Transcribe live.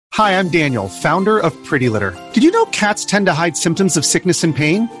Hi, I'm Daniel, founder of Pretty Litter. Did you know cats tend to hide symptoms of sickness and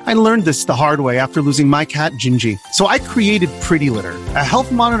pain? I learned this the hard way after losing my cat, Gingy. So I created Pretty Litter, a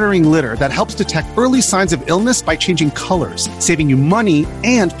health monitoring litter that helps detect early signs of illness by changing colors, saving you money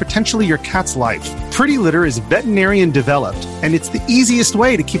and potentially your cat's life. Pretty Litter is veterinarian developed, and it's the easiest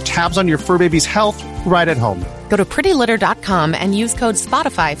way to keep tabs on your fur baby's health right at home. Go to prettylitter.com and use code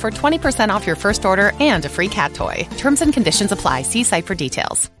SPOTIFY for 20% off your first order and a free cat toy. Terms and conditions apply. See site for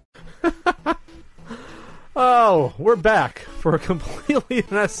details. Oh, we're back for a completely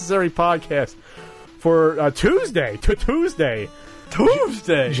unnecessary podcast for Tuesday, January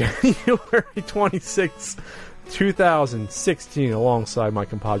 26th, 2016, alongside my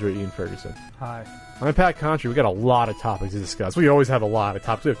compadre Ian Ferguson. Hi. I'm Pat Contry. We got a lot of topics to discuss. We always have a lot of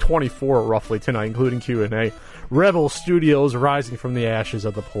topics. We have 24 roughly tonight, including Q&A. Rebel Studios rising from the ashes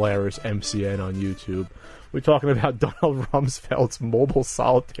of the Polaris MCN on YouTube. We're talking about Donald Rumsfeld's mobile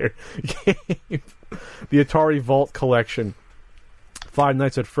solitaire game, the Atari Vault Collection, Five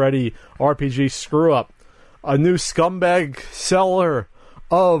Nights at Freddy RPG Screw Up, a new scumbag seller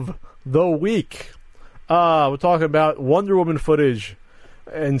of the week. We're talking about Wonder Woman footage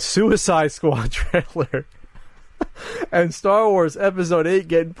and Suicide Squad trailer. And Star Wars Episode 8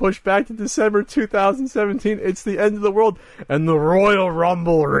 getting pushed back to December 2017. It's the end of the world. And the Royal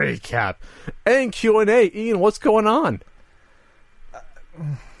Rumble recap. And Q&A. Ian, what's going on?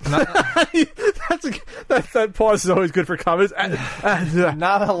 That pause is always good for comments.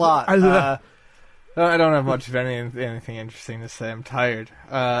 Not a lot. I don't have much of anything interesting to say. I'm tired.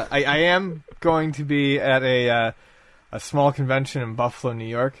 I am going to be at a small convention in Buffalo, New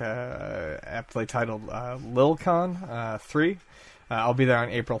York, aptly titled LilCon 3. I'll be there on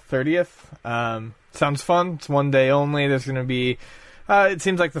April 30th. Sounds fun. It's one day only. There's going to be... it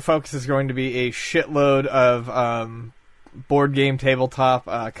seems like the focus is going to be a shitload of board game, tabletop,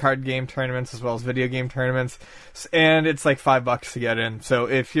 card game tournaments, as well as video game tournaments. And it's like $5 to get in. So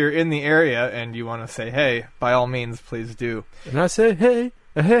if you're in the area and you want to say, hey, by all means, please do. And I say, hey...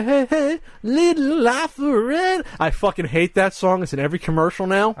 Hey, little life red. I fucking hate that song. It's in every commercial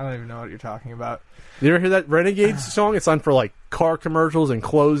now. I don't even know what you're talking about. You ever hear that Renegades song? It's on for like car commercials and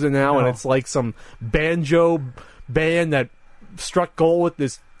clothing now, and it's like some banjo band that struck gold with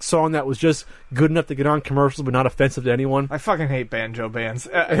this song that was just good enough to get on commercials but not offensive to anyone. I fucking hate banjo bands.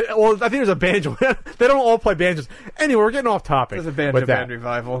 Well, I think there's a banjo. They don't all play banjos. Anyway, we're getting off topic. There's a banjo band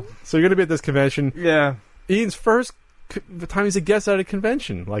revival. So you're going to be at this convention. Yeah. Ian's first time he's a guest at a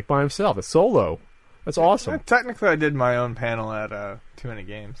convention, like by himself, a solo. That's awesome. Technically, I did my own panel at Too Many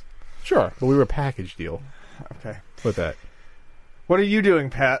Games. Sure, but we were a package deal. Okay. With that. What are you doing,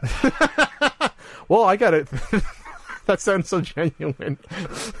 Pat? Well, I got it. That sounds so genuine.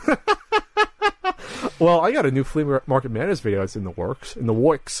 Well, I got a new Flea Market Madness video that's in the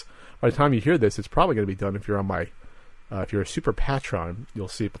works. By the time you hear this, it's probably going to be done if you're on my... if you're a super patron, you'll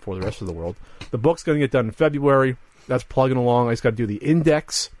see it before the rest of the world. The book's going to get done in February. That's plugging along. I just got to do the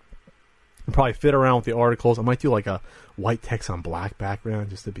index and probably fit around with the articles. I might do like a white text on black background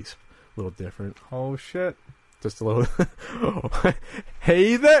just to be a little different. Oh, shit. Just a little...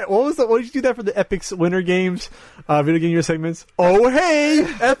 Hey there! What did you do that for the Epic's Winter Games video game year segments? Oh, hey!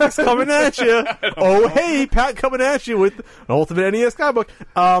 Epic's coming at you! Oh, hey! Pat coming at you with an Ultimate NES guidebook.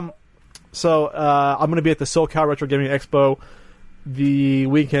 So I'm going to be at the SoCal Retro Gaming Expo the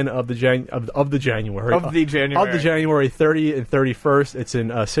weekend of the January 30th and 31st. It's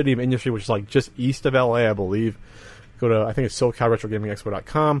in City of Industry, which is like just east of LA, I believe. Go to, I think it's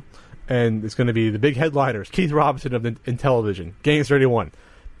SoCalRetroGamingExpo.com, and it's going to be the big headliners: Keith Robinson of Intellivision, Games 31,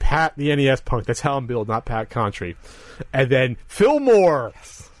 Pat the NES Punk. That's how I'm billed, not Pat Contry. And then Phil Moore,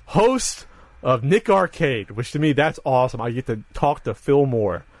 host of Nick Arcade, which to me that's awesome. I get to talk to Phil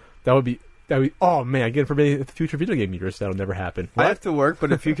Moore. That would be, oh man, again, for many future video game years, that'll never happen. What? I have to work,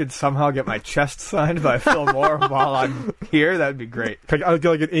 but if you could somehow get my chest signed by Phil Moore while I'm here, that'd be great. I'll get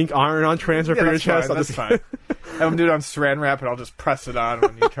like an ink iron-on transfer for your chest. That's fine. Have him do it on Saran Wrap, and I'll just press it on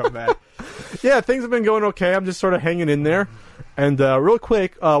when you come back. Yeah, things have been going okay. I'm just sort of hanging in there. And real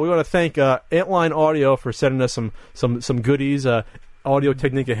quick, we want to thank Antline Audio for sending us some goodies, Audio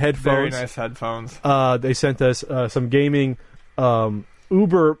Technica headphones. Very nice headphones. They sent us some gaming...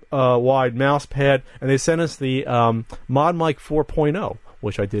 uber wide mouse pad, and they sent us the Mod Mic 4.0,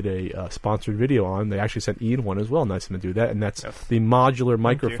 which I did a sponsored video on. They actually sent Ian one as well. Nice of them to do that. And that's the modular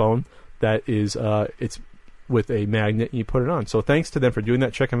microphone that is it's with a magnet, and you put it on. So thanks to them for doing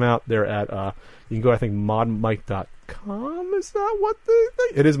that. Check them out. They're at you can go, I think, modmic.com. Is that what they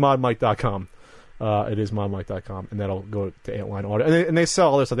think? It is modmic.com. It is modmic.com, and that'll go to Antline Audio. And they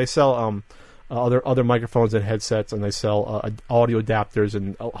sell all this. So they sell other microphones and headsets, and they sell audio adapters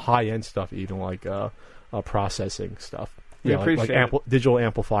and high-end stuff, even like processing stuff. We appreciate it. Digital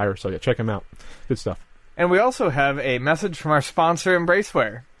amplifier. So yeah, check them out. Good stuff. And we also have a message from our sponsor,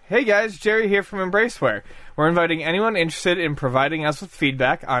 Embraceware. Hey guys, Jerry here from Embraceware. We're inviting anyone interested in providing us with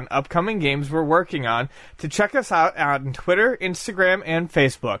feedback on upcoming games we're working on to check us out on Twitter, Instagram, and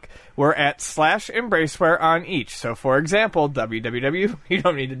Facebook. We're at /Embraceware on each. So, for example, www. You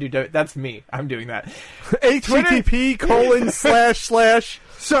don't need to do. That's me. I'm doing that. http://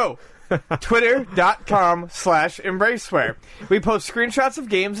 So, Twitter.com/Embraceware. We post screenshots of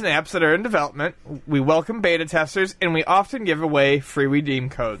games and apps that are in development. We welcome beta testers, and we often give away free redeem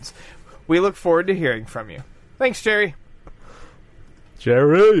codes. We look forward to hearing from you. Thanks, Jerry.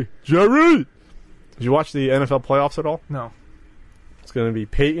 Jerry! Did you watch the NFL playoffs at all? No. It's going to be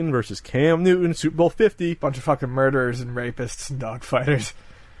Peyton versus Cam Newton, Super Bowl 50. Bunch of fucking murderers and rapists and dogfighters.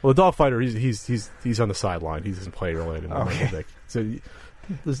 Well, the dogfighter, he's on the sideline. He doesn't play really. Okay. So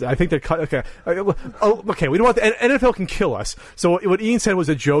I think they're cut. Okay. Okay. We don't want the NFL can kill us. So what Ian said was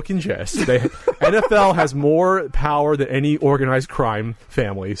a joke and jest. NFL has more power than any organized crime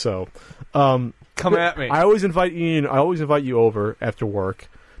family. So, come at me. I always invite Ian. I always invite you over after work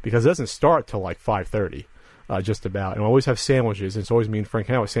because it doesn't start till like 5:30. Just about. And I always have sandwiches. And it's always me and Frank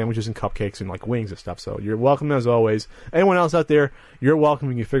hang out with sandwiches and cupcakes and like wings and stuff. So you're welcome as always. Anyone else out there, you're welcome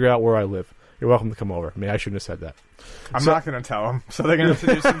when you figure out where I live. You're welcome to come over. I mean, I shouldn't have said that. I'm not going to tell them, so they're going to have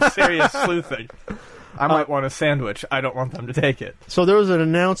to do some serious sleuthing. I might want a sandwich. I don't want them to take it. So there was an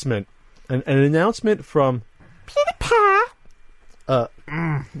announcement, an announcement from PewDiePie.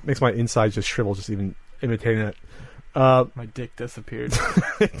 Makes my insides just shrivel just even imitating that. My dick disappeared.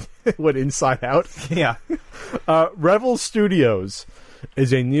 Went inside out. Yeah. Revel Studios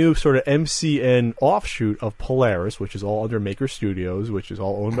is a new sort of MCN offshoot of Polaris, which is all under Maker Studios, which is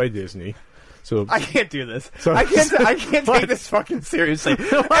all owned by Disney. So I can't do this. I can't take this fucking seriously.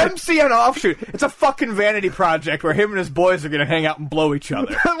 MCN offshoot. It's a fucking vanity project where him and his boys are going to hang out and blow each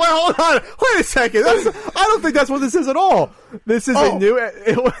other. Well, hold on. Wait a second. I don't think that's what this is at all. This is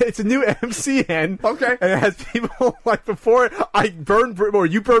it's a new MCN. Okay. And it has people like before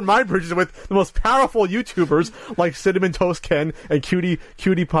you burned my bridges with the most powerful YouTubers like Cinnamon Toast Ken and Cutie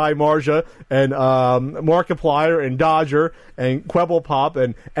Pie Marja and Markiplier and Dodger and Quibble Pop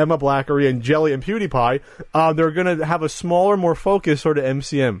and Emma Blackery and Jelly and PewDiePie. They're going to have a smaller, more focused sort of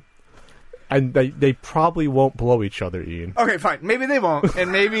MCM. And they probably won't blow each other, Ian. Okay, fine. Maybe they won't.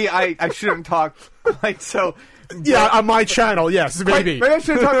 And maybe I shouldn't talk like so. Yeah, on my channel, yes, maybe. Maybe I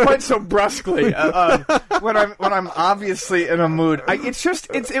shouldn't talk quite so brusquely when I'm obviously in a mood.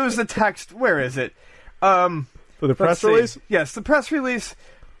 It was the text. Where is it? For the press release? Yes, the press release.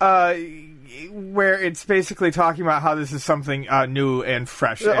 Where it's basically talking about how this is something new and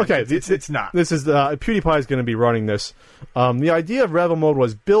fresh. Okay, it's not. This is PewDiePie is going to be running this. The idea of Revel Mode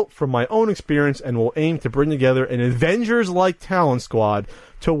was built from my own experience and will aim to bring together an Avengers-like talent squad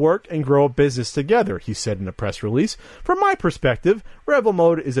to work and grow a business together, he said in a press release. From my perspective, Revel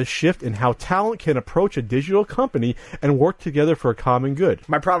Mode is a shift in how talent can approach a digital company and work together for a common good.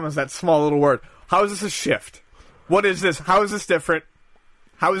 My problem is that small little word. How is this a shift? What is this? How is this different?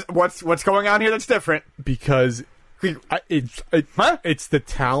 What's going on here that's different? Because it's the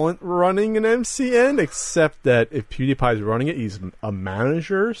talent running an MCN, except that if PewDiePie is running it, he's a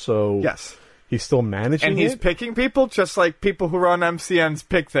manager, so yes, he's still managing and he's picking people just like people who run MCNs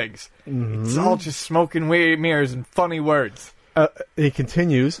pick things. Mm-hmm. It's all just smoke and mirrors and funny words. He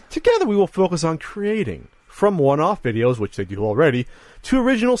continues, together we will focus on creating, from one-off videos, which they do already, to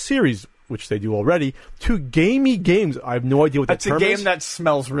original series, which they do already, to gamey games. I have no idea what that term is. That's a game that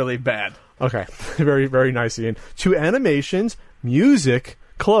smells really bad. Okay. Very, very nice, Ian. To animations, music,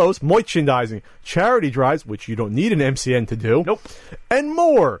 clothes, merchandising, charity drives, which you don't need an MCN to do. Nope. And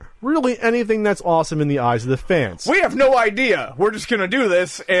more. Really anything that's awesome in the eyes of the fans. We have no idea. We're just going to do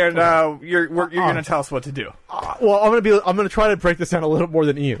this, and you're going to tell us what to do. Well, I'm going to try to break this down a little more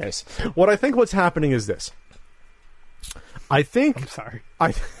than Ian is. What's happening is this. I'm sorry.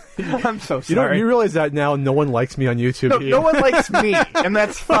 I'm so sorry. You realize that now no one likes me on YouTube. No one likes me, and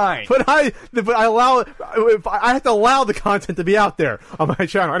that's fine. But I have to allow the content to be out there on my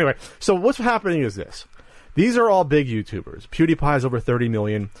channel. Anyway, so what's happening is this. These are all big YouTubers. PewDiePie has over 30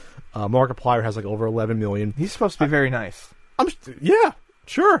 million. Markiplier has like over 11 million. He's supposed to be very nice. Yeah,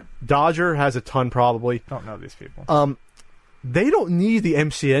 sure. Dodger has a ton probably. Don't know these people. They don't need the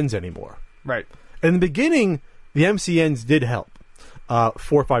MCNs anymore. Right. In the beginning, the MCNs did help. 4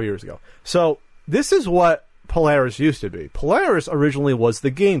 or 5 years ago. So this is what Polaris used to be. Polaris originally was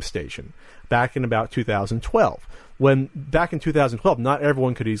the game station back in about 2012. Back in 2012, not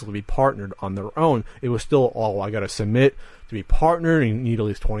everyone could easily be partnered on their own. It was still, I got to submit to be partnered, and you need at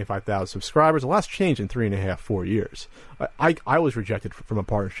least 25,000 subscribers. A lot's changed in 4 years. I was rejected from a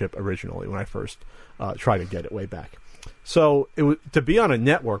partnership originally when I first tried to get it way back. So to be on a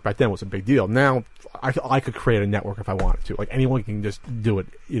network back then was a big deal. Now I could create a network if I wanted to. Like anyone can just do it,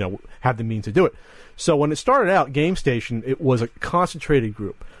 have the means to do it. So when it started out, Game Station, it was a concentrated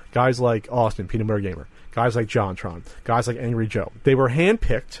group. Guys like Austin, Peanut Butter Gamer, guys like JonTron, guys like Angry Joe. They were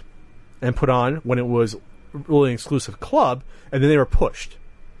handpicked and put on when it was really an exclusive club, and then they were pushed.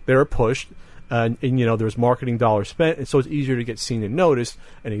 And there was marketing dollars spent, and so it's easier to get seen and noticed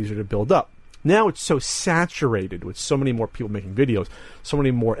and easier to build up. Now it's so saturated with so many more people making videos, so many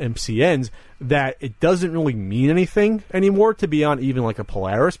more MCNs, that it doesn't really mean anything anymore to be on even like a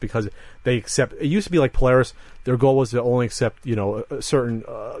Polaris, because they accept. It used to be like Polaris, their goal was to only accept a certain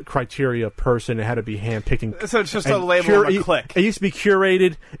criteria of person. It had to be handpicking. So it's just a label of a click. It used to be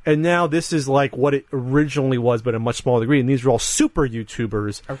curated, and now this is like what it originally was, but in a much smaller degree. And these are all super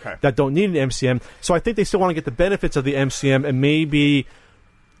YouTubers that don't need an MCM. So I think they still want to get the benefits of the MCM and maybe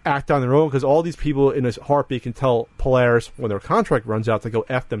act on their own, because all these people in a heartbeat can tell Polaris when their contract runs out to go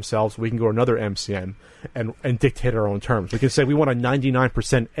F themselves. We can go to another MCN and dictate our own terms. We can say we want a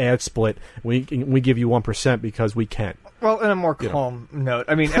 99% ad split. We give you 1% because we can. Well, in a more calm note,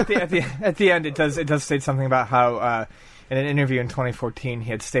 I mean, at the end, it does state something about how in an interview in 2014 he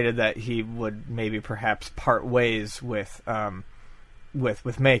had stated that he would maybe perhaps part ways with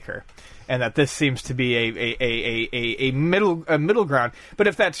Maker, and that this seems to be a middle ground. But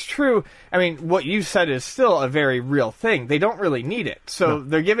if that's true, I mean, what you said is still a very real thing. They don't really need it, so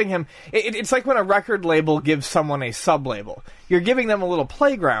they're giving him. It's like when a record label gives someone a sub label. You're giving them a little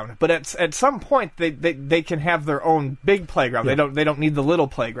playground, but at some point they can have their own big playground. Yeah. They don't need the little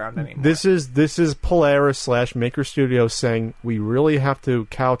playground anymore. This is Polaris / Maker Studios saying we really have to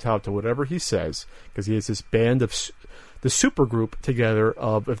kowtow to whatever he says, because he has this band of the super group together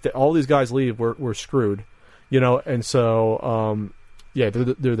of if all these guys leave, we're screwed, and so they're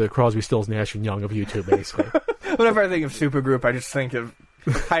the Crosby, Stills, Nash and Young of YouTube, basically. Whenever I think of super group, I just think of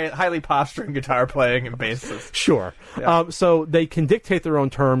highly posturing guitar playing and bassists. Sure. Yeah. So they can dictate their own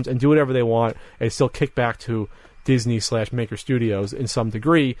terms and do whatever they want and still kick back to Disney / Maker Studios in some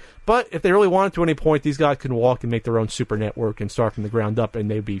degree. But if they really wanted to at any point, these guys can walk and make their own super network and start from the ground up,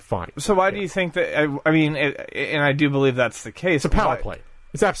 and they'd be fine. So why do you think that, and I do believe that's the case. It's a power play.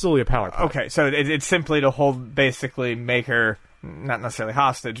 It's absolutely a power play. Okay, so it's simply to hold basically Maker, not necessarily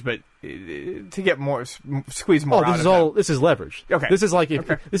hostage, but to get more, squeeze more out of them. This is leverage. Okay. This is like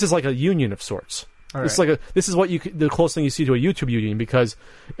a union of sorts. Right. This is the closest thing you see to a YouTube union, because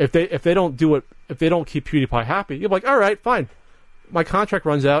if they don't do it, if they don't keep PewDiePie happy, you're like, all right, fine. My contract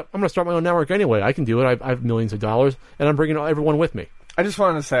runs out. I'm going to start my own network anyway. I can do it. I have millions of dollars, and I'm bringing everyone with me. I just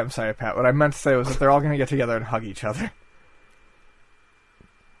wanted to say, I'm sorry, Pat. What I meant to say was that they're all going to get together and hug each other.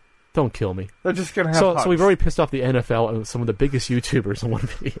 Don't kill me. They're just going to have hugs. So we've already pissed off the NFL and some of the biggest YouTubers in one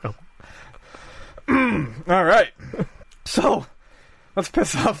video. All right. So let's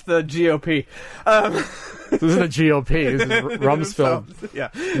piss off the GOP. This isn't a GOP. This is Rumsfeld. Yeah.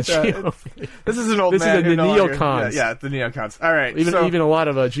 GOP. This is an old man. This is the neocons. Yeah, the neocons. All right. Even a lot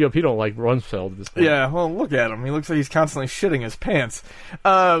of GOP don't like Rumsfeld at this point. Yeah, well, look at him. He looks like he's constantly shitting his pants.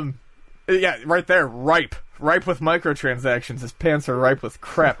 Yeah, right there, ripe with microtransactions. His pants are ripe with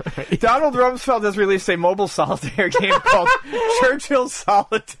crap. Donald Rumsfeld has released a mobile solitaire game called Churchill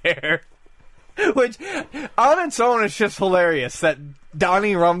Solitaire, which on its own is just hilarious that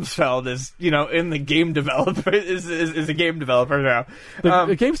Donnie Rumsfeld is, in the game developer, is a game developer now.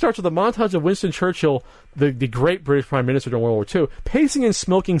 The game starts with a montage of Winston Churchill, the great British Prime Minister during World War II, pacing and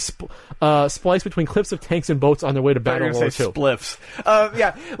smoking spliced between cliffs of tanks and boats on their way to battle in World War II. Spliffs.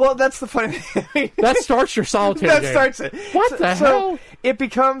 Yeah, well, that's the funny thing. That starts your solitaire game. That starts it. What the hell? It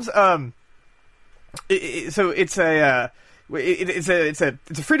becomes, it's a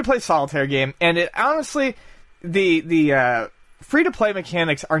free-to-play solitaire game, and it honestly, the free-to-play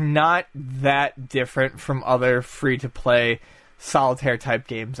mechanics are not that different from other free-to-play solitaire-type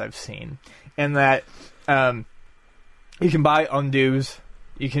games I've seen. And that you can buy undos,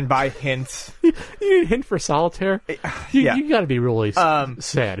 you can buy hints. You need a hint for solitaire? You got to be really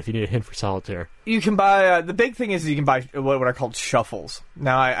sad if you need a hint for solitaire. You can buy, the big thing is you can buy what are called shuffles.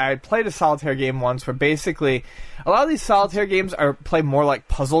 Now, I played a solitaire game once where basically a lot of these solitaire games play more like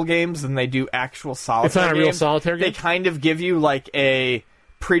puzzle games than they do actual solitaire games. It's not a real solitaire game? They kind of give you like a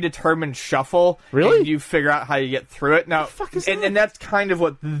predetermined shuffle. Really? And you figure out how you get through it. Now, and that's kind of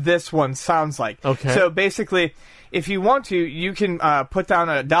what this one sounds like. Okay. So basically, if you want to, you can put down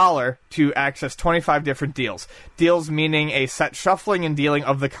 $1 to access 25 different deals. Deals meaning a set shuffling and dealing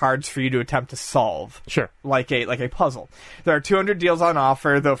of the cards for you to attempt to solve. Sure. Like a puzzle. There are 200 deals on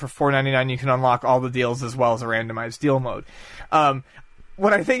offer, though for $4.99 you can unlock all the deals as well as a randomized deal mode.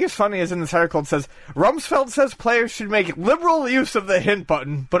 What I think is funny is in this article it says, Rumsfeld says players should make liberal use of the hint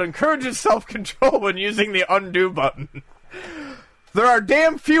button, but encourages self-control when using the undo button. There are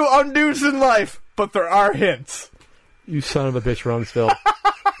damn few undos in life, but there are hints. You son of a bitch, Rumsfeld.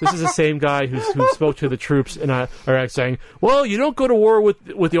 This is the same guy who spoke to the troops and are saying, well, you don't go to war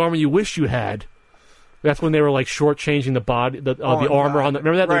with the armor you wish you had. That's when they were like shortchanging the body, the armor on the.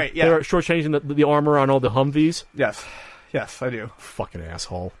 Remember that? Right, They were shortchanging the armor on all the Humvees. Yes, I do. Fucking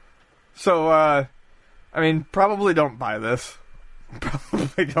asshole. So, probably don't buy this.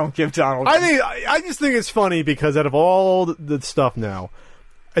 Probably don't give Donald. I just think it's funny because out of all the stuff now,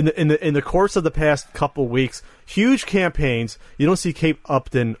 in the course of the past couple weeks, huge campaigns. You don't see Kate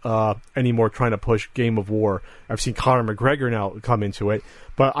Upton anymore trying to push Game of War. I've seen Conor McGregor now come into it,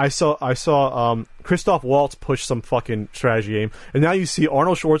 but I saw Christoph Waltz push some fucking strategy game, and now you see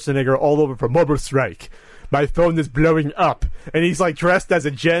Arnold Schwarzenegger all over for Mobile Strike. My phone is blowing up, and he's like dressed as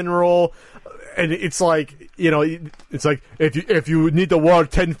a general, and it's like, it's like if you need the wall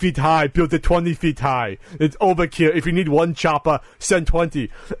 10 feet high, build it 20 feet high. It's overkill. If you need one chopper, send 20.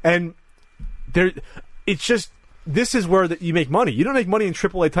 And it's just, this is where you make money. You don't make money in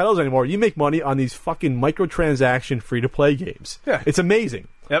AAA titles anymore. You make money on these fucking microtransaction free-to-play games. Yeah. It's amazing.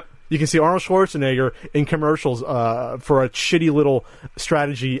 Yep. You can see Arnold Schwarzenegger in commercials for a shitty little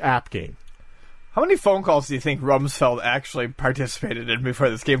strategy app game. How many phone calls do you think Rumsfeld actually participated in before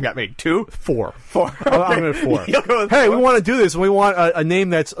this game got made? 2? 4. 4. Okay. I'm going 4. Hey, we want to do this, and we want a name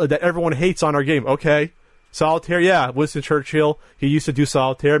that everyone hates on our game. Okay. Solitaire, yeah. Winston Churchill. He used to do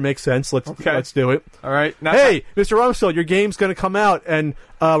Solitaire. Makes sense. Let's do it. All right. Hey, Mr. Rumsfeld, your game's going to come out, and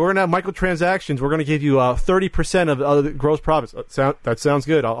we're going to have microtransactions. We're going to give you 30% of the gross profits. That sounds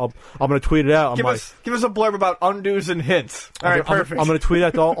good. I'm going to tweet it out. Give us a blurb about undos and hints. All right, perfect. I'm going to tweet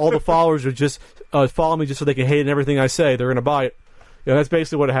out to all the followers who just follow me just so they can hate everything I say. They're going to buy it. That's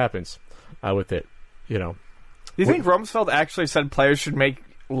basically what happens with it. Do you think Rumsfeld actually said players should make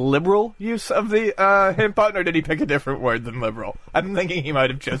liberal use of the hint button, or did he pick a different word than liberal? I'm thinking he might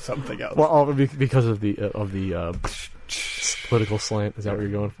have chose something else. Well, because of the political slant. Is that what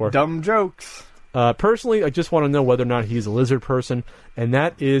you're going for? Dumb jokes. Personally, I just want to know whether or not he's a lizard person, and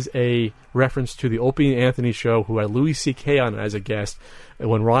that is a reference to the Opie and Anthony show, who had Louis C.K. on as a guest.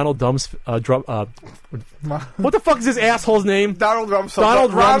 When Ronald Rumsfeld, what the fuck is this asshole's name? Donald Rumsfeld.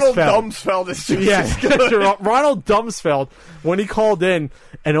 Ronald Rumsfeld is just Ronald Rumsfeld, when he called in,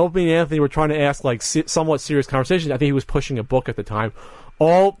 and Opie and Anthony were trying to ask like somewhat serious conversations. I think he was pushing a book at the time.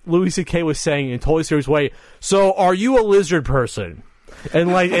 All Louis C.K. was saying in a totally serious way, so are you a lizard person?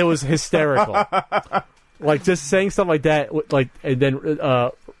 And like it was hysterical. Like just saying stuff like that, like, and then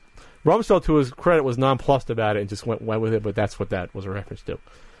Rumsfeld, to his credit, was nonplussed about it and just went with it, but that's what that was a reference to.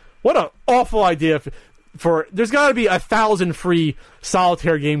 What an awful idea for there's got to be 1,000 free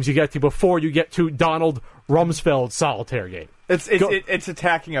solitaire games you get to before you get to Donald Rumsfeld's solitaire game. It's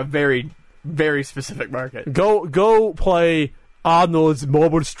attacking a very, very specific market. Go play Arnold's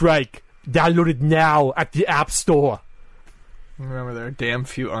Mobile Strike. Download it now at the App Store. Remember, there are damn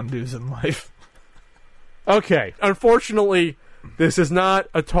few undos in life. Okay, unfortunately, this is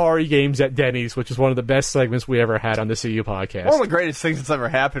not Atari Games at Denny's, which is one of the best segments we ever had on the CU podcast. One of the greatest things that's ever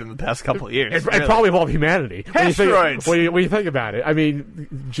happened in the past couple of years. And probably of all humanity. Asteroids! When you think about it. I mean,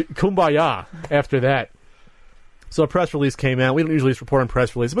 kumbaya after that. So a press release came out. We don't usually report on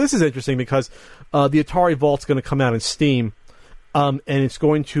press releases, but this is interesting because the Atari Vault's going to come out in Steam, and it's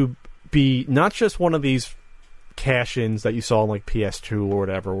going to be not just one of these cash-ins that you saw in like PS2 or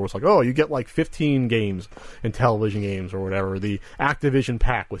whatever, where it's like, oh, you get like 15 games and television games or whatever, the Activision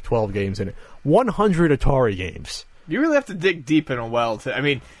pack with 12 games in it. 100 Atari games. You really have to dig deep in a well to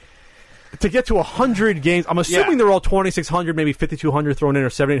get to 100 games. I'm assuming they're all 2,600, maybe 5,200 thrown in, or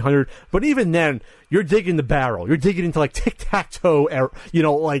 7,800. But even then, you're digging the barrel. You're digging into like tic-tac-toe,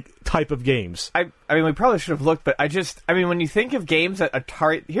 like type of games. I mean, we probably should have looked, but when you think of games at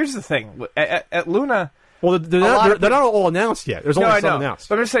Atari, here's the thing. At Luna... Well, they're not all announced yet. There's only some announced.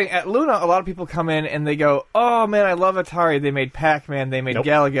 But I'm just saying, at Luna, a lot of people come in and they go, oh, man, I love Atari. They made Pac-Man. They made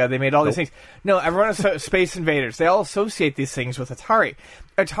Galaga. They made all these things. No, everyone is Space Invaders. They all associate these things with Atari.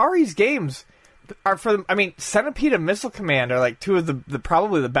 Atari's games are Centipede and Missile Command are like two of the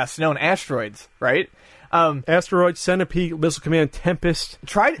probably the best-known asteroids, right? Asteroid, Centipede, Missile Command, Tempest,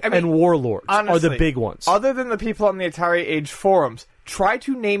 and Warlords honestly, are the big ones. Other than the people on the Atari Age forums, try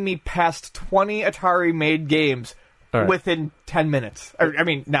to name me past 20 Atari-made games within 10 minutes.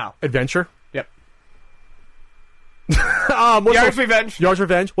 Now. Adventure? Yep. Yard's Revenge. Yard's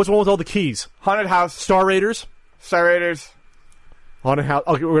Revenge. What's the one with all the keys? Haunted House. Star Raiders. Haunted House.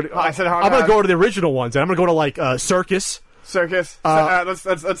 Okay, I said Haunted I'm going to House. go to the original ones, and I'm going to go to, Circus.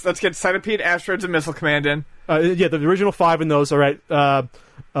 Let's get Centipede, Asteroids, and Missile Command in. The original 5 in those. All right. We're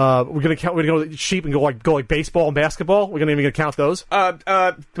gonna count. We're gonna go sheep and go like baseball and basketball. We're gonna even count those.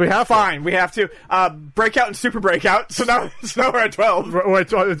 Do we have? Fine, we have to. Breakout and Super Breakout. So now we're at 12. We're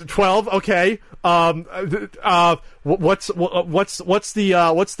at 12. Okay. What's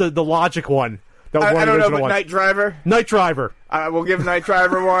the logic one? I don't know, but Night Driver. Night Driver. We'll give Night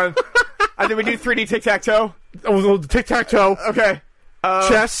Driver one. Did we do 3D tic-tac-toe? Tic-tac-toe. Okay.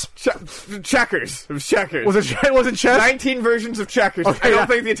 Chess. Checkers. It was checkers. Was it chess? 19 versions of checkers. Okay, I don't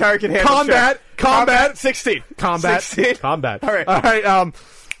think the Atari can handle Combat. 16. Combat. 16. Combat. All right.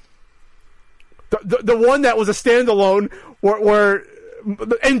 The one that was a standalone where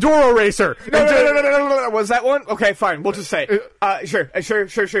Enduro Racer. No. Was that one? Okay, fine. We'll just say. Sure.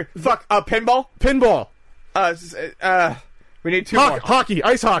 Fuck. Pinball. We need 2 more. Hockey.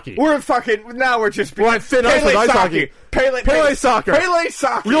 Ice hockey. We're just... We're at Finn Ice with ice hockey. Pele soccer. Pele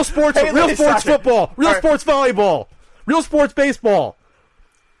soccer. Real sports football. Real sports volleyball. Real sports baseball.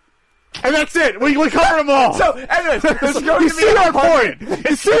 And that's it. We covered them all. So, anyways, you see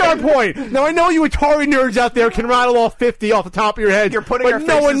our point. Now, I know you Atari nerds out there can rattle off 50 off the top of your head. You're putting but our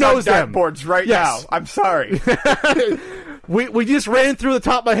no one knows on them. dartboards right now. I'm sorry. We just ran through the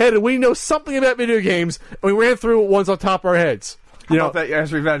top of my head, and we know something about video games, and we ran through ones on top of our heads. How about that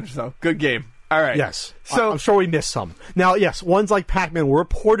Yard's Revenge, though? Good game. All right. Yes. So I'm sure we missed some. Now, yes, ones like Pac-Man were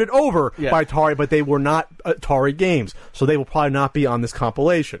ported over by Atari, but they were not Atari games, so they will probably not be on this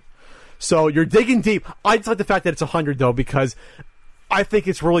compilation. So you're digging deep. I just like the fact that it's 100, though, because I think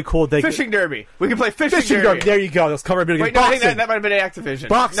it's really cool. Fishing Derby. We can play Fishing Derby. There you go. Let's cover a bit of Wait, no, I think that might have been Activision.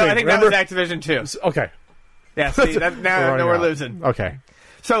 Boxing. No, I think that was Activision, too. Okay. Yeah, see, now we're losing. Okay.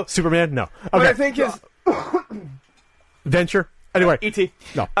 So Superman? No. Okay. What I think is... Venture? Anyway. E.T.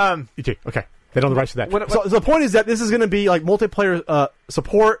 No. E.T. Okay. They don't have the rights to that. So the point is that this is going to be like multiplayer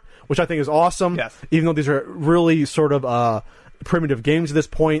support, which I think is awesome. Yes. Even though these are really sort of primitive games at this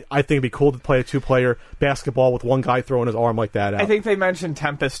point, I think it'd be cool to play a 2-player basketball with one guy throwing his arm like that out. I think they mentioned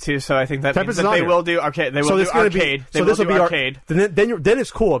Tempest too, so I think that Tempest means that they will do arcade. They will do arcade. So this will be arcade. Then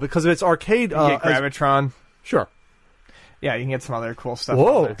it's cool because if it's arcade. You get Gravitron. Sure. Yeah, you can get some other cool stuff.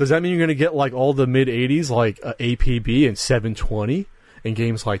 Whoa! Does that mean you're going to get like all the mid '80s like APB and 720 and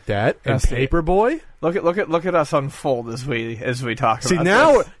games like that and Paperboy? Look at us unfold as we talk about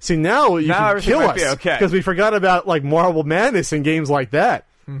this. Now you can kill us because we forgot about like Marble Madness and games like that.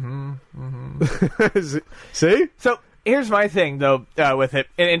 See? So here's my thing though with it,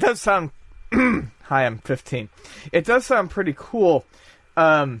 and it does sound. Hi, I'm 15. It does sound pretty cool.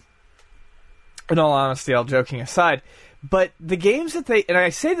 In all honesty, all joking aside, but the games that they, and I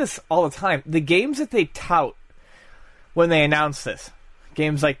say this all the time, the games that they tout when they announce this,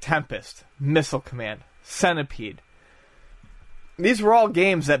 games like Tempest, Missile Command, Centipede, these were all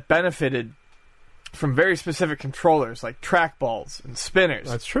games that benefited from very specific controllers like trackballs and spinners.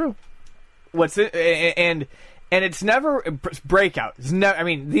 That's true. And it's never Breakout.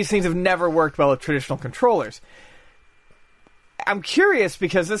 These things have never worked well with traditional controllers. I'm curious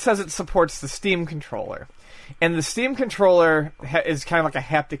because this says it supports the Steam controller. And the Steam controller is kind of like a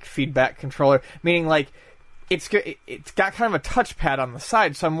haptic feedback controller, meaning like it's got kind of a touchpad on the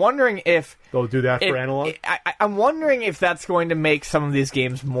side. So I'm wondering if they'll do that for analog. I'm wondering if that's going to make some of these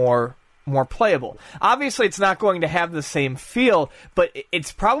games more playable. Obviously, it's not going to have the same feel, but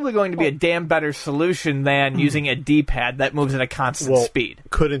it's probably going to be a damn better solution than using a D-pad that moves at a constant speed.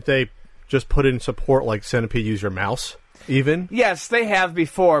 Couldn't they just put in support like Centipede use your mouse? Even? Yes, they have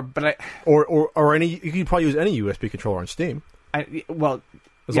before, but or any you can probably use any USB controller on Steam.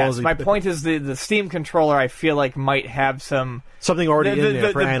 My point is the Steam controller I feel like might have something already in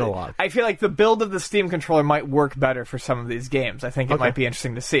there for analog. I feel like the build of the Steam controller might work better for some of these games. I think it might be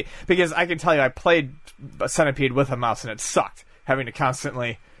interesting to see because I can tell you I played Centipede with a mouse and it sucked having to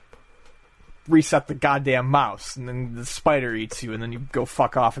constantly reset the goddamn mouse and then the spider eats you and then you go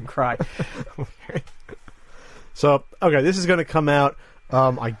fuck off and cry. So, okay, this is going to come out,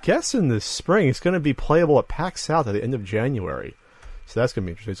 I guess, in the spring. It's going to be playable at PAX South at the end of January. So that's going to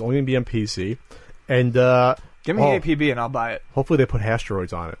be interesting. It's only going to be on PC. And Give me APB and I'll buy it. Hopefully they put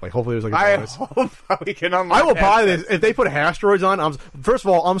Asteroids on it. Like, hopefully there's like a bonus. I hope we can unlock I will buy this. If they put Asteroids on, first of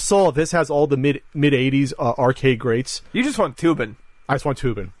all, I'm sold. This has all the mid-80s arcade greats. You just want Tubin. I just want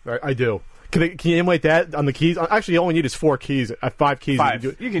Tubin. I do. Can you emulate that on the keys? Actually, you only need is 4 keys. 5 keys. 5.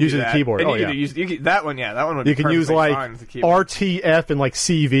 You can use the keyboard. And that one, that one would be you can use like fine with the keyboard. RTF and like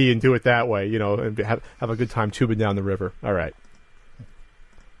CV and do it that way, and have a good time tubing down the river. All right.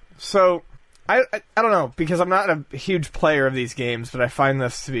 So, I don't know, because I'm not a huge player of these games, but I find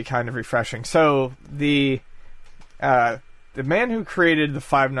this to be kind of refreshing. So, the man who created the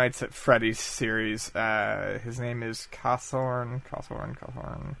Five Nights at Freddy's series, his name is Cawthorn.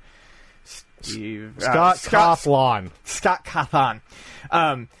 Scott Cawthon. Scott Cawthon.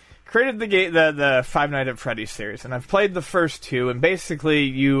 Created the Five Nights at Freddy's series, and I've played the first 2, and basically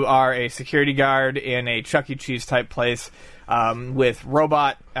you are a security guard in a Chuck E. Cheese type place, with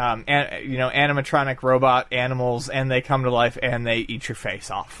robot, animatronic robot animals, and they come to life and they eat your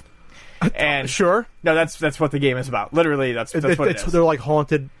face off. And sure, no, that's what the game is about. Literally, that's what it is. They're like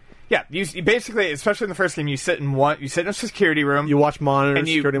haunted. Yeah, you basically, especially in the first game, you sit in a security room. You watch monitors, and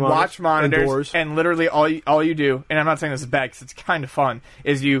you watch monitors, and literally all you do. And I'm not saying this is bad because it's kind of fun.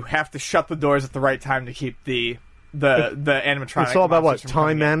 Is you have to shut the doors at the right time to keep the animatronic. It's all about what?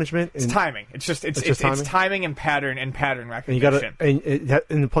 Time management. It's timing. It's timing and pattern recognition.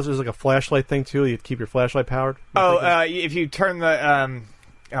 And plus there's like a flashlight thing too. You keep your flashlight powered. If you turn the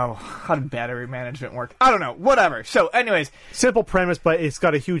how did battery management work? I don't know. Whatever. So, anyways, simple premise, but it's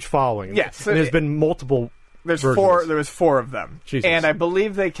got a huge following. Yes, and there's been multiple. There's versions. There was 4 of them, Jesus. And I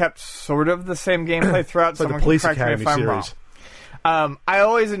believe they kept sort of the same gameplay throughout. Like the Police Academy if I'm series. Wrong. I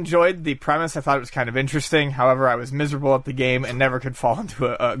always enjoyed the premise. I thought it was kind of interesting. However, I was miserable at the game and never could fall into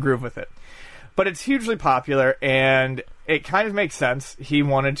a groove with it. But it's hugely popular, and it kind of makes sense. He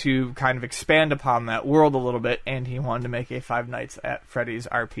wanted to kind of expand upon that world a little bit, and he wanted to make a Five Nights at Freddy's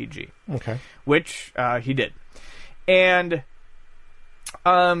RPG. Okay. Which he did. And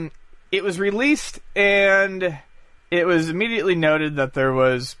it was released, and it was immediately noted that there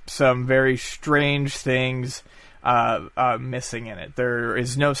was some very strange things missing in it. There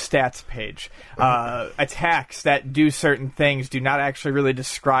is no stats page. Attacks that do certain things do not actually really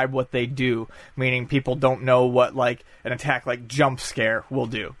describe what they do, meaning people don't know what like an attack like jump scare will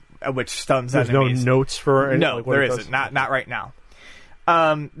do, which stuns enemies. There's no notes for no, like there isn't. Not right now.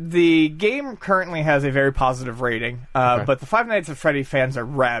 The game currently has a very positive rating, Okay. But the Five Nights at Freddy fans are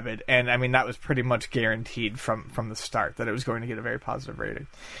rabid, and I mean that was pretty much guaranteed from the start that it was going to get a very positive rating.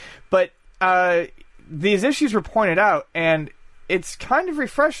 But these issues were pointed out, and it's kind of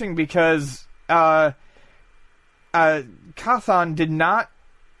refreshing because Cawthon did not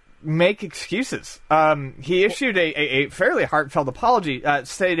make excuses. He issued a fairly heartfelt apology,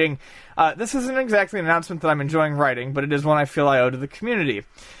 stating, "This isn't exactly an announcement that I'm enjoying writing, but it is one I feel I owe to the community.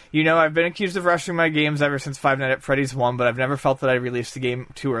 I've been accused of rushing my games ever since Five Nights at Freddy's 1, but I've never felt that I released the game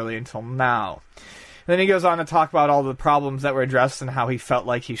too early until now." And then he goes on to talk about all the problems that were addressed and how he felt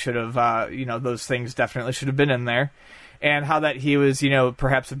like he should have, those things definitely should have been in there. And how that he was,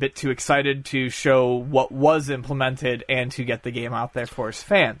 perhaps a bit too excited to show what was implemented and to get the game out there for his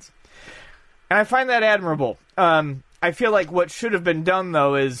fans. And I find that admirable. I feel like what should have been done,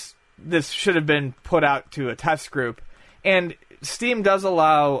 though, is this should have been put out to a test group. And Steam does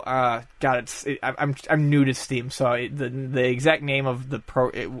allow. I'm new to Steam, so the exact name of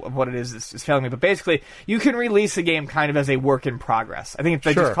what it is failing me. But basically, you can release a game kind of as a work in progress. I think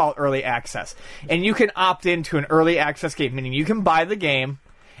they just call it early access, and you can opt into an early access game, meaning you can buy the game.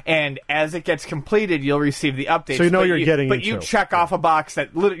 And as it gets completed, you'll receive the updates. So you're getting but into. you check off a box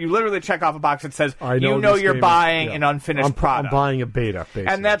that you literally check off a box that says you're buying an unfinished product. I'm buying a beta, basically.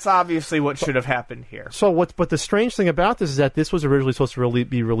 And that's obviously what should have happened here. So but the strange thing about this is that this was originally supposed to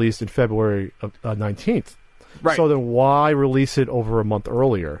be released in February of 19th. Right. So then why release it over a month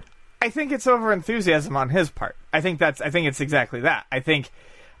earlier? I think it's over enthusiasm on his part. I think it's exactly that. I think.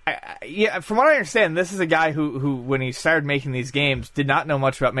 From what I understand, this is a guy who, when he started making these games, did not know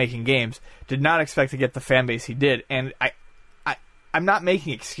much about making games, did not expect to get the fan base he did, and I'm not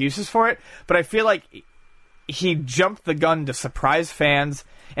making excuses for it, but I feel like he jumped the gun to surprise fans,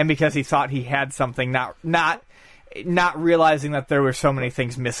 and because he thought he had something, not realizing that there were so many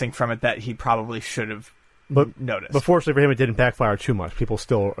things missing from it that he probably should have noticed. But fortunately for him, it didn't backfire too much. People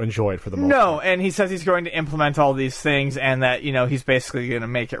still enjoy it for the most part. No, and he says he's going to implement all these things and that, he's basically going to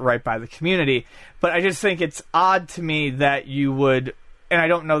make it right by the community. But I just think it's odd to me that you would, and I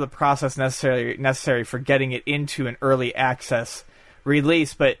don't know the process necessary for getting it into an early access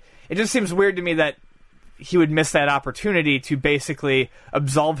release, but it just seems weird to me that he would miss that opportunity to basically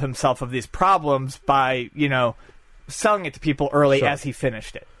absolve himself of these problems by, selling it to people early as he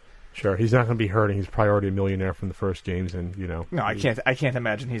finished it. Sure, he's not going to be hurting. He's probably already a millionaire from the first games, and No, I can't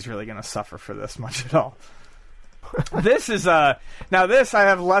imagine he's really going to suffer for this much at all. This is now this I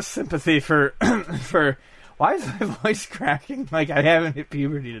have less sympathy for. Why is my voice cracking like I haven't hit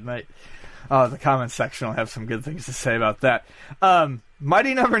puberty tonight? Oh, the comments section will have some good things to say about that.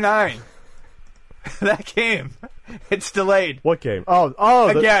 Mighty Number 9. That game. It's delayed. What game?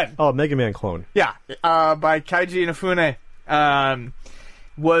 Again. Mega Man clone. Yeah, by Keiji Inafune.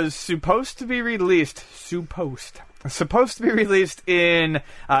 Was supposed to be released in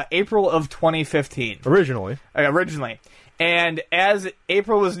April of 2015. Originally. And as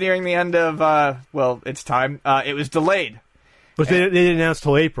April was nearing the end of, its time, it was delayed. But they didn't announce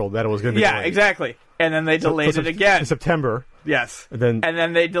till April that it was going to be delayed. Yeah, exactly. And then they delayed it again. In September. Yes. And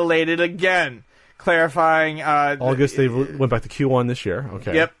then they delayed it again, clarifying... August, they went back to Q1 this year.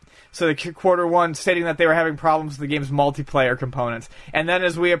 Okay. Yep. So the quarter one, stating that they were having problems with the game's multiplayer components. And then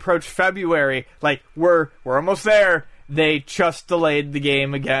as we approach February, we're almost there, they just delayed the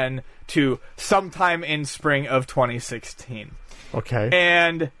game again to sometime in spring of 2016. Okay.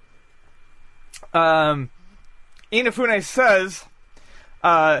 And Inafune says,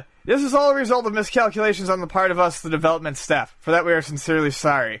 this is all a result of miscalculations on the part of us, the development staff. For that we are sincerely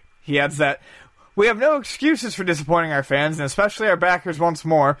sorry. He adds that, we have no excuses for disappointing our fans, and especially our backers once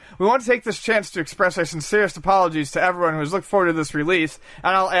more. We want to take this chance to express our sincerest apologies to everyone who has looked forward to this release.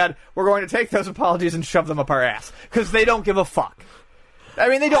 And I'll add, we're going to take those apologies and shove them up our ass. Because they don't give a fuck. I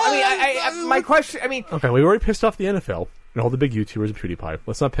mean, they don't. My question, Okay, we already pissed off the NFL and all the big YouTubers and PewDiePie.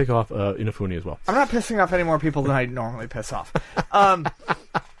 Let's not pick off Inafune as well. I'm not pissing off any more people than I normally piss off. I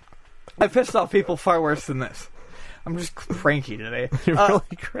pissed off people far worse than this. I'm just cranky today. You're really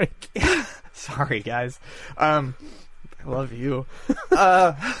cranky. Sorry, guys. I love you.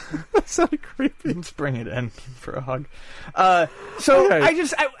 That's so creepy. Let's bring it in for a hug.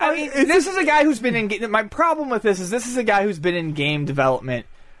 This is a guy who's been in... My problem with this is a guy who's been in game development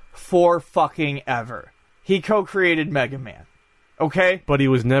for fucking ever. He co-created Mega Man. Okay? But he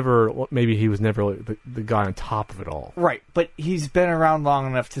was never... Maybe he was never the guy on top of it all. Right, but he's been around long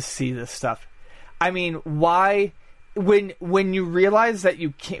enough to see this stuff. I mean, why... When you realize that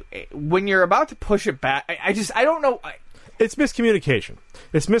you can't, when you're about to push it back, I don't know. It's miscommunication.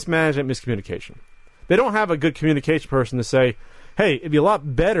 It's mismanagement, miscommunication. They don't have a good communication person to say, hey, it'd be a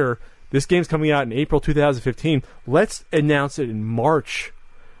lot better. This game's coming out in April 2015. Let's announce it in March,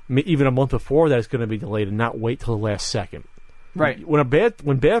 even a month before that it's going to be delayed, and not wait till the last second. Right. When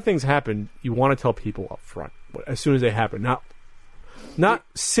bad things happen, you want to tell people up front as soon as they happen, not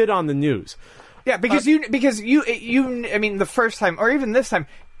sit on the news. Yeah, because the first time, or even this time,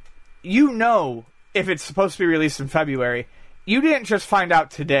 if it's supposed to be released in February, you didn't just find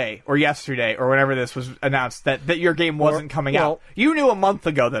out today or yesterday or whenever this was announced that your game wasn't coming out. You knew a month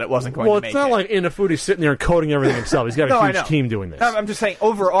ago that it wasn't going to make it. Well, it's not like Inafune's sitting there and coding everything himself. He's got a huge team doing this. I'm just saying,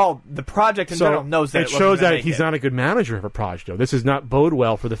 overall, the project in general knows that it shows that he's not a good manager of a project, though. This does not bode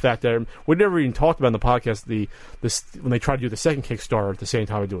well for the fact that we never even talked about in the podcast when they tried to do the second Kickstarter at the same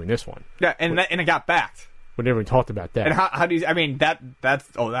time of doing this one. Yeah, and it got backed. We never even talked about that. And how do you? I mean, that's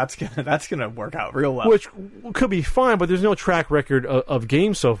gonna work out real well. Which could be fine, but there's no track record of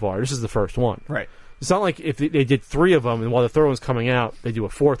games so far. This is the first one. Right. It's not like if they did 3 of them, and while the third one's coming out, they do a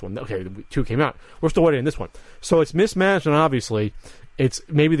 4th one. Okay, 2 came out. We're still waiting on this one. So it's mismanagement, obviously. It's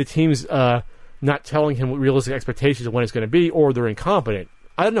maybe the team's not telling him what realistic expectations of when it's going to be, or they're incompetent.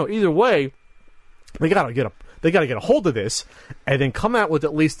 I don't know. Either way, they got to get a hold of this, and then come out with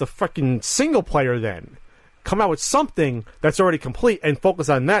at least the fucking single player then. Come out with something that's already complete and focus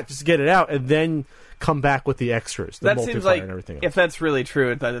on that just to get it out, and then come back with the extras, the multiplayer seems like, and everything else. If that's really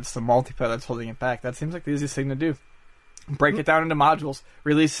true, that it's the multiplayer that's holding it back, that seems like the easiest thing to do. Break it down into modules,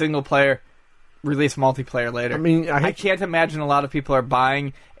 release single player, release multiplayer later. I mean, I can't imagine a lot of people are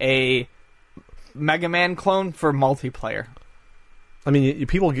buying a Mega Man clone for multiplayer. I mean,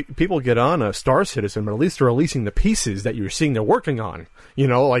 people get on a Star Citizen, but at least they're releasing the pieces that you're seeing they're working on. You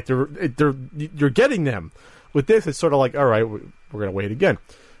know, like you're getting them. With this, it's sort of like, all right, we're going to wait again.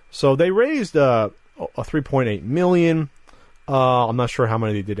 So they raised a $3.8 million. I'm not sure how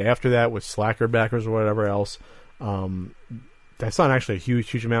many they did after that with Slacker backers or whatever else. That's not actually a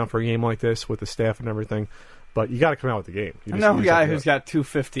huge amount for a game like this with the staff and everything. But you got to come out with the game. I know a guy who's got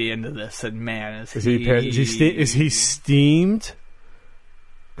 $250 into this, and man, is he steamed?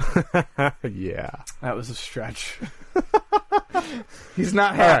 Yeah, that was a stretch. He's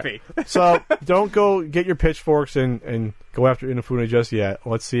not happy. Right. So don't go get your pitchforks and go after Inafune just yet.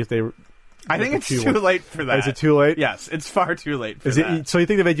 Let's see if they I think it's too late for that. Is it too late? Yes, it's far too late for that. So you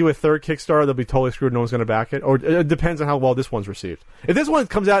think if they do a third Kickstarter, they'll be totally screwed, no one's going to back it? Or it depends on how well this one's received. If this one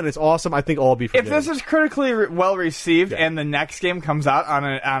comes out and it's awesome, I think all will be forgiven. If this is critically well received and the next game comes out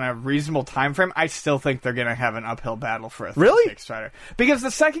on a reasonable time frame, I still think they're going to have an uphill battle for a third Kickstarter. Because the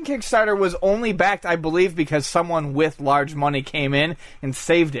second Kickstarter was only backed, I believe, because someone with large money came in and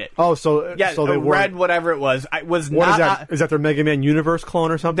saved it. Oh, so they Red, whatever it was. Is that their Mega Man Universe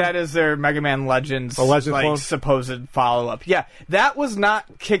clone or something? That is their Mega Man Legends clone? Supposed follow-up. Yeah, that was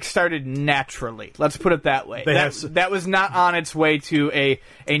not kickstarted naturally. Let's put it that way. That was not on its way to a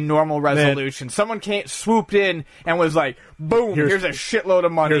normal resolution. Someone swooped in and was like, boom, here's a shitload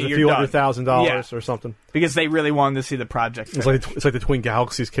of money. Here's a few $100,000 or something. Because they really wanted to see the project. It's like the Twin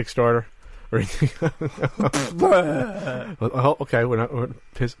Galaxies Kickstarter. Okay, we're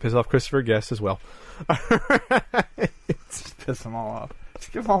piss off Christopher Guest as well. Just piss them all off.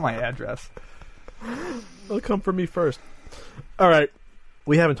 Just give them all my address. They'll come for me first. All right.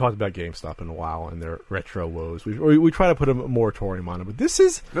 We haven't talked about GameStop in a while and their retro woes. We try to put a moratorium on it, but this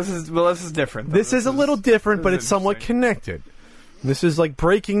is different. This is a little different, but it's somewhat connected. This is like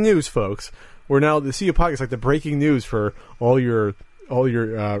breaking news, folks. We're now the CEO Podcast, like the breaking news for all your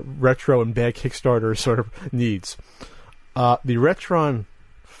retro and bad Kickstarter sort of needs. The Retron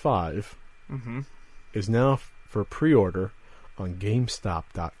 5 is now for pre-order on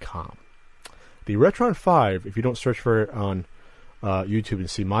GameStop.com. The Retron 5, if you don't search for it on YouTube and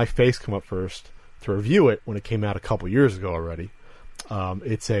see my face come up first to review it when it came out a couple years ago already,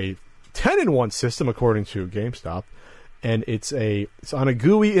 it's a 10-in-1 system according to GameStop, and it's on a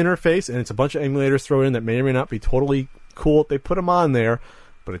GUI interface, and it's a bunch of emulators thrown in that may or may not be totally cool. They put them on there,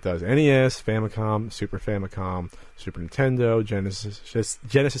 but it does NES, Famicom, Super Famicom, Super Nintendo,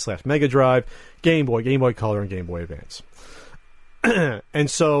 Genesis/Mega Drive, Game Boy Color, and Game Boy Advance. And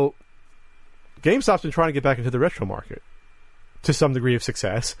so GameStop's been trying to get back into the retro market to some degree of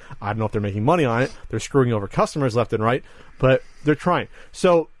success. I don't know if they're making money on it. They're screwing over customers left and right, but they're trying.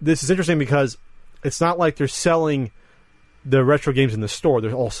 So this is interesting because it's not like they're selling the retro games in the store.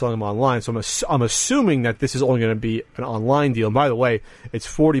 They're all selling them online. So I'm assuming that this is only going to be an online deal. And by the way, it's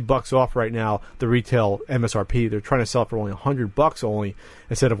 $40 off right now, the retail MSRP. They're trying to sell it for only $100 only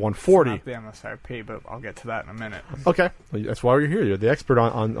instead of $140. It's not the MSRP, but I'll get to that in a minute. Okay. That's why you're here. You're the expert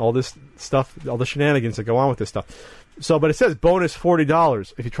on all this stuff, all the shenanigans that go on with this stuff. So, but it says bonus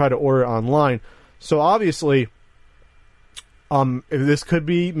 $40 if you try to order it online. So obviously, this could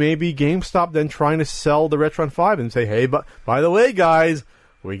be maybe GameStop then trying to sell the Retron 5 and say, hey, but by the way, guys,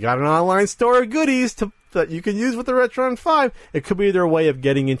 we got an online store of goodies that you can use with the Retron 5. It could be their way of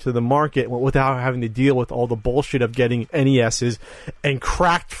getting into the market without having to deal with all the bullshit of getting NESs and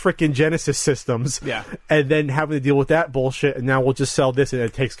cracked frickin' Genesis systems. Yeah. And then having to deal with that bullshit, and now we'll just sell this and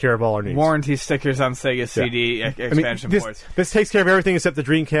it takes care of all our needs. Warranty stickers on Sega CD, expansion ports. This takes care of everything except the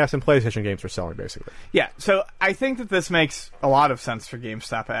Dreamcast and PlayStation games we're selling, basically. Yeah, so I think that this makes a lot of sense for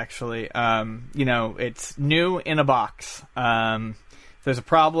GameStop, actually. It's new in a box. If there's a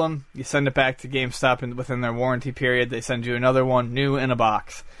problem, you send it back to GameStop, and within their warranty period, they send you another one new in a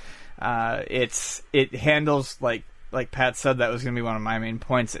box. It handles, like Pat said, that was going to be one of my main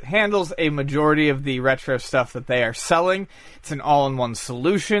points. It handles a majority of the retro stuff that they are selling. It's an all-in-one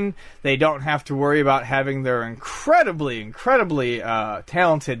solution. They don't have to worry about having their incredibly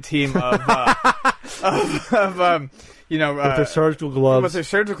talented team with their surgical gloves. With their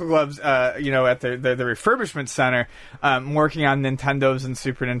surgical gloves, at the refurbishment center, working on Nintendos and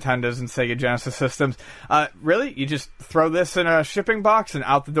Super Nintendos and Sega Genesis systems. Really, you just throw this in a shipping box and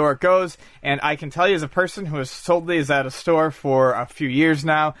out the door it goes. And I can tell you, as a person who has sold these at a store for a few years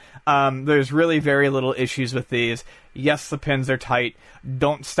now, there's really very little issues with these. Yes, the pins are tight.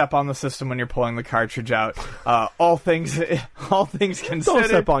 Don't step on the system when you're pulling the cartridge out. All things considered. Don't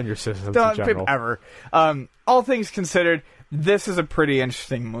step on your systems in general. Ever. All things considered, this is a pretty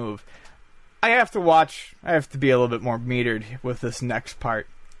interesting move. I have to be a little bit more metered with this next part.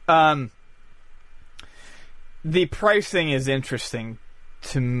 The pricing is interesting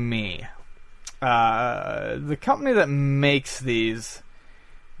to me. The company that makes these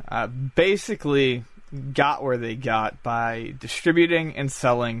basically got where they got by distributing and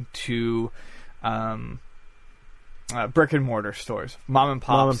selling to brick and mortar stores, mom and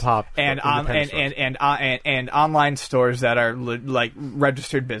pop, and online stores that are like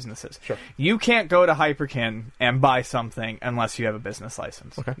registered businesses. Sure. You can't go to Hyperkin and buy something unless you have a business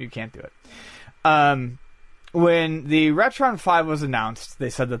license. Okay. You can't do it. When the Retron 5 was announced, they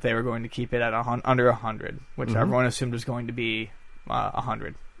said that they were going to keep it at under 100, which everyone assumed was going to be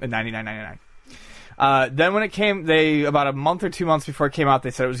 100 at $99.99. Then when it came, about a month or 2 months before it came out,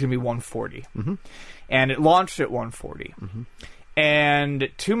 they said it was going to be $140. Mm-hmm. And it launched at $140. Mm-hmm. And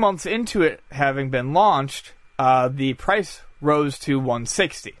 2 months into it having been launched, the price rose to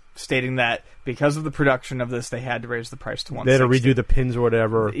 $160, stating that because of the production of this, they had to raise the price to $160. They had to redo the pins or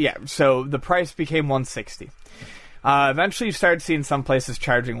whatever. Yeah, so the price became $160. Eventually, you started seeing some places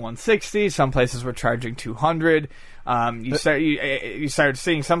charging $160, some places were charging $200. You started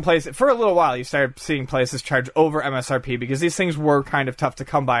seeing some places, for a little while, you started seeing places charge over MSRP because these things were kind of tough to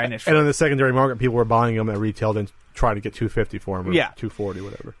come by initially. And on the secondary market, people were buying them at retail and trying to get $250 for them or $240,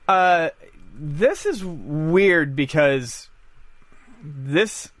 whatever. This is weird because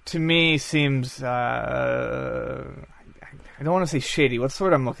this, to me, seems... I don't want to say shady. What's the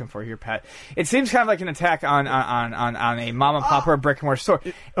word I'm looking for here, Pat? It seems kind of like an attack on a mom and pop or a brick and mortar store.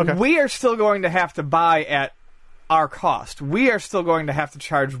 Okay. We are still going to have to buy at our cost. We are still going to have to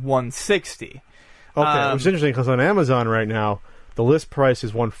charge $160. Okay, which is interesting because on Amazon right now, the list price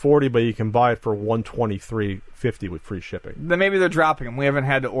is $140, but you can buy it for $123.50 with free shipping. Then maybe they're dropping them. We haven't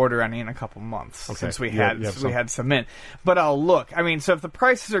had to order any in a couple months since we had some in. But look, I mean, so if the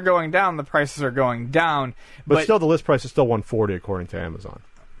prices are going down, the prices are going down. But still, the list price is still $140 according to Amazon.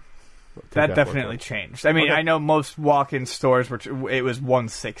 That definitely changed. I mean, I know most walk-in stores it was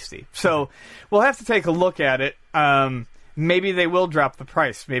 $160. So we'll have to take a look at it. Maybe they will drop the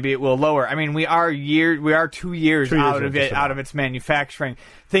price. Maybe it will lower. I mean, we are 2 years out of its manufacturing.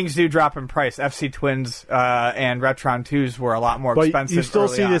 Things do drop in price. FC Twins and Retron 2s were a lot more expensive. You still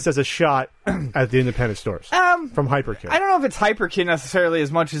see this as a shot at the independent stores from Hyperkin. I don't know if it's Hyperkin necessarily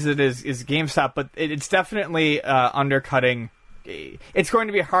as much as it is GameStop, but it's definitely undercutting. It's going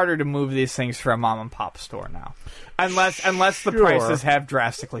to be harder to move these things for a mom and pop store now, unless the prices have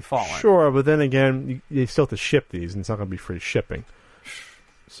drastically fallen. Sure, but then again, you still have to ship these, and it's not going to be free shipping.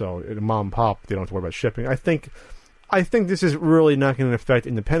 So, at a mom and pop, they don't have to worry about shipping. I think this is really not going to affect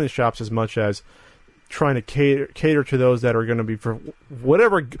independent shops as much as trying to cater to those that are going to be for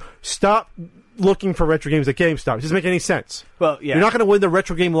whatever. Stop looking for retro games at GameStop. It doesn't make any sense. Well, yeah. You're not going to win the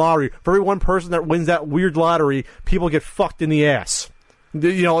retro game lottery. For every one person that wins that weird lottery, people get fucked in the ass.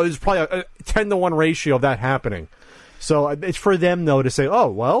 There's probably a 10-to-1 ratio of that happening. So it's for them, though, to say,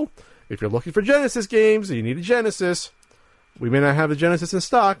 oh, well, if you're looking for Genesis games and you need a Genesis, we may not have the Genesis in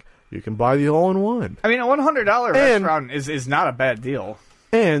stock. You can buy the all-in-one. I mean, a $100 restaurant is not a bad deal.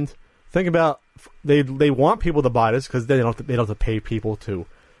 And think about, they want people to buy this because they don't have to pay people to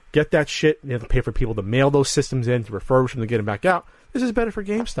get that shit. They have to pay for people to mail those systems in, to refurbish them, to get them back out. This is better for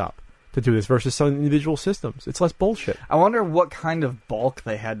GameStop to do this versus selling individual systems. It's less bullshit. I wonder what kind of bulk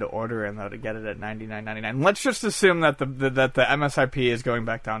they had to order in, though, to get it at $99.99. Let's just assume that the MSRP is going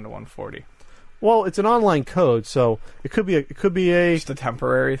back down to $140. Well, it's an online code, so it could be just a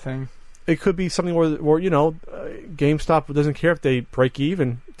temporary thing. It could be something where GameStop doesn't care if they break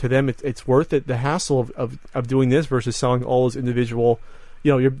even. To them, it's worth it, the hassle of doing this versus selling all those individual.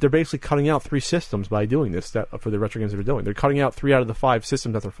 They're basically cutting out 3 systems by doing this for the retro games that they're doing. They're cutting out 3 out of the 5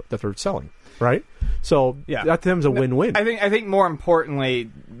 systems that they're selling, right? So that to them is a win-win. I think more importantly,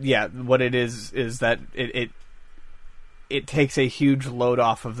 what it is that it takes a huge load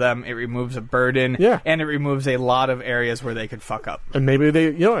off of them. It removes a burden, and it removes a lot of areas where they could fuck up. And maybe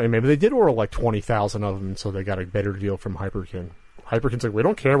they did order like 20,000 of them, so they got a better deal from Hyperkin. Hyperkin's like, we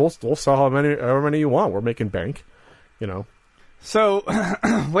don't care. We'll sell however many you want. We're making bank, So,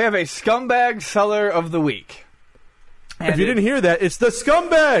 we have a scumbag seller of the week. And if you didn't hear that, it's the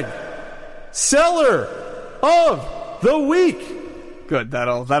scumbag seller of the week. Good,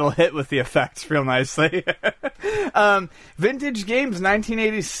 that'll hit with the effects real nicely. Vintage Games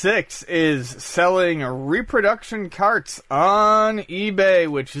 1986 is selling reproduction carts on eBay,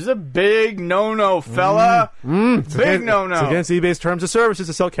 which is a big no-no, fella. Big no-no. It's against eBay's terms of services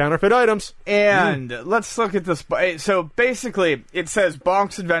to sell counterfeit items. And let's look at this. So basically, it says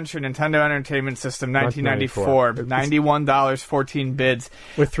Bonk's Adventure Nintendo Entertainment System 1994, $91, 14 bids.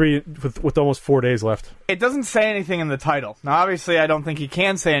 With almost 4 days left. It doesn't say anything in the title. Now, obviously, I don't think you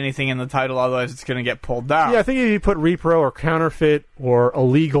can say anything in the title, otherwise it's going to get pulled down. Yeah, I think if you put repro or counterfeit or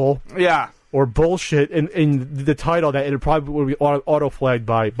illegal or bullshit in the title, that it probably would be auto-flagged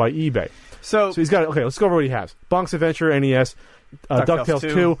by eBay. So he's got let's go over what he has. Bonk's Adventure, NES, DuckTales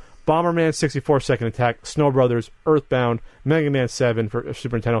 2, Bomberman 64-second attack, Snow Brothers, Earthbound, Mega Man 7 for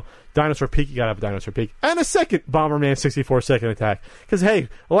Super Nintendo, Dinosaur Peak, you gotta have a Dinosaur Peak, and a second Bomberman 64-second attack. Because, hey,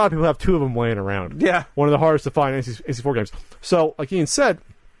 a lot of people have 2 of them laying around. Yeah. One of the hardest to find N64 games. So, like Ian said,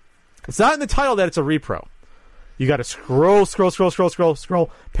 it's not in the title that it's a repro. You gotta scroll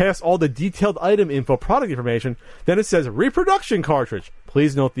past all the detailed item info, product information, then it says reproduction cartridge.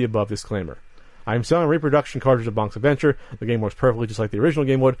 Please note the above disclaimer. I'm selling a reproduction cartridge of Bonk's Adventure. The game works perfectly just like the original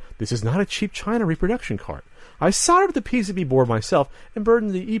game would. This is not a cheap China reproduction cart. I soldered the PCB board myself and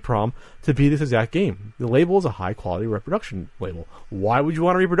burdened the EEPROM to be this exact game. The label is a high-quality reproduction label. Why would you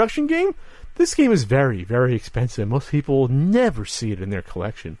want a reproduction game? This game is very, very expensive. Most people will never see it in their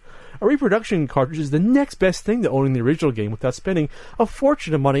collection. A reproduction cartridge is the next best thing to owning the original game without spending a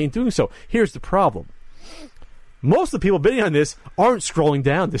fortune of money in doing so. Here's the problem. Most of the people bidding on this aren't scrolling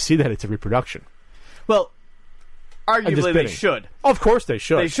down to see that it's a reproduction. Well, arguably they should. Of course they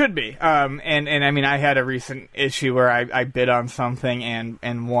should. They should be. And I mean, I had a recent issue where I bid on something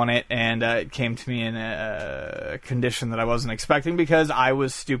and won it, and it came to me in a condition that I wasn't expecting because I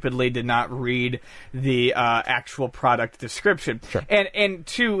stupidly did not read the actual product description. Sure. And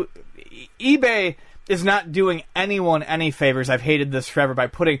to eBay is not doing anyone any favors. I've hated this forever by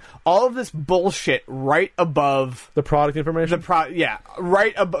putting all of this bullshit right above the product information.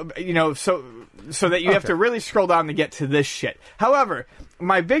 Right above. So that you have to really scroll down to get to this shit. However,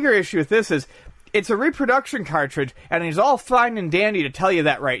 my bigger issue with this is it's a reproduction cartridge, and it's all fine and dandy to tell you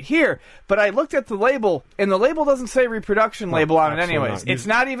that right here, but I looked at the label, and the label doesn't say reproduction label on it anyways. It's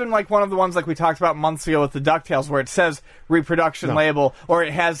not even like one of the ones like we talked about months ago with the DuckTales where it says reproduction label, or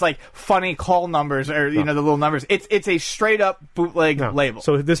it has like funny call numbers, or the little numbers. It's a straight-up bootleg label.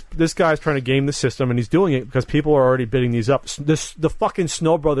 So this guy's trying to game the system, and he's doing it because people are already bidding these up. The fucking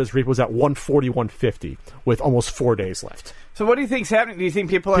Snow Brothers Reap was at $140, $150 with almost 4 days left. So what do you think's happening? Do you think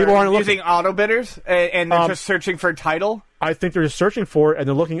people are using auto bidders and they're just searching for a title? I think they're just searching for it, and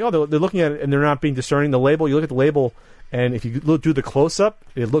they're looking. They're looking at it, and they're not being discerning. The label. You look at the label, and if you do the close up,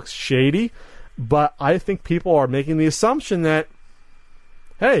 it looks shady. But I think people are making the assumption that,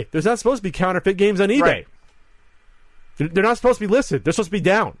 hey, there's not supposed to be counterfeit games on eBay. Right. They're not supposed to be listed. They're supposed to be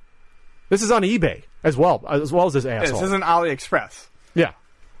down. This is on eBay as well as this asshole. This isn't AliExpress. Yeah,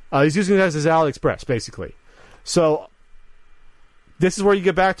 he's using it as his AliExpress basically. So. This is where you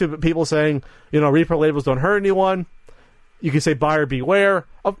get back to people saying, repro labels don't hurt anyone. You can say buyer beware.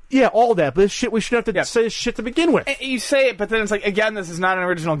 All that. But this shit, we shouldn't have to say this shit to begin with. You say it, but then it's like, again, this is not an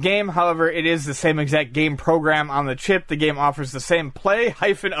original game. However, it is the same exact game program on the chip. The game offers the same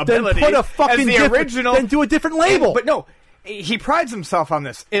play-ability then put a fucking as the original. Then do a different label. But no, he prides himself on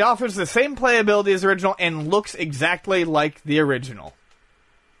this. It offers the same playability as the original and looks exactly like the original.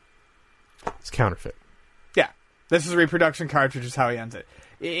 It's counterfeit. This is a reproduction cartridge is how he ends it.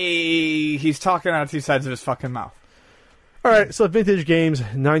 He's talking out of two sides of his fucking mouth. All right, so Vintage Games,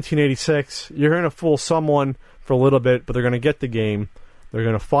 1986. You're going to fool someone for a little bit, but they're going to get the game. They're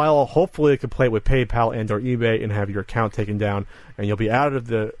going to file, hopefully, a complaint with PayPal and or eBay and have your account taken down, and you'll be out of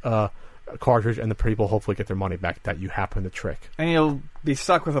the cartridge, and the people hopefully get their money back that you happened to trick. And you'll be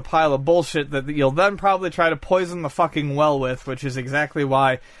stuck with a pile of bullshit that you'll then probably try to poison the fucking well with, which is exactly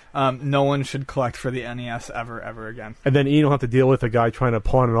why no one should collect for the NES ever again. And then Ian will have to deal with a guy trying to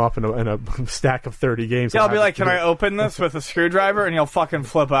pawn it off in a stack of 30 games. Yeah, I'll be like, can I open this with a screwdriver? And he'll fucking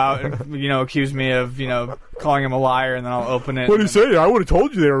flip out and, accuse me of, calling him a liar, and then I'll open it. What do you say? I would have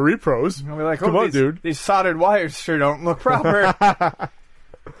told you they were repros. I'll be like, come on, dude. These soldered wires sure don't look proper.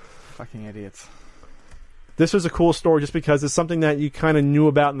 Fucking idiots. This was a cool story just because it's something that you kind of knew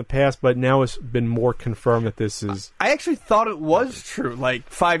about in the past, but now it's been more confirmed that this is... I actually thought it was true, like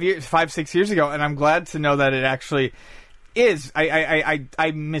 5-6 years ago, and I'm glad to know that it actually is. I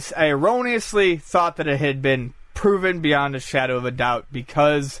erroneously thought that it had been proven beyond a shadow of a doubt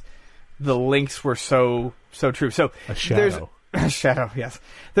because the links were so true. So a shadow. A shadow, yes.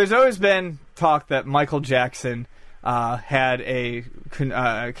 There's always been talk that Michael Jackson... had a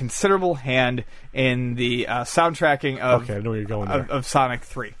considerable hand in the soundtracking of, I know where you're going there. of Sonic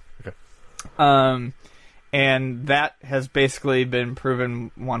 3. Okay. And that has basically been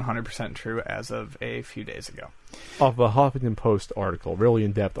proven 100% true as of a few days ago. Off a Huffington Post article, really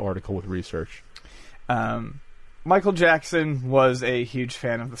in-depth article with research. Michael Jackson was a huge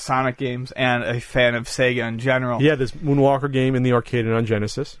fan of the Sonic games and a fan of Sega in general. Yeah, this Moonwalker game in the arcade and on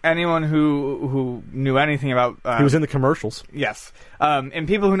Genesis. Anyone who knew anything about... he was in the commercials. Yes. And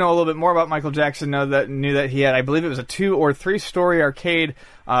people who know a little bit more about Michael Jackson knew that he had, I believe it was a 2 or 3-story arcade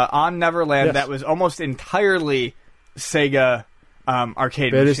on Neverland that was almost entirely Sega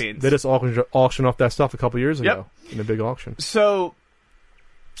arcade machines. They just auctioned off that stuff a couple years ago in a big auction. So...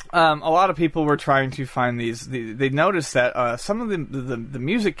 a lot of people were trying to find these. They noticed that some of the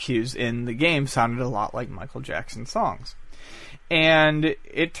music cues in the game sounded a lot like Michael Jackson songs. And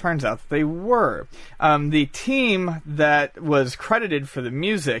it turns out that they were. The team that was credited for the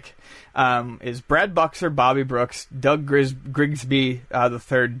music is Brad Buxer, Bobby Brooks, Doug Grigsby III,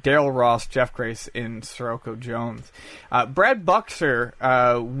 Daryl Ross, Jeff Grace, and Sirocco Jones. Brad Buxer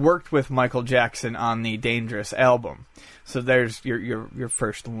worked with Michael Jackson on the Dangerous album. So there's your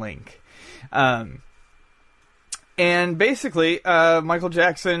first link. And basically, Michael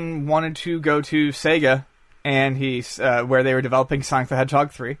Jackson wanted to go to Sega, and where they were developing Sonic the Hedgehog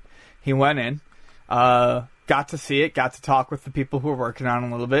 3. He went in, got to see it, got to talk with the people who were working on it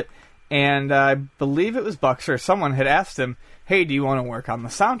a little bit, and I believe it was Buxer. Someone had asked him, hey, do you want to work on the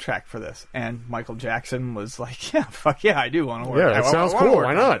soundtrack for this? And Michael Jackson was like, yeah, fuck yeah, I do want to work. Yeah, it sounds cool.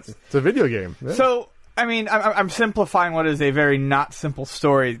 Why not? It's a video game. Yeah. So, I mean, I'm simplifying what is a very not simple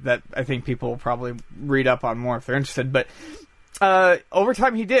story that I think people will probably read up on more if they're interested, but over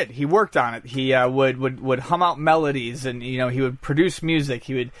time he did. He worked on it. He would hum out melodies, and he would produce music.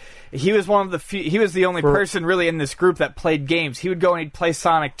 He was one of the few. He was the only person really in this group that played games. He would go and he'd play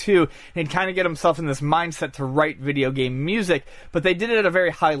Sonic 2, and he'd kind of get himself in this mindset to write video game music. But they did it at a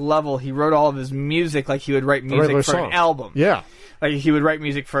very high level. He wrote all of his music like he would write music for an album. Yeah, like he would write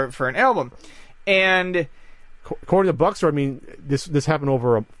music for an album. And according to Buxer, I mean, this happened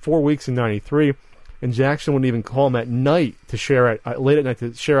over 4 weeks in '93. And Jackson wouldn't even call him at night to share late at night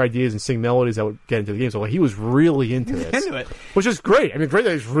to share ideas and sing melodies that would get into the game. So he was really into this, which is great. I mean, great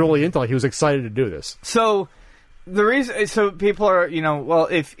that he's really into it. He was excited to do this. So the reason, so people are, well,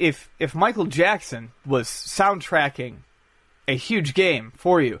 if Michael Jackson was soundtracking a huge game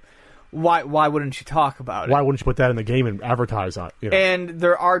for you, why wouldn't you talk about it? Why wouldn't you put that in the game and advertise on it? And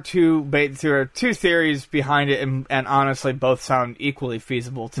there are two theories behind it, and honestly, both sound equally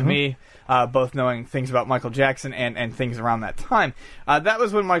feasible to me. Both knowing things about Michael Jackson and things around that time. That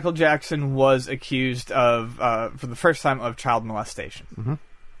was when Michael Jackson was accused of, for the first time, of child molestation. Mm-hmm.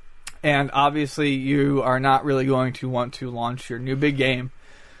 And obviously, you are not really going to want to launch your new big game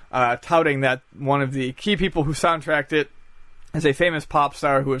touting that one of the key people who soundtracked it is a famous pop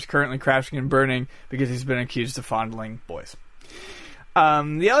star who is currently crashing and burning because he's been accused of fondling boys.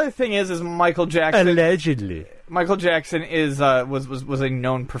 The other thing is Michael Jackson... Allegedly. Michael Jackson was a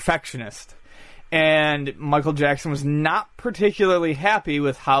known perfectionist, and Michael Jackson was not particularly happy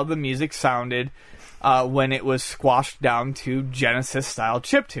with how the music sounded when it was squashed down to Genesis-style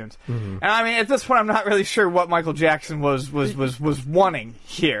chiptunes. Mm-hmm. And I mean, at this point, I'm not really sure what Michael Jackson was wanting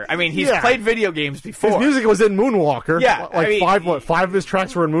here. I mean, he's played video games before. His music was in Moonwalker. Yeah, like five of his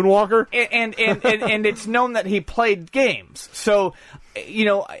tracks were in Moonwalker. And it's known that he played games. So,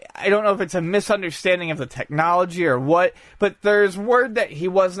 I don't know if it's a misunderstanding of the technology or what, but there's word that he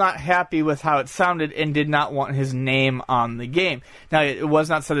was not happy with how it sounded and did not want his name on the game. Now, it was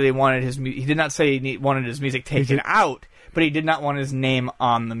not said that he did not say he wanted his music taken out, but he did not want his name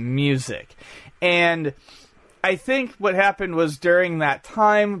on the music. And I think what happened was during that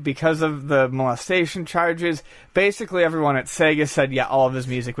time, because of the molestation charges, basically everyone at Sega said, yeah, all of his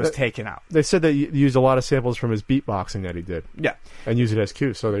music was taken out. They said that you used a lot of samples from his beatboxing that he did. Yeah. And used it as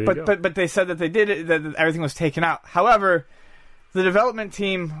cues, so there you go. But they said that they did it, that everything was taken out. However, the development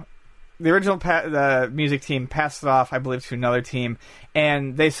team, the original the music team, passed it off, I believe, to another team,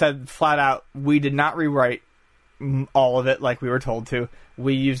 and they said flat out, we did not rewrite all of it like we were told to.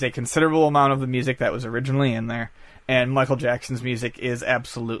 We used a considerable amount of the music that was originally in there, and Michael Jackson's music is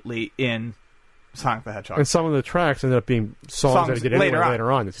absolutely in Sonic the Hedgehog. And some of the tracks ended up being songs that he did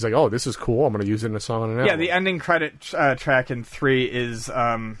later on. He's like, oh, this is cool, I'm going to use it in a song on an album. Yeah, the ending credit track in 3 is,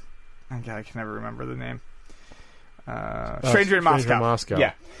 I can never remember the name. Stranger in Moscow.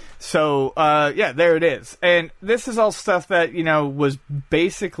 Yeah. So, there it is. And this is all stuff that, was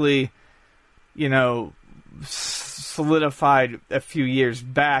basically, solidified a few years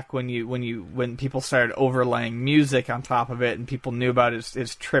back when people started overlaying music on top of it, and people knew about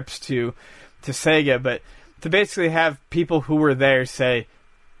his trips to Sega. But to basically have people who were there say,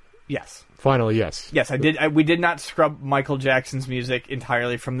 yes. Finally, yes. Yes, we did not scrub Michael Jackson's music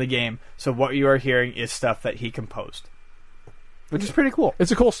entirely from the game, so what you are hearing is stuff that he composed. Which is pretty cool.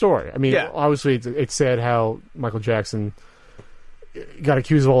 It's a cool story. I mean, obviously, it's sad how Michael Jackson got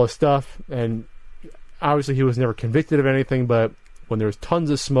accused of all this stuff, and obviously he was never convicted of anything, but when there's tons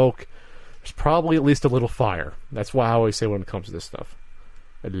of smoke, there's probably at least a little fire. That's why I always say when it comes to this stuff.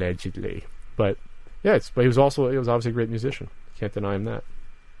 Allegedly. But, yeah, he was obviously a great musician. Can't deny him that.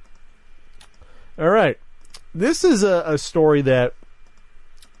 All right. This is a story that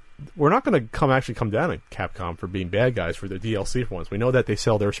we're not going to come down on Capcom for being bad guys for their DLC for once. We know that they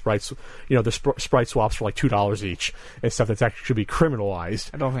sell their sprites, their sprite swaps for like $2 each and stuff that's actually should be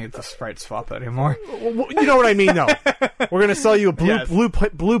criminalized. I don't think it's a sprite swap anymore. Well, you know what I mean, though. We're going to sell you a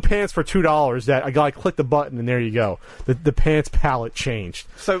blue pants for $2 that a guy clicked the button and there you go. The pants palette changed.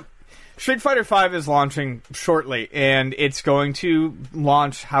 So Street Fighter V is launching shortly, and it's going to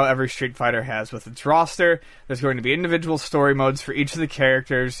launch how every Street Fighter has with its roster. There's going to be individual story modes for each of the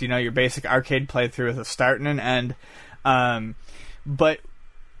characters, your basic arcade playthrough with a start and an end. But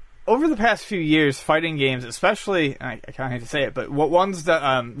over the past few years, fighting games, especially, I kind of hate to say it, but one's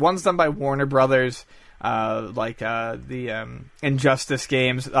done by Warner Brothers, like the Injustice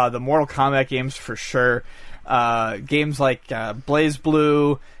games, the Mortal Kombat games for sure, games like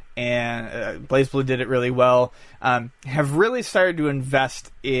BlazBlue, and BlazBlue did it really well, have really started to invest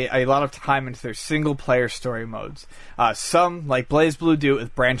a lot of time into their single-player story modes. Some, like BlazBlue, do it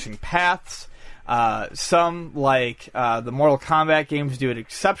with branching paths. Some, like the Mortal Kombat games, do it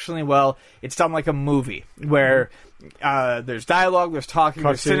exceptionally well. It's done like a movie, where there's dialogue, there's talking,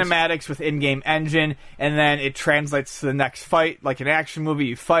 there's cinematics with in-game engine, and then it translates to the next fight. Like an action movie,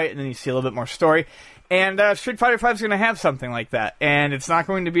 you fight, and then you see a little bit more story. And Street Fighter V is going to have something like that. And it's not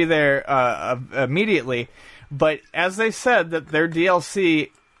going to be there immediately. But as they said, that their DLC,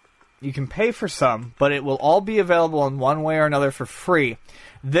 you can pay for some, but it will all be available in one way or another for free.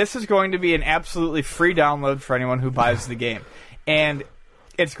 This is going to be an absolutely free download for anyone who buys the game. And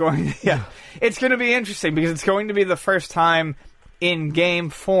it's going to be interesting because it's going to be the first time in game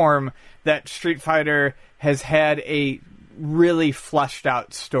form that Street Fighter has had a really fleshed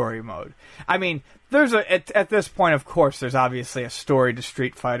out story mode. I mean, there's at this point, of course, there's obviously a story to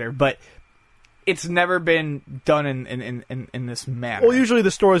Street Fighter, but it's never been done in this manner. Well, usually the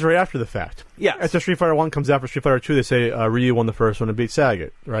story is right after the fact. Yeah. After Street Fighter 1 comes out for Street Fighter 2, they say Ryu won the first one and beat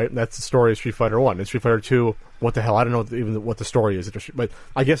Sagat, right? And that's the story of Street Fighter 1. And Street Fighter 2, what the hell? I don't know even what the story is. But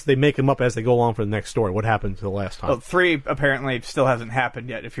I guess they make them up as they go along for the next story. What happened to the last time? Well, 3 apparently still hasn't happened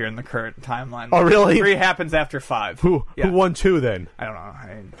yet if you're in the current timeline. Oh, really? 3 happens after 5. Who won 2 then? I don't know.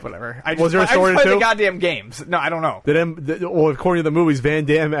 Whatever. Was there a story I just to play 2? the goddamn games. No, I don't know. Well, according to the movies, Van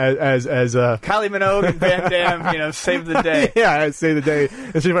Damme as Kylie Minogue and Van Damme, save the day. Yeah, save the day.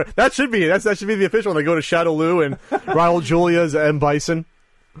 That should be the official one. They go to Shadowloo and Raul Julia's M. Bison.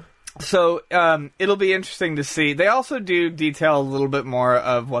 So it'll be interesting to see. They also do detail a little bit more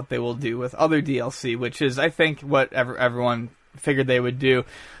of what they will do with other DLC, which is, I think, what everyone figured they would do.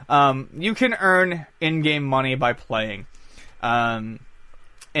 You can earn in-game money by playing, and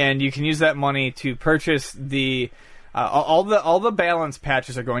you can use that money to purchase the all the balance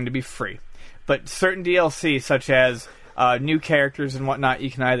patches are going to be free, but certain DLC, such as new characters and whatnot,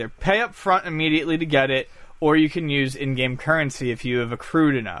 you can either pay up front immediately to get it, or you can use in-game currency if you have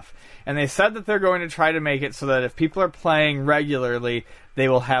accrued enough. And they said that they're going to try to make it so that if people are playing regularly, they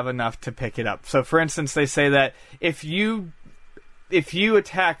will have enough to pick it up. So, for instance, they say that if you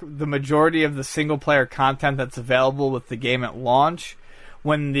attack the majority of the single-player content that's available with the game at launch,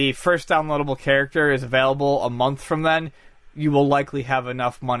 when the first downloadable character is available a month from then, you will likely have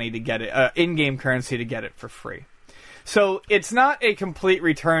enough money to get it, in-game currency to get it for free. So it's not a complete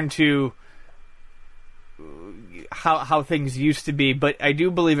return to how things used to be, but I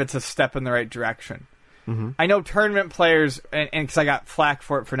do believe it's a step in the right direction. Mm-hmm. I know tournament players, and because I got flack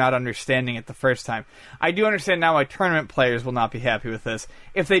for it for not understanding it the first time, I do understand now why tournament players will not be happy with this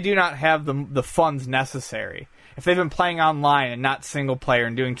if they do not have the funds necessary. If they've been playing online and not single player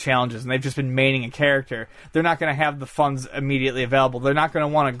and doing challenges and they've just been maining a character, they're not going to have the funds immediately available. They're not going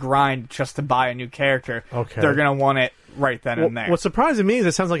to want to grind just to buy a new character. Okay. They're going to want it right then and there. What's surprising me is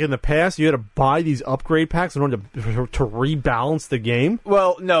it sounds like in the past you had to buy these upgrade packs in order to rebalance the game.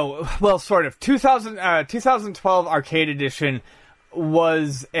 Well, no. Well, sort of. 2012 Arcade Edition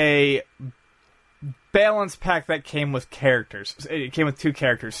was a balance pack that came with characters. It came with 2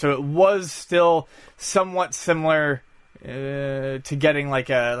 characters, so it was still somewhat similar to getting like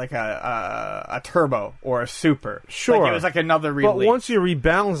a turbo or a super. Sure, like it was like another release. But once you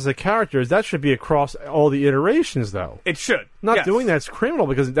rebalance the characters, that should be across all the iterations, though. It should. Not doing that's criminal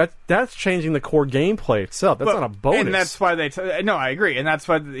because that's changing the core gameplay itself. That's not a bonus. And that's why no, I agree, and that's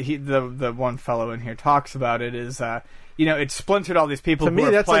why the one fellow in here talks about it is. It splintered all these people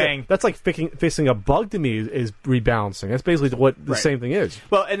who are playing. That's like fixing a bug to me is rebalancing. That's basically what the same thing is.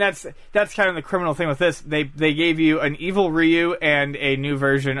 Well, and that's kind of the criminal thing with this. They gave you an evil Ryu and a new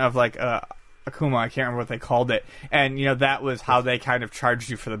version of like Akuma. I can't remember what they called it. And that was how they kind of charged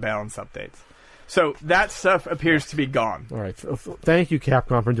you for the balance updates. So that stuff appears to be gone. All right. Thank you,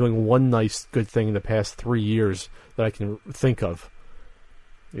 Capcom, for doing one nice good thing in the past 3 years that I can think of.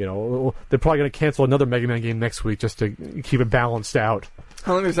 You know, they're probably going to cancel another Mega Man game next week just to keep it balanced out. I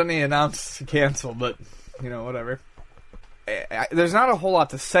don't think there's any announced to cancel, but, whatever. There's not a whole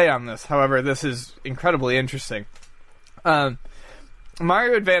lot to say on this. However, this is incredibly interesting.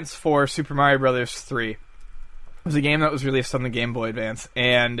 Mario Advance 4, Super Mario Bros. 3 was a game that was released on the Game Boy Advance,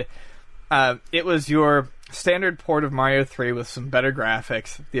 and it was your standard port of Mario 3 with some better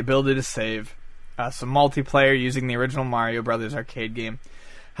graphics, the ability to save, some multiplayer using the original Mario Brothers arcade game.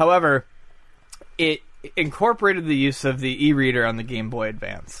 However, it incorporated the use of the e-reader on the Game Boy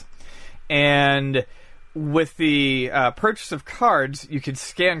Advance. And with the purchase of cards, you could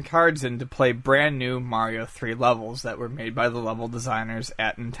scan cards in to play brand new Mario 3 levels that were made by the level designers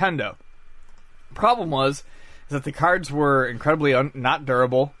at Nintendo. Problem was that the cards were incredibly not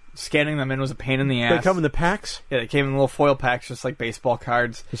durable. Scanning them in was a pain in the ass. They come in the packs? Yeah, they came in little foil packs, just like baseball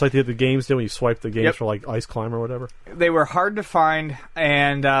cards. Just like the games did when you swipe the games for like Ice Climb or whatever? They were hard to find,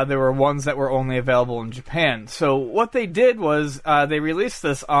 and there were ones that were only available in Japan. So what they did was they released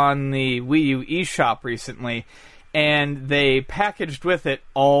this on the Wii U eShop recently, and they packaged with it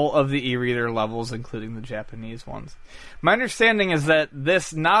all of the e-reader levels, including the Japanese ones. My understanding is that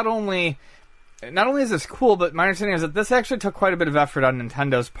this not only is this cool, but my understanding is that this actually took quite a bit of effort on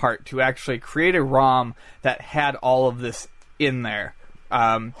Nintendo's part to actually create a ROM that had all of this in there,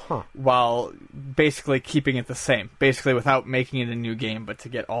 while basically keeping it the same, basically without making it a new game, but to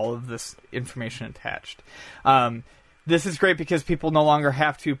get all of this information attached. This is great because people no longer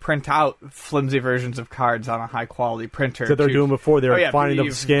have to print out flimsy versions of cards on a high-quality printer. That they're doing before. They're finding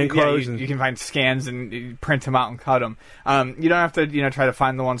them scan cards. You can find scans and you print them out and cut them. You don't have to try to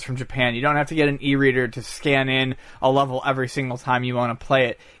find the ones from Japan. You don't have to get an e-reader to scan in a level every single time you want to play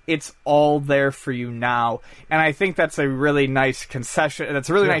it. It's all there for you now. And I think that's a really nice concession. That's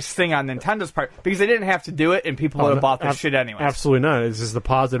a really nice thing on Nintendo's part because they didn't have to do it and people would have bought this shit anyway. Absolutely not. This is the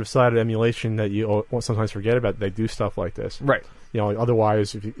positive side of emulation that you sometimes forget about. They do stuff like this. Right.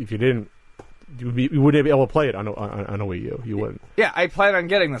 Otherwise, if you didn't, you wouldn't be able to play it on a Wii U. You wouldn't. Yeah, I plan on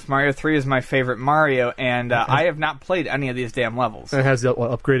getting this. Mario 3 is my favorite Mario, and I have not played any of these damn levels. And it has the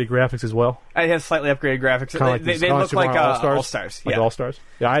upgraded graphics as well? It has slightly upgraded graphics. They look like All-Stars. Like All-Stars?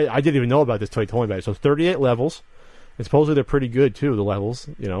 Yeah, I didn't even know about this until you told me about it. So 38 levels, and supposedly they're pretty good, too, the levels.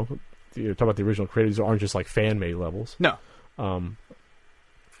 You're talking about the original creators. These aren't just like fan-made levels. No.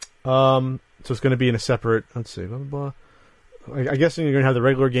 So it's going to be in a separate, let's see, blah, blah, blah. I guess you're going to have the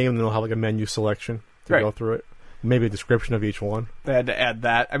regular game, and then they'll have like a menu selection to go through it. Maybe a description of each one. They had to add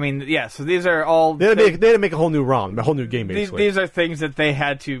that. I mean, yeah, so these are all... They had to make a whole new ROM, a whole new game, basically. These are things that they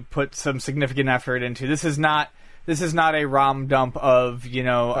had to put some significant effort into. This is not a ROM dump of,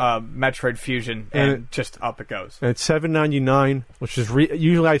 Metroid Fusion, and just up it goes. And it's $7.99, which is...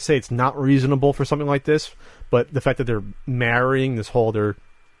 usually I say it's not reasonable for something like this, but the fact that they're marrying this whole other,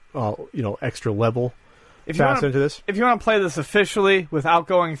 extra level... If you want to play this officially without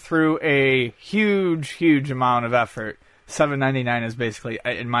going through a huge, huge amount of effort, $7.99 is basically,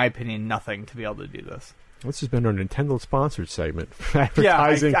 in my opinion, nothing to be able to do this. This has been our Nintendo sponsored segment. Yeah,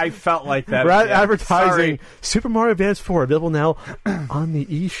 I felt like that. Advertising Super Mario Advance 4 available now on the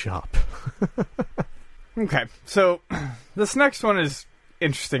eShop. Okay, so this next one is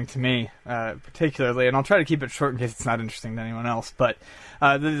interesting to me, particularly, and I'll try to keep it short in case it's not interesting to anyone else, but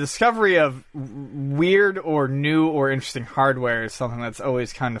the discovery of weird or new or interesting hardware is something that's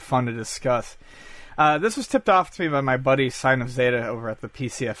always kind of fun to discuss. This was tipped off to me by my buddy Sign of Zeta over at the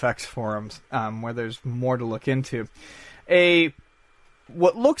PCFX forums, where there's more to look into.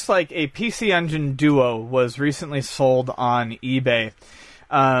 What looks like a PC Engine Duo was recently sold on eBay.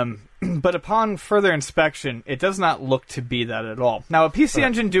 But upon further inspection, it does not look to be that at all. Now, a PC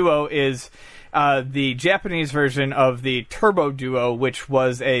Engine Duo is the Japanese version of the Turbo Duo, which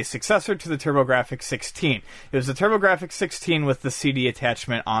was a successor to the TurboGrafx 16. It was the TurboGrafx 16 with the CD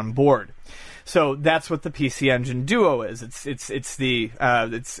attachment on board. So that's what the PC Engine Duo is. It's the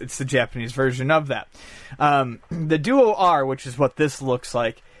Japanese version of that. The Duo R, which is what this looks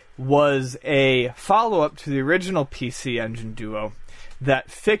like, was a follow-up to the original PC Engine Duo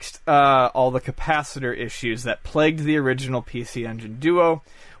that fixed all the capacitor issues that plagued the original PC Engine Duo,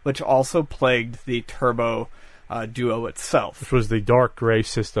 which also plagued the Turbo Duo itself. Which was the dark gray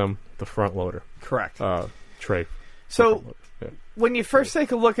system, the front loader. Correct. Tray. So, when you first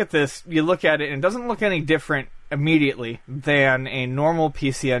take a look at this, you look at it, and it doesn't look any different immediately than a normal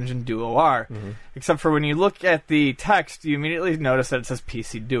PC Engine Duo R. Mm-hmm. Except for when you look at the text, you immediately notice that it says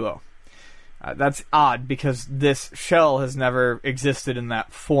PC Duo. That's odd because this shell has never existed in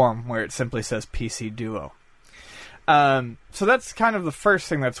that form where it simply says PC Duo. So that's kind of the first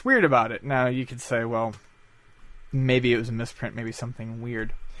thing that's weird about it. Now you could say, well, maybe it was a misprint, maybe something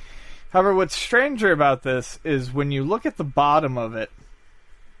weird. However, what's stranger about this is when you look at the bottom of it,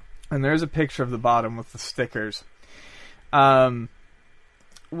 and there's a picture of the bottom with the stickers,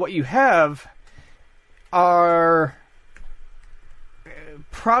 what you have are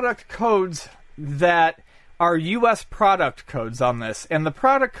product codes that are U.S. product codes on this, and the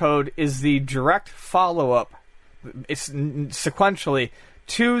product code is the direct follow-up, it's sequentially,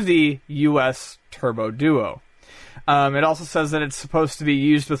 to the U.S. Turbo Duo. It also says that it's supposed to be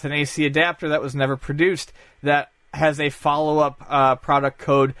used with an AC adapter that was never produced that has a follow-up product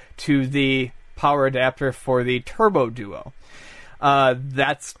code to the power adapter for the Turbo Duo.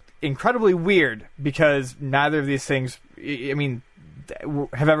 That's incredibly weird because neither of these things,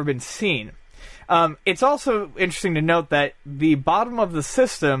 have ever been seen. It's also interesting to note that the bottom of the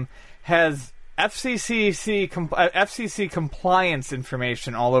system has FCC compliance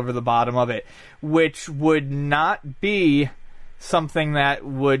information all over the bottom of it, which would not be something that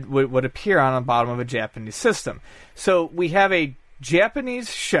would appear on the bottom of a Japanese system. So we have a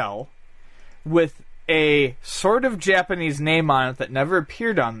Japanese shell with a sort of Japanese name on it that never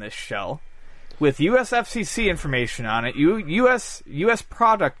appeared on this shell, with US FCC information on it, US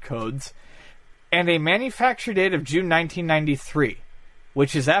product codes, and a manufacture date of June 1993.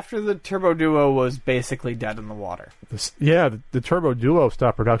 Which is after the Turbo Duo was basically dead in the water. The Turbo Duo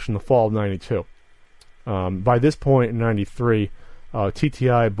stopped production in the fall of 92. By this point in 93,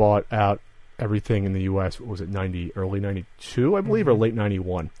 TTI bought out everything in the U.S. What was it, early 92, I believe, or late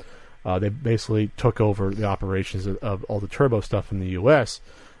 91. They basically took over the operations of all the Turbo stuff in the U.S.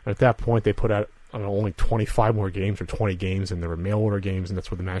 And at that point, they put out only 25 more games or 20 games, and there were mail order games, and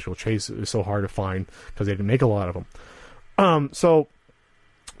that's where the Magical Chase is so hard to find because they didn't make a lot of them. So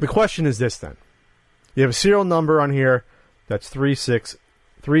the question is this then. You have a serial number on here that's 3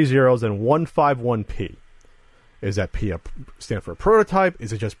 zeros and 151P. Is that P stand for a prototype?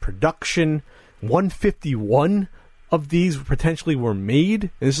 Is it just production? 151 of these potentially were made.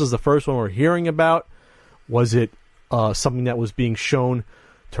 And this is the first one we're hearing about. Was it something that was being shown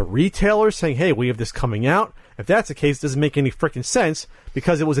to retailers saying, hey, we have this coming out? If that's the case, it doesn't make any freaking sense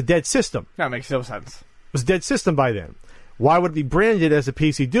because it was a dead system. That makes no sense. It was a dead system by then. Why would it be branded as a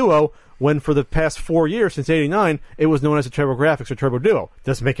PC Duo when for the past 4 years, since 89, it was known as a TurboGrafx or Turbo Duo?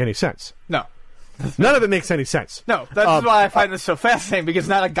 Doesn't make any sense. No. None of it makes any sense. No, that's why I find this so fascinating, because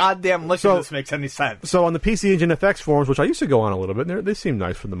not a goddamn lick of this makes any sense. So on the PC Engine FX forums, which I used to go on a little bit, and they seem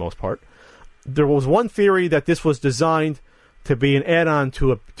nice for the most part, there was one theory that this was designed to be an add-on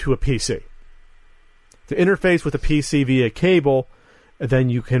to a PC. To interface with a PC via cable, and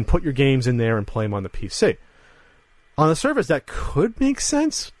then you can put your games in there and play them on the PC. On the surface, that could make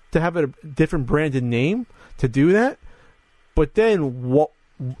sense to have a different branded name to do that. But then,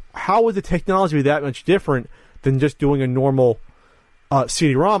 how would the technology be that much different than just doing a normal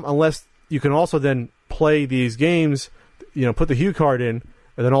CD-ROM? Unless you can also then play these games, put the Hue card in,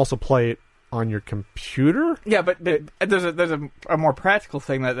 and then also play it on your computer. Yeah, but there's a more practical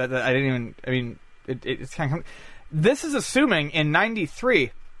thing that I didn't even. I mean, it's kind of. This is assuming in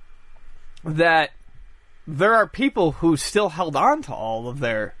 '93 that there are people who still held on to all of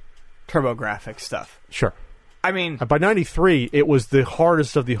their TurboGrafx stuff. Sure. I mean, by '93, it was the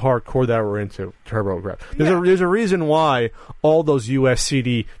hardest of the hardcore that were into TurboGrafx. There's a reason why all those US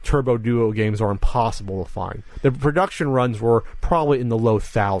CD Turbo Duo games are impossible to find. The production runs were probably in the low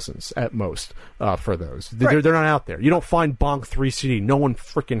thousands at most for those. Right. They're not out there. You don't find Bonk 3 CD. No one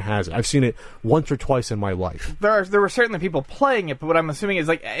freaking has it. I've seen it once or twice in my life. There were certainly people playing it, but what I'm assuming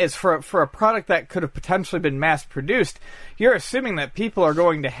is for a product that could have potentially been mass produced, you're assuming that people are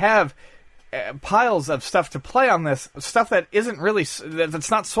going to have piles of stuff to play on this, stuff that isn't really, that's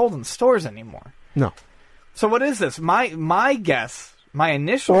not sold in stores anymore. No. So what is this? My guess, my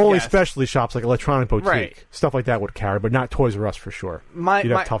initial guess... Only guess, specialty shops like Electronic Boutique. Right. Stuff like that would carry, but not Toys R Us for sure. You'd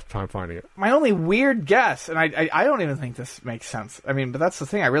have a tough time finding it. My only weird guess, and I don't even think this makes sense, I mean, but that's the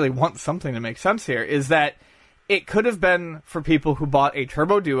thing, I really want something to make sense here, is that it could have been for people who bought a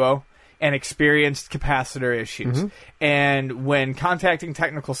Turbo Duo and experienced capacitor issues. Mm-hmm. And when contacting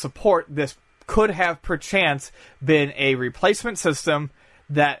technical support, this could have perchance been a replacement system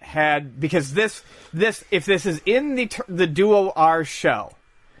that had, because this if this is in the Duo R shell,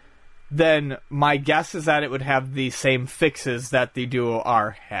 then my guess is that it would have the same fixes that the Duo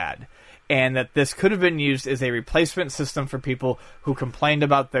R had. And that this could have been used as a replacement system for people who complained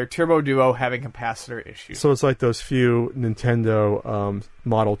about their Turbo Duo having capacitor issues. So it's like those few Nintendo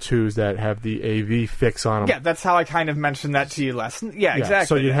Model 2s that have the AV fix on them. Yeah, that's how I kind of mentioned that to you last. Yeah, exactly.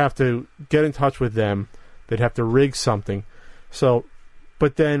 So you'd have to get in touch with them. They'd have to rig something. So,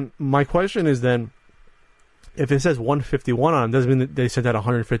 but then my question is then, if it says 151 on them, doesn't mean that they sent out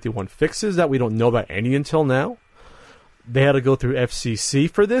 151 fixes that we don't know about any until now. They had to go through FCC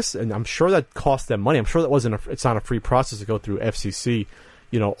for this, and I'm sure that cost them money. I'm sure that it's not a free process to go through FCC,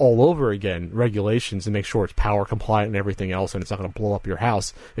 all over again, regulations, and make sure it's power compliant and everything else, and it's not going to blow up your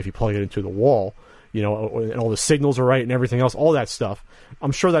house if you plug it into the wall, and all the signals are right and everything else, all that stuff.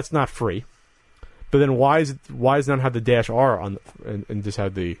 I'm sure that's not free. But then why is it not have the Dash R on and just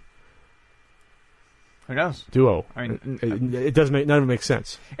have the Who knows? Duo? I mean, it doesn't none of it makes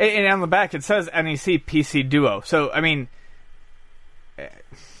sense. And on the back it says NEC PC Duo. So I mean,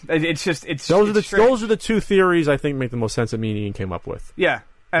 those are the two theories I think make the most sense that me and Ian came up with. Yeah.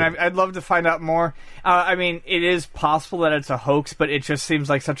 And I'd love to find out more. I mean, it is possible that it's a hoax, but it just seems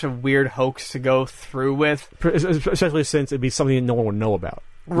like such a weird hoax to go through with. Especially since it'd be something that no one would know about.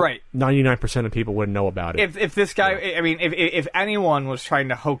 Right. 99% of people wouldn't know about it. If this guy, I mean, if anyone was trying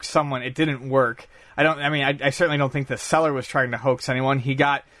to hoax someone, it didn't work. I certainly don't think the seller was trying to hoax anyone. He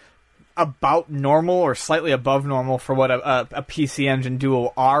got about normal or slightly above normal for what a PC Engine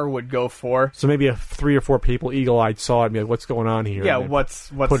Duo R would go for. So maybe 3 or 4 people eagle-eyed saw it and be like, what's going on here? Yeah, what's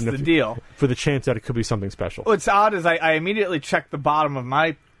the deal? For the chance that it could be something special. What's odd is I immediately checked the bottom of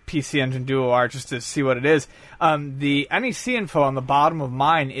my PC Engine Duo R just to see what it is. The NEC info on the bottom of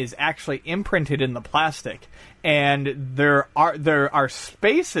mine is actually imprinted in the plastic, and there are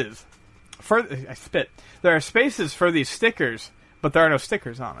spaces for There are spaces for these stickers, but there are no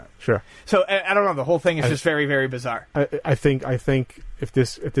stickers on it. Sure. So I don't know. The whole thing is just very, very bizarre. I think if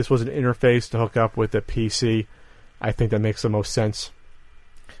this was an interface to hook up with a PC, I think that makes the most sense.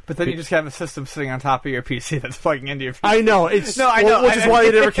 But then you just have a system sitting on top of your PC that's plugging into your PC. I know. I know. Which is why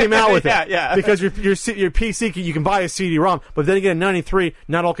they never came out with it. Yeah. Because your PC, you can buy a CD-ROM, but then again, in 93,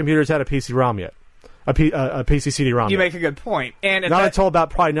 not all computers had a PC-ROM yet. A PC CD-ROM. You make a good point. And not until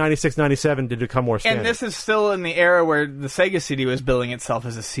about probably 96, 97 did it become more standard. And this is still in the era where the Sega CD was billing itself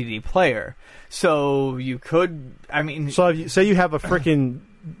as a CD player. So you could, So say you have a freaking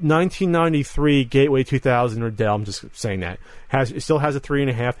 1993 Gateway 2000 or Dell, I'm just saying that, it still has a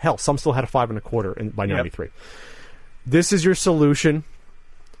 3.5. Hell, some still had a 5.25 by 93. Yep. This is your solution.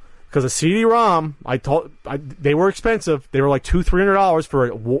 Because a CD-ROM, they were expensive. They were like $200-$300 for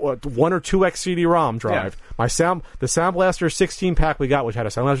a 1 or 2x CD-ROM drive. Yeah. The Sound Blaster 16 pack we got, which had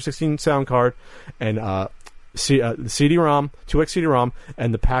a Sound Blaster 16 sound card and the CD-ROM, 2x CD-ROM,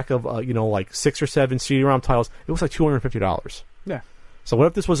 and the pack of like 6 or 7 CD-ROM titles. It was like $250. Yeah. So what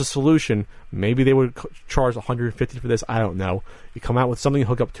if this was a solution? Maybe they would charge $150 for this. I don't know. You come out with something,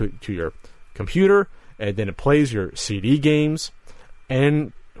 hook up to your computer, and then it plays your CD games,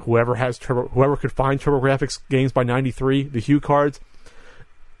 and whoever could find TurboGrafx games by 93, the Hue cards,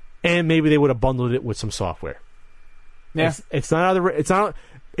 and maybe they would have bundled it with some software. Yeah, it's not out of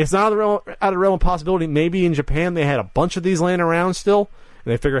the realm of possibility. Maybe in Japan they had a bunch of these laying around still,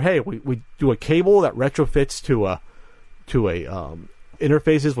 and they figure, hey, we do a cable that retrofits to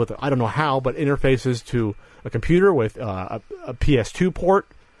interfaces with, I don't know how, but interfaces to a computer with a PS2 port.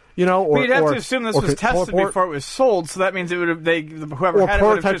 But you'd have to assume this was tested before it was sold, so that means it would have whoever had it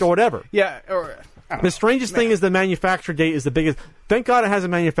would have prototyped or whatever. Yeah. The strangest thing is the manufacture date is the biggest. Thank God it has a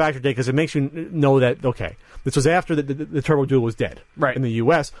manufacture date because it makes you know that this was after the Turbo Duo was dead in the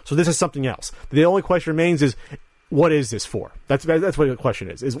U.S. So this is something else. The only question remains is what is this for? That's what the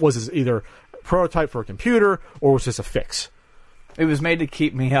question is. Was this either a prototype for a computer or was this a fix? It was made to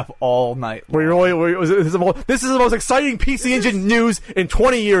keep me up all night. This is the most exciting PC Engine news in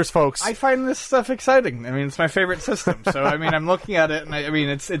 20 years, folks. I find this stuff exciting. It's my favorite system. So, I'm looking at it, and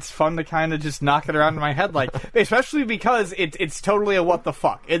it's fun to kind of just knock it around in my head, especially because it's totally a what the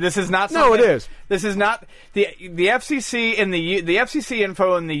fuck. This is not something. No, it is. This is not the FCC and the FCC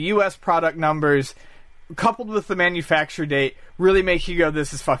info and the U.S. product numbers, coupled with the manufacture date, really make you go,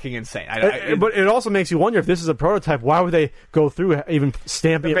 this is fucking insane. But it also makes you wonder, if this is a prototype, why would they go through even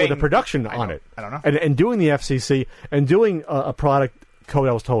stamping it with a production on it? I don't know. And doing the FCC and doing a product code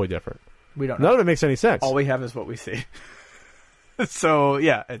that was totally different. We don't know. None of it makes any sense. All we have is what we see. So,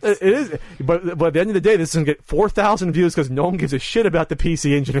 yeah. It is. But at the end of the day, this is going to get 4,000 views because no one gives a shit about the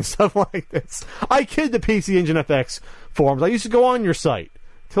PC Engine and stuff like this. I kid the PC Engine FX forums. I used to go on your site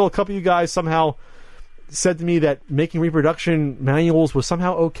until a couple of you guys somehow said to me that making reproduction manuals was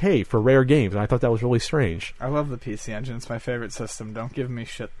somehow okay for rare games, and I thought that was really strange. I love the PC Engine. It's my favorite system. Don't give me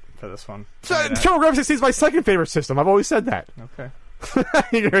shit for this one. TurboGrafx 16 is my second favorite system. I've always said that. Okay.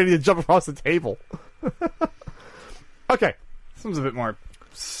 You're ready to jump across the table. Okay. This one's a bit more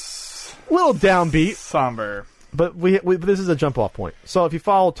little downbeat. Somber. But this is a jump-off point. So if you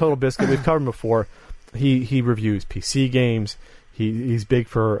follow Total Biscuit, we've covered him before. He reviews PC games. He's big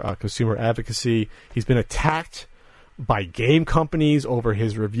for consumer advocacy. He's been attacked by game companies over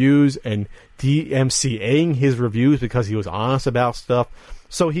his reviews and DMCAing his reviews because he was honest about stuff.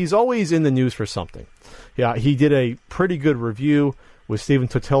 So he's always in the news for something. Yeah, he did a pretty good review with Stephen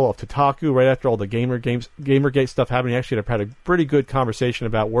Totilo of Kotaku right after all the Gamergate stuff happened. He actually had a pretty good conversation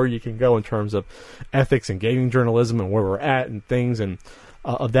about where you can go in terms of ethics and gaming journalism and where we're at and things and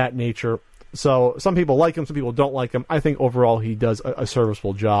of that nature. So some people like him, some people don't like him. I think overall he does a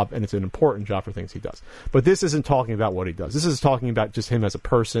serviceable job, and it's an important job for things he does. But this isn't talking about what he does. This is talking about just him as a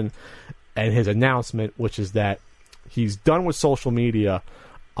person and his announcement, which is that he's done with social media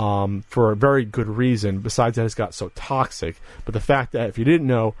for a very good reason, besides that it's got so toxic. But the fact that, if you didn't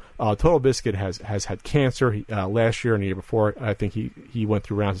know, Total Biscuit has had cancer last year and the year before. I think he went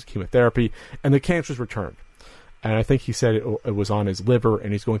through rounds of chemotherapy, and the cancer's returned. And I think he said it was on his liver,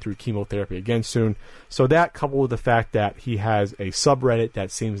 and he's going through chemotherapy again soon. So that, coupled with the fact that he has a subreddit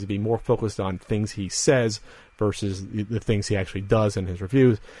that seems to be more focused on things he says versus the things he actually does in his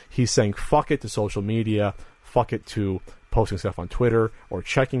reviews, he's saying fuck it to social media, fuck it to posting stuff on Twitter or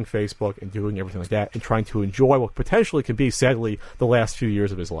checking Facebook and doing everything like that and trying to enjoy what potentially could be, sadly, the last few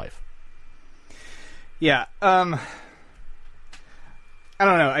years of his life. Yeah, I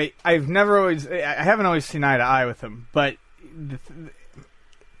don't know. I haven't always seen eye to eye with him, but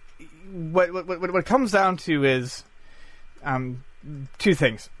what it comes down to is two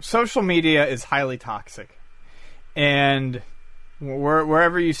things. Social media is highly toxic, and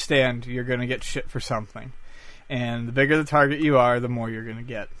wherever you stand, you're going to get shit for something. And the bigger the target you are, the more you're going to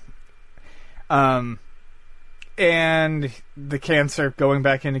get. And the cancer, going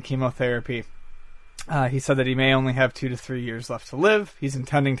back into chemotherapy. He said that he may only have 2 to 3 years left to live. He's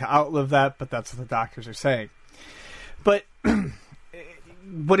intending to outlive that, but that's what the doctors are saying. But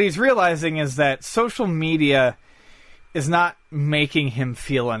what he's realizing is that social media is not making him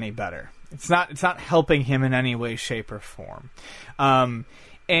feel any better. It's not helping him in any way, shape, or form.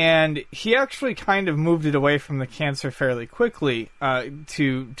 And he actually kind of moved it away from the cancer fairly quickly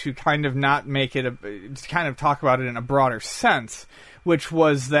to kind of not make it to kind of talk about it in a broader sense, which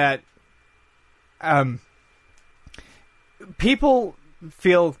was that people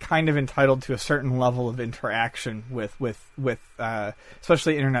feel kind of entitled to a certain level of interaction with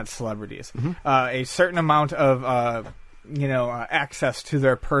especially internet celebrities, a certain amount of access to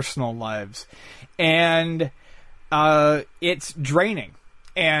their personal lives, and it's draining.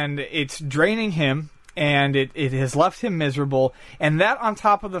 And it's draining him, and it has left him miserable. And that on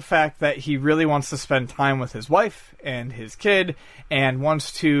top of the fact that he really wants to spend time with his wife and his kid, and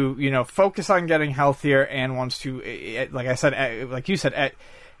wants to, focus on getting healthier, and wants to, like you said,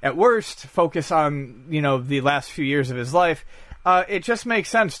 at worst, focus on, the last few years of his life. It just makes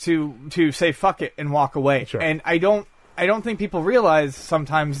sense to say fuck it and walk away. Sure. And I don't think people realize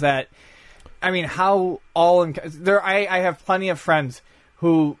sometimes that, how I have plenty of friends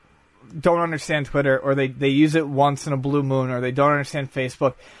who don't understand Twitter, or they use it once in a blue moon, or they don't understand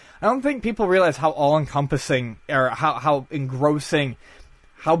Facebook. I don't think people realize how all-encompassing, or how engrossing,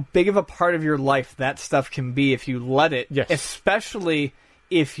 how big of a part of your life that stuff can be if you let it, yes. Especially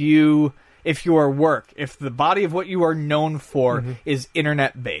if your work, if the body of what you are known for is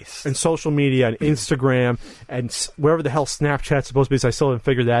internet-based. And social media, and Instagram, and wherever the hell Snapchat's supposed to be, so I still haven't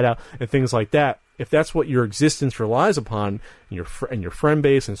figured that out, and things like that. If that's what your existence relies upon, and your friend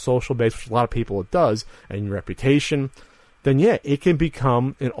base and social base, which a lot of people it does, and your reputation, then yeah, it can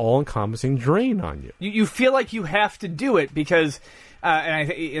become an all-encompassing drain on you. You feel like you have to do it because,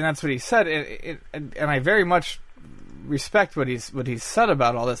 and that's what he said, and I very much respect what he's said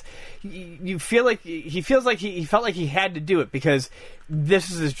about all this. You feel like he feels like he felt like he had to do it because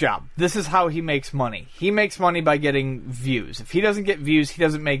this is his job. This is how he makes money. He makes money by getting views. If he doesn't get views, he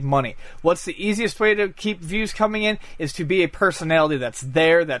doesn't make money. What's the easiest way to keep views coming in is to be a personality that's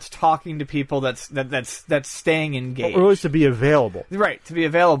there, that's talking to people, that's staying engaged. Or always to be available. Right, to be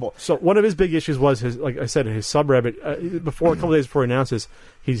available. So one of his big issues was his, like I said, his subreddit. Before a couple days before he announced this,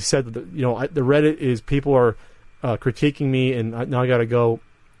 he said that the Reddit is people are critiquing me, and now I got to go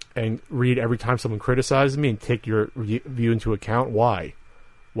and read every time someone criticizes me and take your view into account. Why?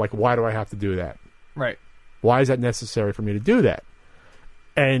 Like, why do I have to do that? Right. Why is that necessary for me to do that?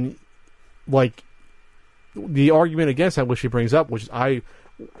 And, like, the argument against that, which he brings up, which I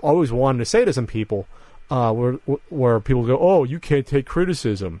always wanted to say to some people, where people go, oh, you can't take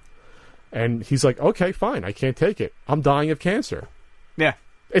criticism. And he's like, okay, fine, I can't take it. I'm dying of cancer. Yeah.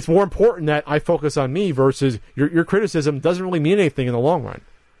 It's more important that I focus on me versus your criticism doesn't really mean anything in the long run.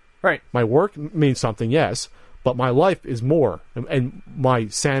 Right. My work means something, yes, but my life is more. And my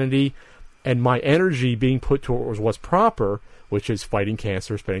sanity and my energy being put towards what's proper which is fighting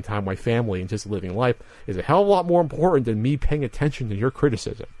cancer, spending time with my family, and just living life, is a hell of a lot more important than me paying attention to your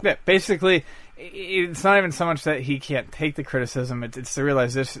criticism. Yeah, basically, it's not even so much that he can't take the criticism, it's the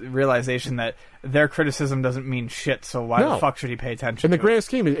realization that their criticism doesn't mean shit, so why the fuck should he pay attention in the grand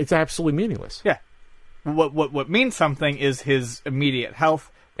scheme, it's absolutely meaningless. Yeah. What means something is his immediate health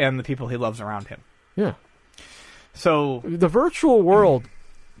and the people he loves around him. Yeah. So the virtual world,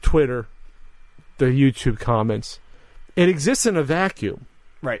 Twitter, the YouTube comments, it exists in a vacuum.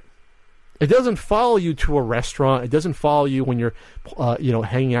 Right. It doesn't follow you to a restaurant. It doesn't follow you when you're,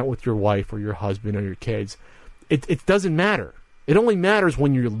 hanging out with your wife or your husband or your kids. It doesn't matter. It only matters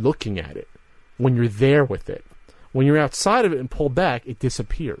when you're looking at it, when you're there with it. When you're outside of it and pull back, it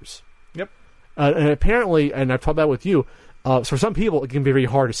disappears. Yep. And apparently, and I've talked about it with you, for some people, it can be very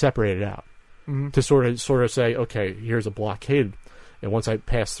hard to separate it out. Mm-hmm. To sort of say, okay, here's a blockade, and once I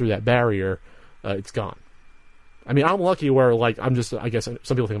pass through that barrier, it's gone. I mean, I'm lucky where, like, I'm just, I guess some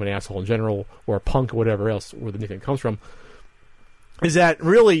people think I'm an asshole in general, or a punk or whatever else, where the nickname comes from, is that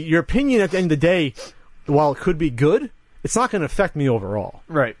really, your opinion at the end of the day, while it could be good, it's not going to affect me overall.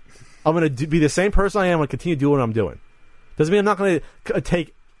 Right. I'm going to be the same person I am, I'm going to continue doing what I'm doing. Doesn't mean I'm not going to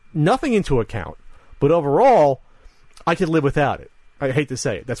take nothing into account, but overall, I could live without it. I hate to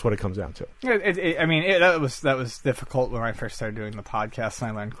say it. That's what it comes down to. That was difficult when I first started doing the podcast,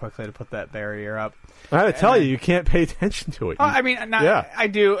 and I learned quickly to put that barrier up. I had to tell you can't pay attention to it. I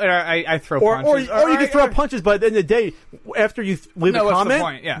do, and I throw punches. Or you can throw punches, but at the end of the day, after you leave a comment, what's the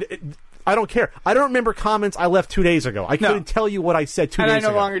point? Yeah. I don't care. I don't remember comments I left 2 days ago. I couldn't tell you what I said 2 days ago. And I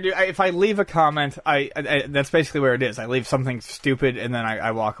no longer do. If I leave a comment, I that's basically where it is. I leave something stupid, and then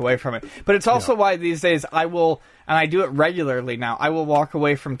I walk away from it. But it's also why these days I will, and I do it regularly now, I will walk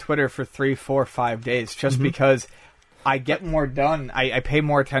away from Twitter for 3, 4, 5 days just because I get more done. I pay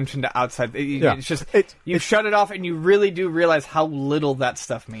more attention to outside. It's just you shut it off, and you really do realize how little that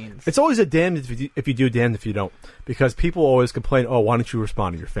stuff means. It's always a damned if you do, damned if you don't. Because people always complain, oh, why don't you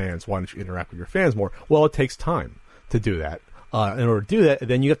respond to your fans? Why don't you interact with your fans more? Well, it takes time to do that. In order to do that,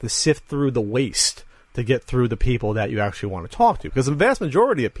 then you have to sift through the waste to get through the people that you actually want to talk to. Because the vast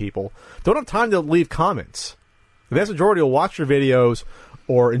majority of people don't have time to leave comments. The vast majority will watch your videos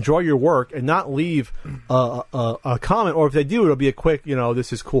or enjoy your work and not leave a comment, or if they do, it'll be a quick,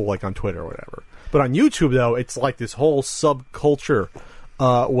 this is cool, like on Twitter or whatever. But on YouTube, though, it's like this whole subculture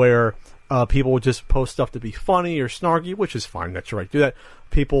where people would just post stuff to be funny or snarky, which is fine. That's your right to do that.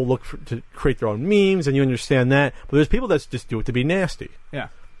 People look to create their own memes, and you understand that. But there's people that just do it to be nasty. Yeah.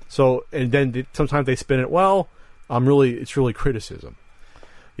 So, and then sometimes they spin it, well, it's really criticism.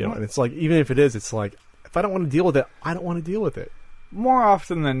 And it's like, even if it is, it's like, if I don't want to deal with it, I don't want to deal with it. More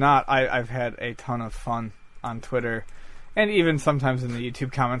often than not, I've had a ton of fun on Twitter, and even sometimes in the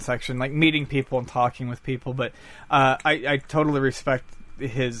YouTube comment section, like meeting people and talking with people. But I totally respect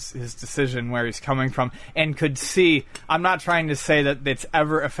his decision, where he's coming from, and could see. I'm not trying to say that it's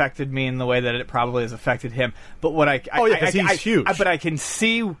ever affected me in the way that it probably has affected him. But what he's huge. But I can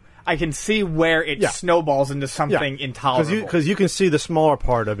see where it snowballs into something intolerable. Because you can see the smaller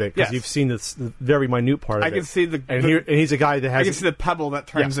part of it, because you've seen the very minute part of it. I can see and he's a guy that has... I can see the pebble that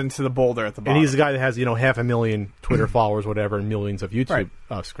turns into the boulder at the bottom. And he's a guy that has, 500,000 Twitter followers, whatever, and millions of YouTube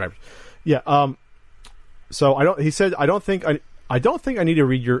subscribers. Yeah. So he said, I don't think I need to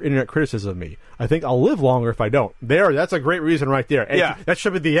read your internet criticism of me. I think I'll live longer if I don't. That's a great reason right there. And that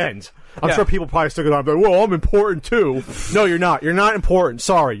should be the end. I'm sure people probably stick it on, but well, I'm important too. No, you're not. You're not important.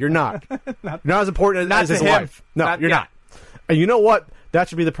 Sorry, you're not. You're not as important as his wife. No, you're not. And you know what? That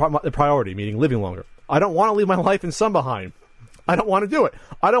should be the priority, meaning living longer. I don't want to leave my life and son behind. I don't want to do it.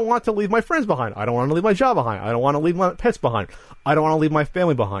 I don't want to leave my friends behind. I don't want to leave my job behind. I don't want to leave my pets behind. I don't want to leave my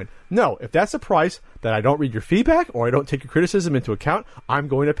family behind. No, if that's the price that I don't read your feedback or I don't take your criticism into account, I'm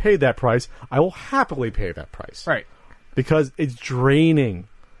going to pay that price. I will happily pay that price. Right. Because it's draining.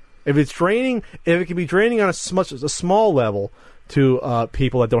 If it can be draining on a small level to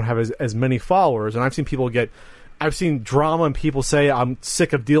people that don't have as many followers, and I've seen drama and people say, I'm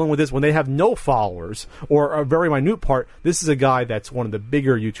sick of dealing with this when they have no followers, or a very minute part. This is a guy that's one of the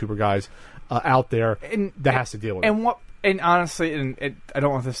bigger YouTuber guys out there that has to deal with it. And honestly, I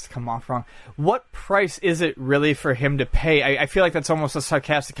don't want this to come off wrong, what price is it really for him to pay? I feel like that's almost a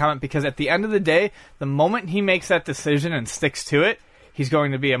sarcastic comment, because at the end of the day, the moment he makes that decision and sticks to it, he's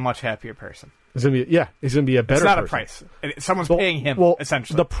going to be a much happier person. He's going to be a better person. It's not a price. Someone's paying him,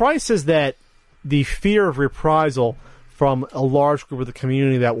 essentially. The price is that the fear of reprisal from a large group of the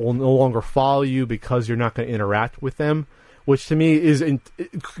community that will no longer follow you because you're not going to interact with them, which to me is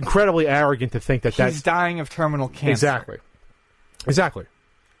incredibly arrogant to think that he's dying of terminal cancer. Exactly.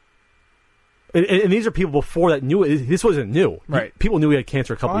 And these are people before that knew it. This wasn't new. Right. People knew he had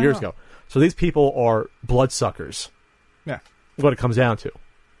cancer a couple years ago. So these people are bloodsuckers. Yeah. That's what it comes down to.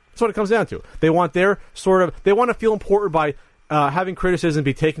 That's what it comes down to. They want their they want to feel important by having criticism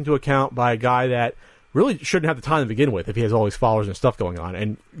be taken into account by a guy that really shouldn't have the time to begin with if he has all these followers and stuff going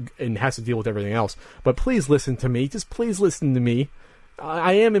on and has to deal with everything else. But please listen to me. Just please listen to me.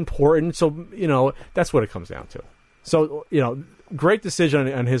 I am important, so, that's what it comes down to. So, great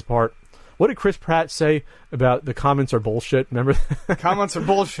decision on his part. What did Chris Pratt say about the comments are bullshit? Remember? Comments are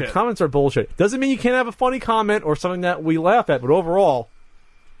bullshit. Comments are bullshit. Doesn't mean you can't have a funny comment or something that we laugh at, but overall,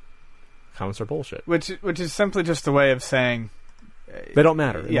 comments are bullshit. Which is simply just a way of saying... They don't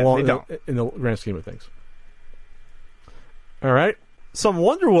matter. They don't. In the grand scheme of things. All right. Some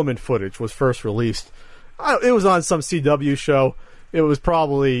Wonder Woman footage was first released. It was on some CW show. It was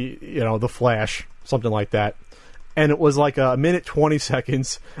probably, The Flash, something like that. And it was like a minute, 20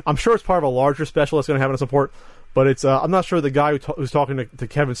 seconds. I'm sure it's part of a larger special that's going to have on support. But it's I'm not sure the guy who's talking to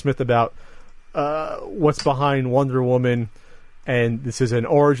Kevin Smith about what's behind Wonder Woman. And this is an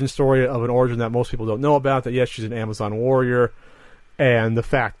origin story of an origin that most people don't know about. That, yes, she's an Amazon warrior. And the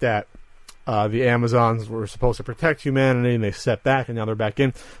fact that the Amazons were supposed to protect humanity and they stepped back and now they're back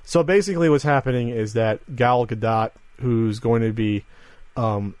in. So basically what's happening is that Gal Gadot, who's going to be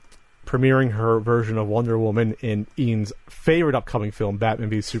premiering her version of Wonder Woman in Ian's favorite upcoming film,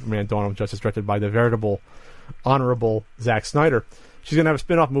 Batman v Superman: Dawn of Justice, directed by the veritable, honorable Zack Snyder. She's going to have a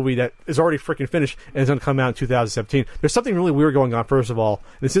spin-off movie that is already freaking finished and is going to come out in 2017. There's something really weird going on, first of all.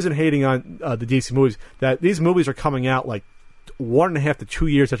 This isn't hating on the DC movies. That these movies are coming out like 1.5 to 2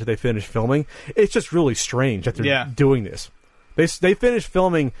 years after they finish filming. It's just really strange that they're doing this. They finished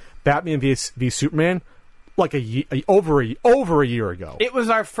filming Batman v Superman like over a year ago. It was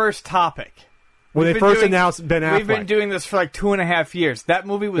our first topic when they first announced Ben Affleck. We've been doing this for like 2.5 years. That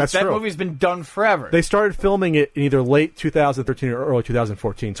movie's been done forever. They started filming it in either late 2013 or early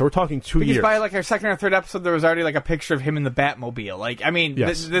 2014. So we're talking 2 years. Because by like our second or third episode, there was already like a picture of him in the Batmobile. Like, I mean,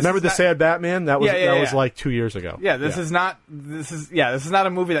 yes. Remember the sad Batman? That was like 2 years ago. Yeah, this is not a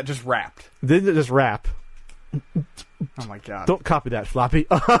movie that just wrapped. Didn't just wrap. Oh my god! Don't copy that, Floppy.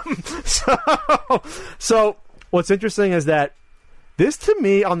 So what's interesting is that this, to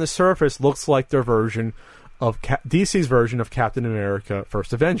me, on the surface, looks like their version of DC's version of Captain America: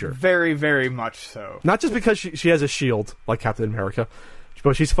 First Avenger. Very, very much so. Not just because she has a shield like Captain America,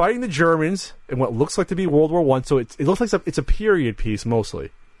 but she's fighting the Germans in what looks like to be World War I. So it looks like it's a period piece mostly.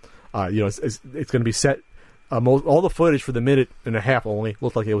 It's going to be set. All the footage for the minute and a half only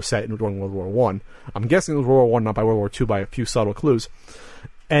looked like it was set during World War I. I'm guessing it was World War I, not by World War II, by a few subtle clues.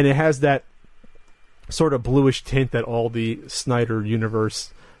 And it has that sort of bluish tint that all the Snyder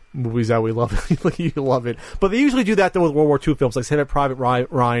Universe movies that we love, you love it. But they usually do that, though, with World War II films, like Saving Private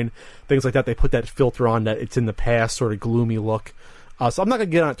Ryan, things like that. They put that filter on that it's in the past, sort of gloomy look. So I'm not going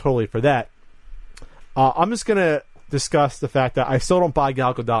to get on it totally for that. I'm just going to discuss the fact that I still don't buy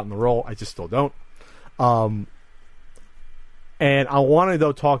Gal Gadot in the role. I just still don't. And I want to,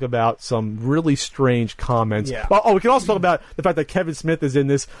 though, talk about some really strange comments. Yeah. We can also talk about the fact that Kevin Smith is in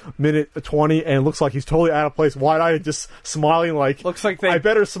this minute 20 and looks like he's totally out of place, wide-eyed, just smiling like, looks like I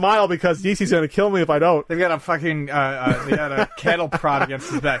better smile because DC's going to kill me if I don't. They've got a fucking they got a cattle prod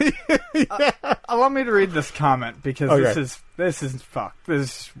against his back. Allow me to read this comment because this is fucked. This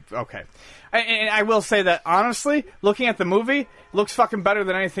is okay. And I will say that, honestly, looking at the movie, looks fucking better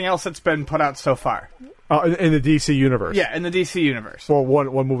than anything else that's been put out so far. In the DC universe. Yeah, in the DC universe. Well,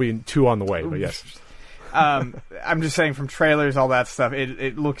 one movie and two on the way, but yes. I'm just saying, from trailers, all that stuff,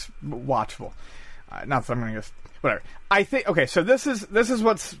 it looks watchable. Not that I'm going to go... Whatever. I think... Okay, so this is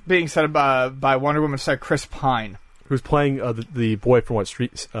what's being said by Wonder Woman star Chris Pine. Who's playing the boy from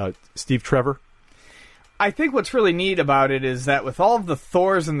Steve Trevor? I think what's really neat about it is that with all of the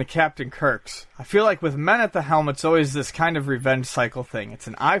Thors and the Captain Kirks, I feel like with men at the helm, it's always this kind of revenge cycle thing. It's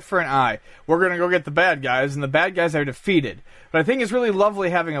an eye for an eye. We're going to go get the bad guys, and the bad guys are defeated. But I think it's really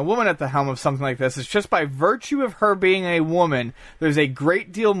lovely having a woman at the helm of something like this. It's just by virtue of her being a woman, there's a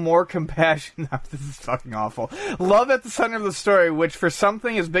great deal more compassion. This is fucking awful. Love at the center of the story, which for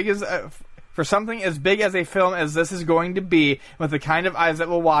something as big as... For something as big as a film as this is going to be, with the kind of eyes that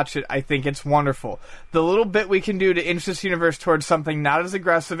will watch it, I think it's wonderful. The little bit we can do to inch this universe towards something not as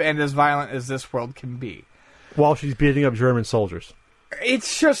aggressive and as violent as this world can be. While she's beating up German soldiers.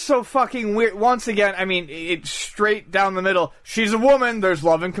 It's just so fucking weird. Once again, I mean, it's straight down the middle. She's a woman. There's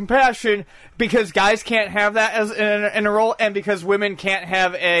love and compassion because guys can't have that as in a role, and because women can't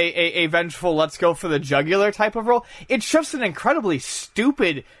have a vengeful let's go for the jugular type of role. It's just an incredibly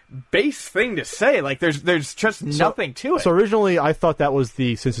stupid base thing to say. Like there's just nothing to it. So originally, I thought that was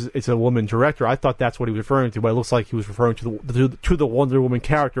since it's a woman director, I thought that's what he was referring to. But it looks like he was referring to the Wonder Woman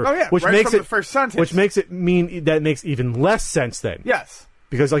character. Oh yeah, which right makes from the first sentence. Which makes it mean that it makes even less sense then. Yes,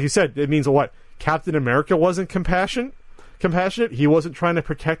 because like you said, it means what? Captain America wasn't compassionate. He wasn't trying to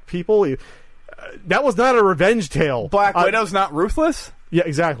protect people. That was not a revenge tale. Black Widow's not ruthless. Yeah,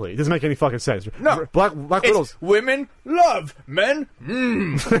 exactly. It doesn't make any fucking sense. No. Black Widow's... Women love men.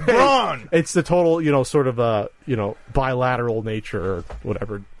 Brawn. It's the total, sort of, bilateral nature or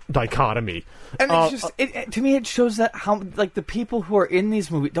whatever dichotomy. And it's just, to me, it shows that how, like, the people who are in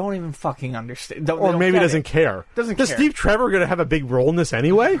these movies don't even fucking understand. Or maybe doesn't care. Doesn't care. Is Steve Trevor going to have a big role in this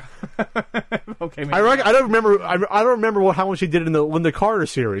anyway? Okay, maybe. I don't remember how much he did in the Linda Carter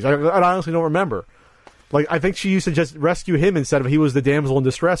series. I honestly don't remember. Like, I think she used to just rescue him instead of he was the damsel in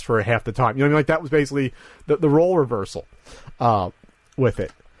distress for half the time. You know what I mean? Like, that was basically the role reversal with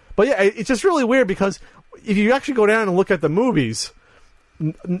it. But yeah, it's just really weird because if you actually go down and look at the movies,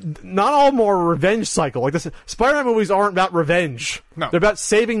 not all of them are a revenge cycle. Like, Spider-Man movies aren't about revenge. No. They're about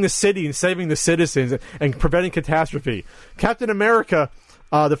saving the city and saving the citizens and preventing catastrophe. Captain America,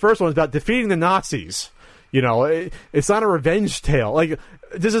 the first one, is about defeating the Nazis. It's not a revenge tale. Like,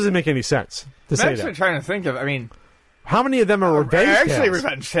 this doesn't make any sense. I'm actually trying to think of, how many of them are revenge tales?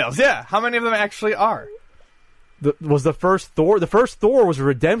 Revenge tales, yeah. How many of them actually are? Was the first Thor? The first Thor was a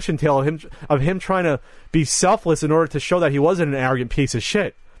redemption tale of him trying to be selfless in order to show that he wasn't an arrogant piece of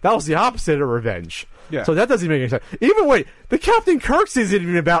shit. That was the opposite of revenge. Yeah. So that doesn't make any sense. The Captain Kirk's isn't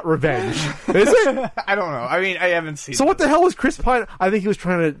even about revenge, is it? I don't know. I haven't seen. So what the hell was Chris Pine? I think he was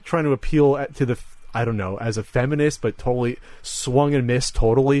trying to appeal to the. I don't know, as a feminist, but totally swung and missed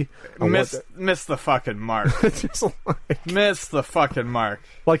totally. Missed the fucking mark. Missed the fucking mark.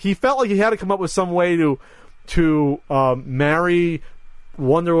 Like, he felt like he had to come up with some way to marry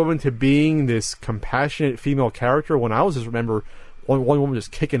Wonder Woman to being this compassionate female character when I was just remember one woman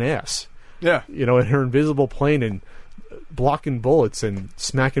just kicking ass. Yeah. In her invisible plane and blocking bullets and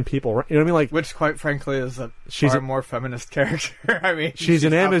smacking people. You know what I mean? Like, which, quite frankly, is a more feminist character. She's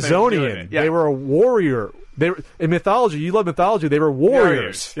an Amazonian. Yeah. They were a warrior. In mythology. You love mythology. They were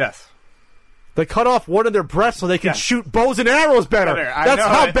warriors. Yes. They cut off one of their breasts so they could shoot bows and arrows better. That's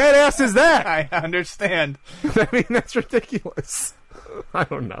how badass is that? I understand. That's ridiculous. I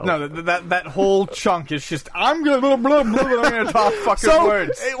don't know. No, that whole chunk is just I'm gonna talk fucking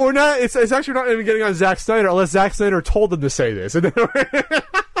words. We're not. It's actually not even getting on Zack Snyder unless Zack Snyder told them to say this.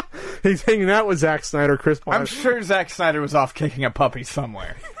 He's hanging out with Zack Snyder, Chris Pine. I'm sure Zack Snyder was off kicking a puppy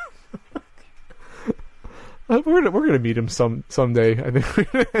somewhere. We're gonna meet him someday. I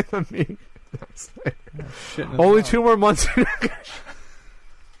think we're gonna meet Zack Snyder. Only 2 more months.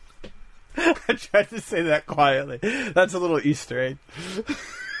 I tried to say that quietly. That's a little Easter egg.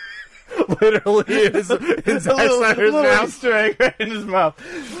 Literally, it's Zack Snyder's mouth. Easter egg right in his mouth.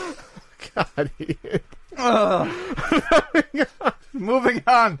 God. Moving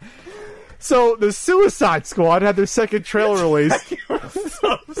on. So, the Suicide Squad had their second trailer release.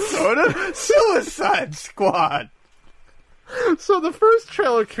 Suicide Squad. So, the first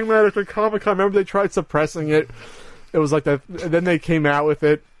trailer came out after Comic-Con. Remember, they tried suppressing it. It was like that. And then they came out with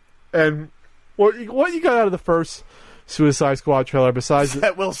it. And what you got out of the first Suicide Squad trailer besides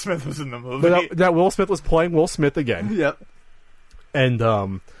that Will Smith was in the movie? That Will Smith was playing Will Smith again. Yep. And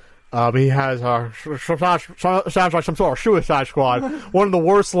he has sounds like some sort of Suicide Squad. One of the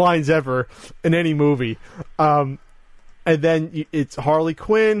worst lines ever in any movie. And then it's Harley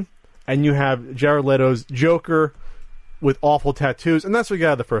Quinn, and you have Jared Leto's Joker with awful tattoos, and that's what we got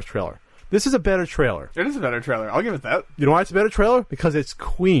out of the first trailer. This is a better trailer. It is a better trailer. I'll give it that. You know why it's a better trailer? Because it's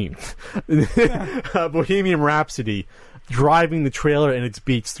Queen. Bohemian Rhapsody driving the trailer and its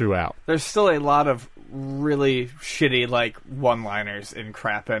beats throughout. There's still a lot of really shitty, one-liners and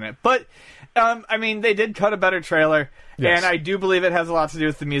crap in it. But, they did cut a better trailer. Yes. And I do believe it has a lot to do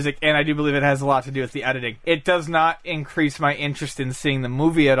with the music, and I do believe it has a lot to do with the editing. It does not increase my interest in seeing the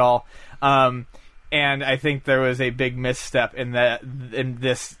movie at all. And I think there was a big misstep in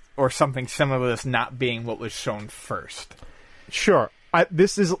this... or something similar to this not being what was shown first. Sure.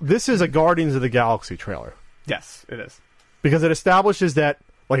 This is a Guardians of the Galaxy trailer. Yes, it is. Because it establishes that,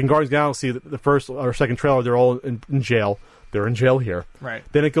 like in Guardians of the Galaxy, the first or second trailer, they're all in jail. They're in jail here. Right.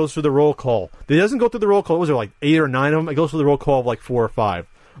 Then it goes through the roll call. It doesn't go through the roll call. Was there 8 or 9 of them? It goes through the roll call of 4 or 5.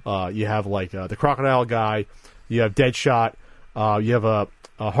 You have the Crocodile guy. You have Deadshot. You have a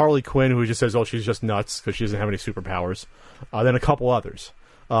Harley Quinn who just says, "Oh, she's just nuts because she doesn't have any superpowers." Then a couple others.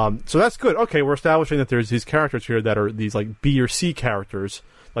 So that's good. Okay, we're establishing that there's these characters here that are these like B or C characters,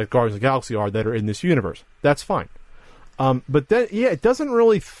 like Guardians of the Galaxy are, that are in this universe. That's fine. But then, it doesn't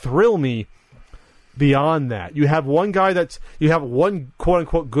really thrill me beyond that. You have one quote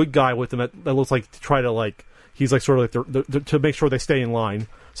unquote good guy with them that looks like to try to like he's like sort of like to make sure they stay in line.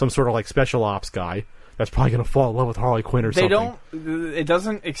 Some sort of like special ops guy that's probably going to fall in love with Harley Quinn or something. It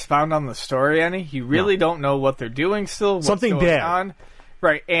doesn't expound on the story any. You really don't know what they're doing still. What's something going bad. On.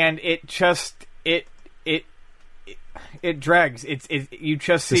 Right, and it just it drags. You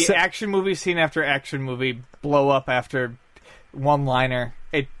just see action movie scene after action movie blow up after one liner.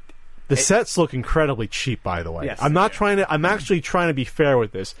 The sets look incredibly cheap, by the way. Yes, I'm actually trying to be fair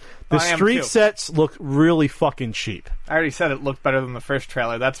with this. The street sets look really fucking cheap. I already said it looked better than the first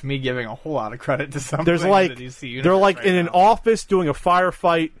trailer. That's me giving a whole lot of credit to something. They're like in an office doing a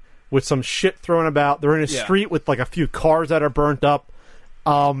firefight with some shit thrown about. They're in a street with like a few cars that are burnt up.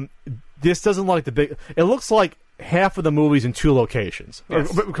 This doesn't look like the big. It looks like half of the movie's in two locations. Yes.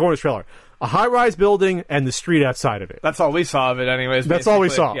 According to the trailer, a high-rise building and the street outside of it. That's all we saw of it, anyways. That's all we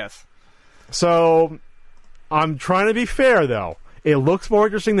saw. Yes. So, I'm trying to be fair, though. It looks more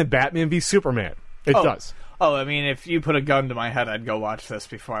interesting than Batman v Superman. It does. Oh, I mean, if you put a gun to my head, I'd go watch this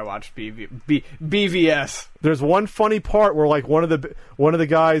before I watch BVS. There's one funny part where like one of the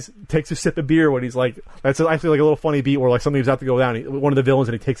guys takes a sip of beer when he's like, that's actually like a little funny beat where like something's about to go down. One of the villains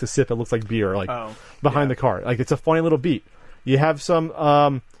and he takes a sip. It looks like beer, like behind the car. Like it's a funny little beat. You have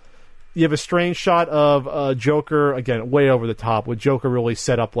some. You have a strange shot of Joker, again, way over the top, with Joker really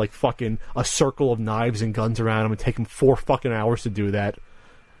set up like fucking a circle of knives and guns around him and take him 4 fucking hours to do that.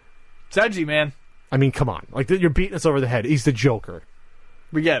 It's edgy, man. I mean, come on. Like, you're beating us over the head. He's the Joker.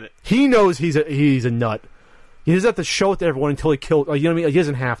 We get it. He knows he's a nut. He doesn't have to show it to everyone until he kills... you know what I mean? He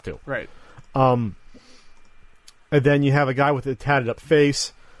doesn't have to. Right. And then you have a guy with a tatted up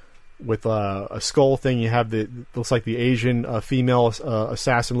face with a skull thing. You have looks like the Asian female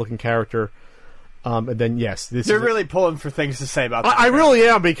assassin-looking character. And then, yes. They're really pulling for things to say about that. I really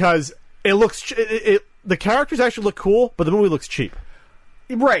am, because it looks... the characters actually look cool, but the movie looks cheap.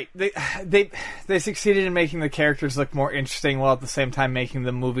 Right. They succeeded in making the characters look more interesting while at the same time making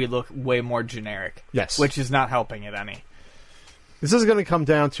the movie look way more generic. Yes. Which is not helping it any. This is going to come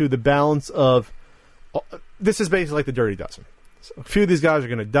down to the balance of... this is basically like the Dirty Dozen. So a few of these guys are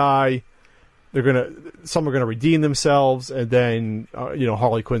going to die. Some are going to redeem themselves, and then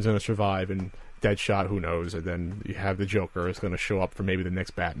Harley Quinn's going to survive, and Deadshot, who knows? And then you have the Joker is going to show up for maybe the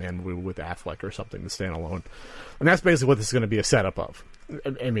next Batman movie with Affleck or something to stand alone, and that's basically what this is going to be a setup of.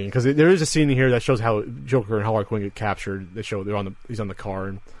 I mean, because there is a scene in here that shows how Joker and Harley Quinn get captured. They show he's on the car,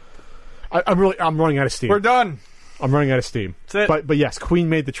 and I'm running out of steam. We're done. I'm running out of steam. That's it. But yes, Queen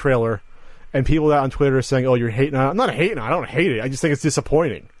made the trailer. And people out on Twitter are saying, "Oh, you're hating on it." I'm not hating on it. I don't hate it. I just think it's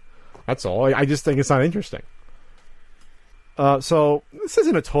disappointing. That's all. I just think it's not interesting. So this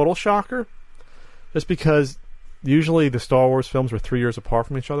isn't a total shocker, just because usually the Star Wars films were 3 years apart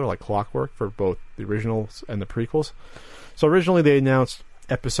from each other, like clockwork, for both the originals and the prequels. So originally they announced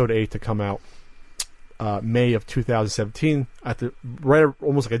Episode 8 to come out May of 2017,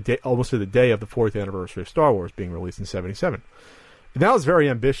 almost to the day of the 40th anniversary of Star Wars being released in '77. And that was very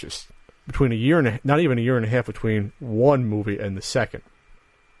ambitious. Between not even a year and a half between one movie and the second.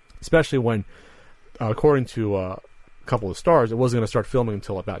 Especially when, according to a couple of stars, it wasn't going to start filming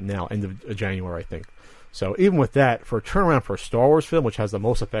until about now, end of January, I think. So even with that, for a turnaround for a Star Wars film, which has the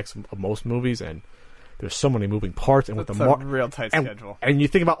most effects of most movies, and there's so many moving parts, and that's with the real tight schedule. And you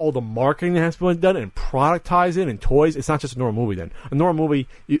think about all the marketing that has been done, and productizing, and toys. It's not just a normal movie. Then a normal movie,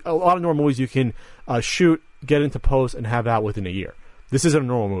 a lot of normal movies you can shoot, get into post, and have out within a year. This isn't a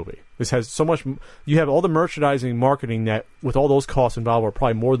normal movie. This has so much... You have all the merchandising, marketing that, with all those costs involved, are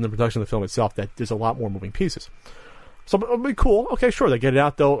probably more than the production of the film itself, that there's a lot more moving pieces. So it'll be cool. Okay, sure, they get it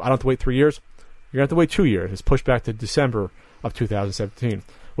out, though. I don't have to wait 3 years. You're going to have to wait 2 years. It's pushed back to December of 2017,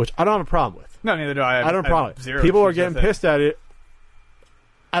 which I don't have a problem with. No, neither do I. I don't have a problem with it. People are getting pissed at it.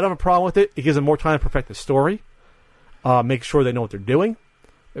 I don't have a problem with it. It gives them more time to perfect the story, make sure they know what they're doing.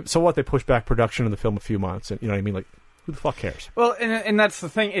 So what? They push back production of the film a few months, and you know what I mean? Like, who the fuck cares? Well, and that's the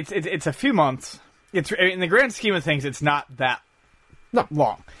thing. It's a few months. It's in the grand scheme of things, it's not that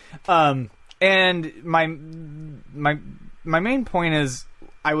long. And my main point is,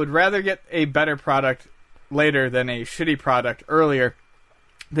 I would rather get a better product later than a shitty product earlier.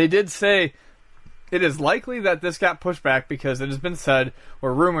 They did say it is likely that this got pushed back because it has been said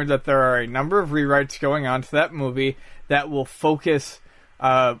or rumored that there are a number of rewrites going on to that movie that will focus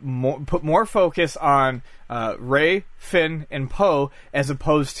put more focus on Rey, Finn, and Poe, as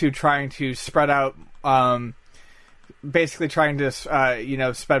opposed to trying to spread out. Basically, trying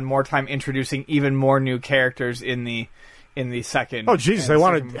to spend more time introducing even more new characters in the second. Oh Jesus! They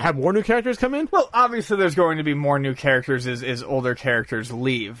want to have more new characters come in. Well, obviously, there's going to be more new characters as older characters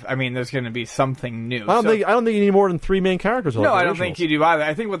leave. I mean, there's going to be something new. I don't think you need more than 3 main characters. No, I don't think you do either.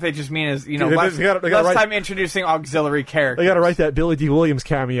 I think what they just mean is less time introducing auxiliary characters. They got to write that Billy D. Williams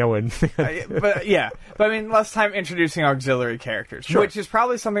cameo in. but I mean, less time introducing auxiliary characters, which is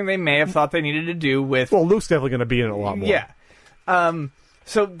probably something they may have thought they needed to do with. Well, Luke's definitely going to be in it a lot more. Yeah.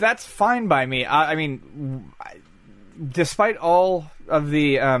 So that's fine by me. I mean. Despite all of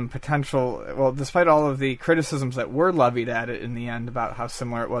the despite all of the criticisms that were levied at it in the end about how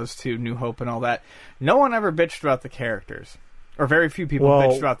similar it was to New Hope and all that, no one ever bitched about the characters, or very few people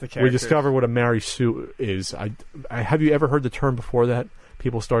bitched about the characters. We discovered what a Mary Sue is. Have you ever heard the term before that?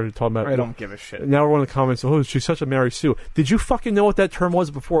 People started talking about. I don't give a shit. Now everyone in the comments, oh, she's such a Mary Sue. Did you fucking know what that term was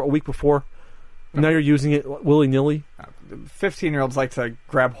a week before? Now you're using it willy-nilly? 15-year-olds like to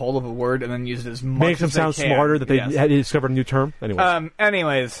grab hold of a word and then use it as much Makes them as sound they can. smarter that they had discovered a new term?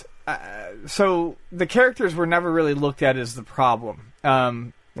 Anyways, so the characters were never really looked at as the problem.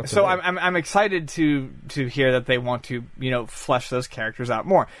 So I'm excited to hear that they want to flesh those characters out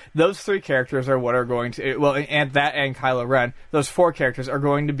more. Those 3 characters are what are going to and Kylo Ren. Those 4 characters are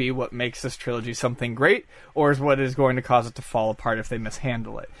going to be what makes this trilogy something great, or is what is going to cause it to fall apart if they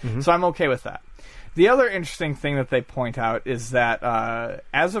mishandle it. Mm-hmm. So I'm okay with that. The other interesting thing that they point out is that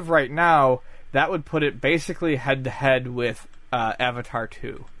as of right now, that would put it basically head to head with Avatar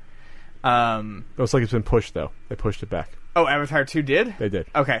 2. Looks like it's been pushed though. They pushed it back. Oh, Avatar 2 did? They did.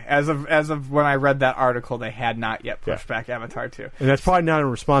 Okay, as of when I read that article, they had not yet pushed back Avatar 2. And that's probably not in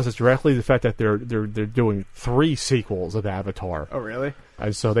response to directly the fact that they're doing 3 sequels of Avatar. Oh, really?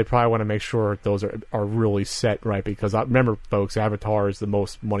 And so they probably want to make sure those are really set right, because remember, folks, Avatar is the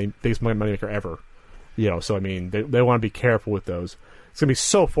biggest moneymaker ever. So I mean, they want to be careful with those. It's going to be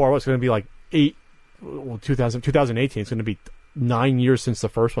so far. It's going to be like 2018. It's going to be 9 years since the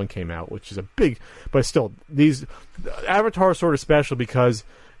first one came out, which is a big, but still, these Avatar is sort of special because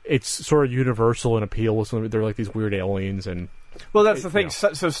it's sort of universal in appeal. So they're like these weird aliens, and well, that's the thing.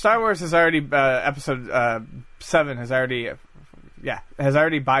 So Star Wars has already Episode 7 has already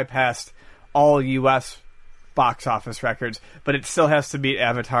bypassed all U.S. box office records, but it still has to beat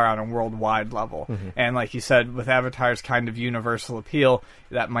Avatar on a worldwide level. Mm-hmm. And like you said, with Avatar's kind of universal appeal,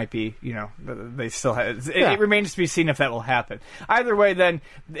 that might be, they still have, it remains to be seen if that will happen. Either way, then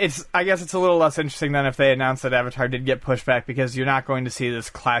I guess it's a little less interesting than if they announced that Avatar did get pushed back, because you're not going to see this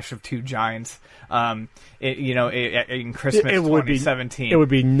clash of 2 giants, in Christmas 2017. It would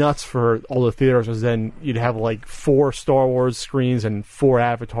be nuts for all the theaters, because then you'd have like 4 Star Wars screens and 4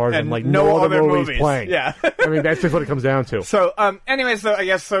 Avatars and like no other movies playing. Yeah. I mean, that's just what it comes down to. So, anyways, though, I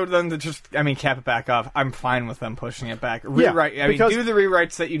guess so. Then to cap it back off, I'm fine with them pushing it back. Rewrite. Do the rewrites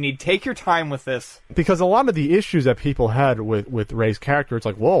that you need. Take your time with this. Because a lot of the issues that people had with Rey's character, it's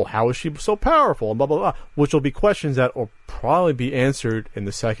like, whoa, how is she so powerful? And blah blah blah. Which will be questions that will probably be answered in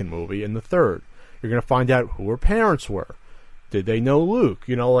the second movie and the third. You're going to find out who her parents were. Did they know Luke?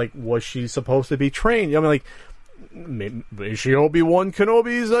 Was she supposed to be trained? I mean, like, is she Obi-Wan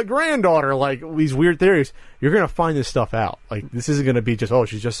Kenobi's granddaughter? Like, these weird theories. You're going to find this stuff out. Like, this isn't going to be just,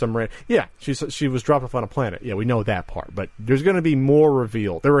 she's just some yeah, she was dropped off on a planet. Yeah, we know that part. But there's going to be more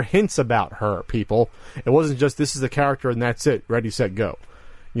revealed. There were hints about her, people. It wasn't just, this is the character and that's it. Ready, set, go.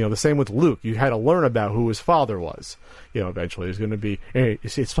 The same with Luke. You had to learn about who his father was. Eventually there's going to be,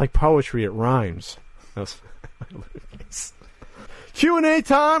 it's like poetry, it rhymes. Q&A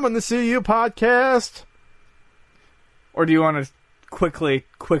time on the CU podcast. Or do you want to quickly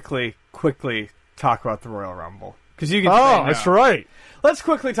talk about the Royal Rumble? Because you can. Oh, that's right. Let's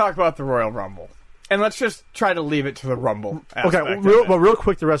quickly talk about the Royal Rumble, and let's just try to leave it to the Rumble. Okay, real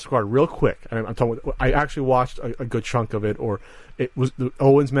quick, the rest of the card, real quick. I'm talking. I actually watched a good chunk of it. Or it was the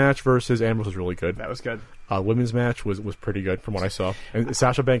Owens match versus Ambrose was really good. That was good. Women's match was pretty good from what I saw. And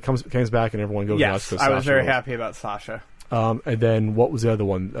Sasha Banks comes back and everyone goes nuts. Yes, I was very happy about Sasha. And then what was the other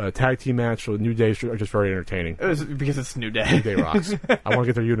one? Tag team match. So New Day are just very entertaining. It was because it's New Day. New Day rocks. I want to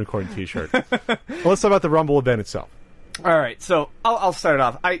get their unicorn T-shirt. Well, let's talk about the Rumble event itself. All right, so I'll start it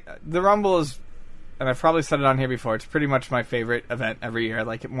off. The Rumble is, and I've probably said it on here before, it's pretty much my favorite event every year. I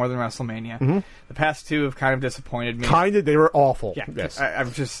like it more than WrestleMania. Mm-hmm. The past 2 have kind of disappointed me. They were awful. Yeah, yes.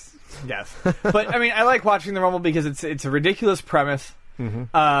 I'm just. Yes, but I mean, I like watching the Rumble because it's a ridiculous premise.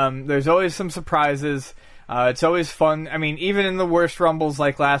 Mm-hmm. There's always some surprises. It's always fun. I mean, even in the worst Rumbles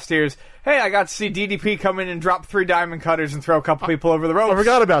like last year's, hey, I got to see DDP come in and drop 3 diamond cutters and throw a couple people over the ropes. I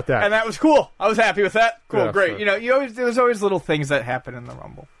forgot about that. And that was cool. I was happy with that. Cool, Yeah, great. sure. There's always little things that happen in the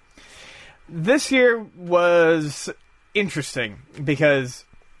Rumble. This year was interesting because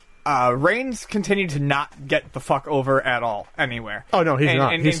Reigns continued to not get the fuck over at all anywhere. Oh, no, he's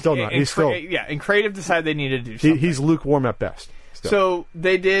not. He's still not. And Creative decided they needed to do something. He's lukewarm at best. Still. So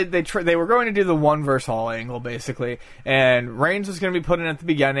they were going to do the 1 versus all angle, basically, and Reigns was going to be put in at the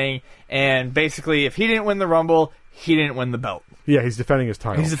beginning, and basically, if he didn't win the Rumble, he didn't win the belt. Yeah, he's defending his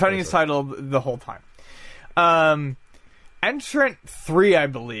title. He's defending his title the whole time. Entrant 3, I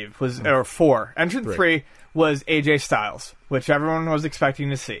believe, or 4. Entrant 3 was AJ Styles, which everyone was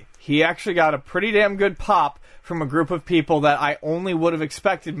expecting to see. He actually got a pretty damn good pop from a group of people that I only would have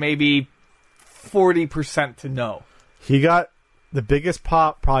expected maybe 40% to know. He got the biggest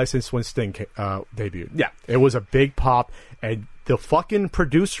pop probably since when Sting debuted. Yeah. It was a big pop, and the fucking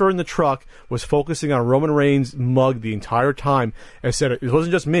producer in the truck was focusing on Roman Reigns' mug the entire time. And said it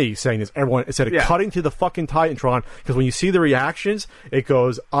wasn't just me saying this. Everyone said it, cutting to the fucking Titantron, because when you see the reactions, it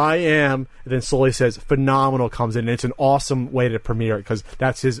goes, I am, and then slowly says, phenomenal comes in, and it's an awesome way to premiere it, because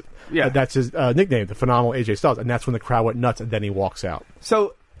that's his nickname, the Phenomenal AJ Styles, and that's when the crowd went nuts, and then he walks out.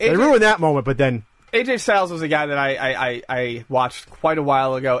 So they ruined that moment, but then AJ Styles was a guy that I watched quite a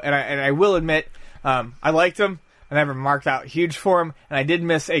while ago, and I will admit, I liked him. I never marked out huge for him, and I did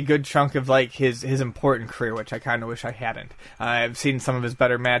miss a good chunk of like his important career, which I kind of wish I hadn't. I've seen some of his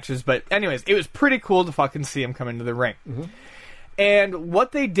better matches, but anyways, it was pretty cool to fucking see him come into the ring. Mm-hmm. And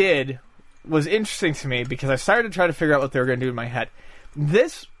what they did was interesting to me because I started to try to figure out what they were going to do in my head.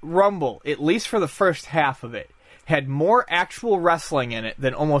 This Rumble, at least for the first half of it, had more actual wrestling in it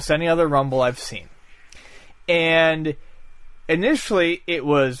than almost any other Rumble I've seen. And initially, it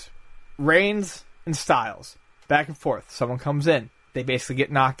was Reigns and Styles. Back and forth. Someone comes in. They basically get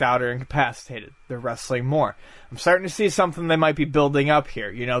knocked out or incapacitated. They're wrestling more. I'm starting to see something they might be building up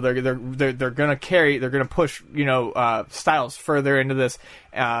here. You know, they're going to push, Styles further into this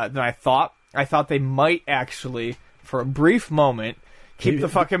than I thought. I thought they might actually, for a brief moment, keep the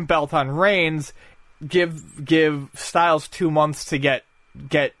fucking belt on Reigns, give Styles 2 months to get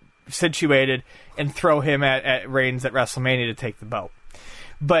situated, and throw him at Reigns at WrestleMania to take the belt.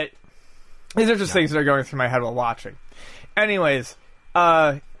 But these are just things that are going through my head while watching. Anyways,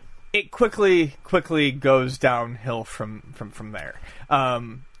 it quickly goes downhill from there.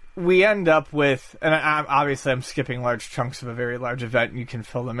 We end up with, and I'm skipping large chunks of a very large event, and you can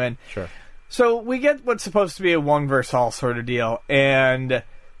fill them in. Sure. So we get what's supposed to be a 1 versus all sort of deal,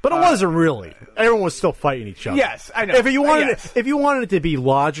 but it wasn't really. Everyone was still fighting each other. Yes, I know. If you wanted it to be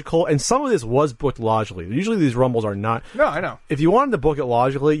logical, and some of this was booked logically. Usually these Rumbles are not. No, I know. If you wanted to book it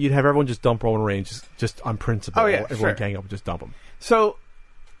logically, you'd have everyone just dump Roman Reigns, just on principle. Oh, yeah, everyone gang up and just dump him. So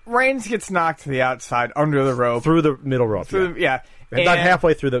Reigns gets knocked to the outside, under the rope. Through the middle rope, About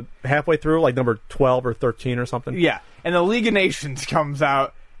halfway through, like number 12 or 13 or something. Yeah, and the League of Nations comes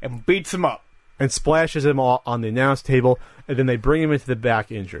out and beats him up. And splashes him all on the announce table, and then they bring him into the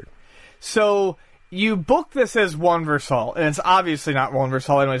back injured. So you book this as 1 versus all, and it's obviously not 1 versus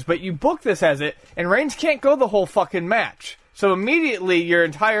all anyways, but you book this as it, and Reigns can't go the whole fucking match. So immediately your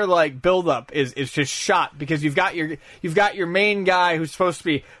entire build-up is just shot, because you've got your main guy who's supposed to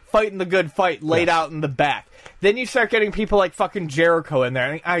be fighting the good fight laid out in the back. Then you start getting people like fucking Jericho in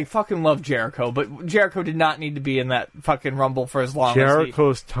there. I fucking love Jericho, but Jericho did not need to be in that fucking Rumble for as long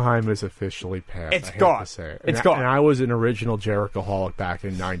Jericho's time is officially past. It's gone. It's gone. And I was an original Jericho-holic back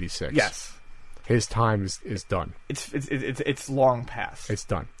in '96. Yes. His time is done. It's long past. It's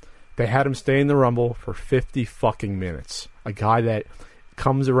done. They had him stay in the Rumble for 50 fucking minutes. A guy that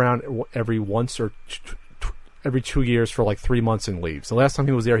comes around every 2 years for like 3 months and leaves. The last time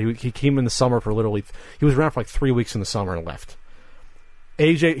he was there, he came in the summer for he was around for like 3 weeks in the summer and left.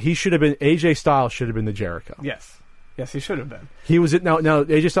 AJ Styles should have been the Jericho. Yes, he should have been. He was now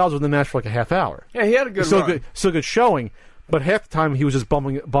AJ Styles was in the match for like a half hour. Yeah, he had a good run. Still good showing, but half the time he was just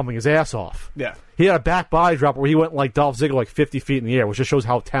bumping his ass off. Yeah. He had a back body drop where he went like Dolph Ziggler, like 50 feet in the air, which just shows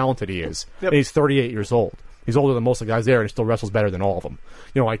how talented he is. Yep. And he's 38 years old. He's older than most of the guys there, and he still wrestles better than all of them.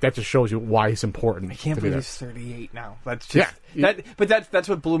 That just shows you why he's important. I can't believe he's 38 now. That's just that's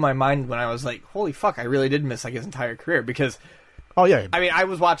what blew my mind when I was like, holy fuck, I really did miss his entire career, because oh yeah, I mean, I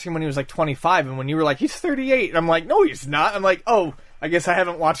was watching when he was like 25, and when you were like, he's 38, and I'm like, no, he's not. I'm like, oh, I guess I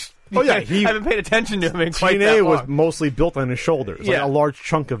haven't watched. Oh yeah, I haven't paid attention to him in quite that long. TNA was mostly built on his shoulders. Like, a large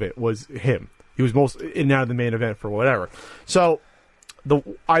chunk of it was him. He was most in and out of the main event for whatever. So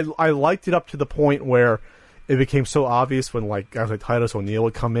I liked it up to the point where it became so obvious when guys like Titus O'Neil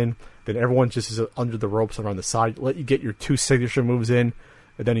would come in then everyone just is under the ropes and on the side. Let you get your 2 signature moves in,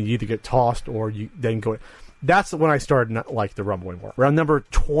 and then you either get tossed or you then go. That's when I started not like the Rumble anymore. Around number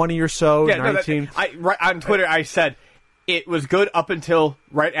 20 or so, 19. Right on Twitter, I said it was good up until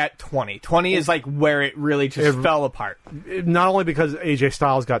right at 20. 20 is like where it really just fell apart. Not only because AJ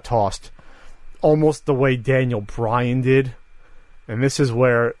Styles got tossed, almost the way Daniel Bryan did, and this is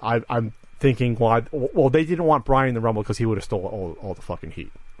where I'm thinking, well, they didn't want Bryan in the Rumble because he would have stolen all the fucking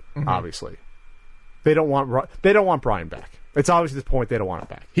heat. Mm-hmm. Obviously, they don't want Bryan back. It's obvious at this point they don't want him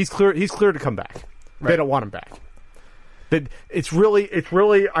back. He's clear to come back. Right. They don't want him back. It's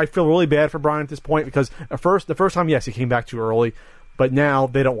really. I feel really bad for Bryan at this point because the first time, yes, he came back too early, but now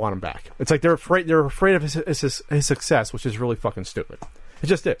they don't want him back. It's like they're afraid of his success, which is really fucking stupid. It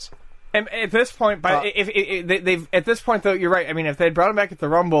just is. And at this point, they've at this point though, you're right. I mean, if they'd brought him back at the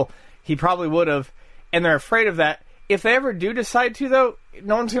Rumble, he probably would have, and they're afraid of that. If they ever do decide to, though,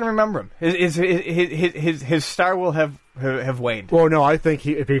 no one's going to remember him. His star will have waned. Well, no, I think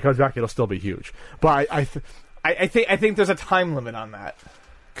if he comes back, it'll still be huge. But I think there's a time limit on that.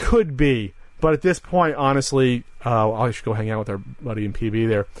 Could be, but at this point, honestly, I should go hang out with our buddy in PB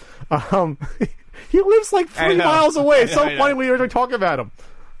there. He lives like 3 miles away. It's so funny when you're talking about him.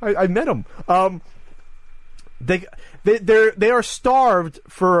 I met him. They are starved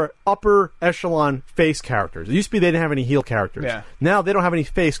for upper echelon face characters. It used to be they didn't have any heel characters. Yeah. Now they don't have any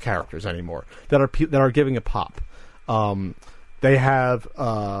face characters anymore that are giving a pop. They have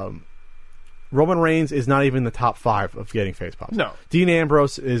Roman Reigns is not even in the top 5 of getting face pops. No. Dean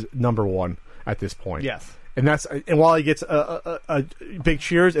Ambrose is number 1 at this point. Yes. And while he gets a big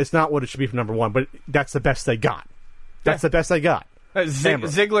cheers, it's not what it should be for number 1. But that's the best they got. That's the best they got.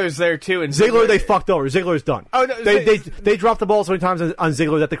 Ziggler's there too, and Ziggler they fucked over. Ziggler's done. Oh no, they dropped the ball so many times on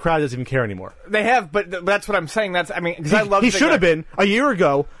Ziggler that the crowd doesn't even care anymore. They have, but that's what I'm saying. Because I love. He should have been a year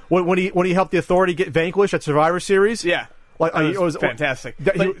ago when he helped the Authority get vanquished at Survivor Series. Yeah, it was fantastic.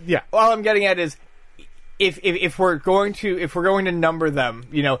 Yeah, all I'm getting at is if we're going to number them,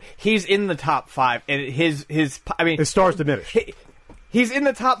 he's in the top 5, and his stars diminish. He's in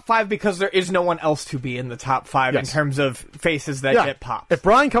the top 5 because there is no one else to be in the top 5 in terms of faces that get popped. If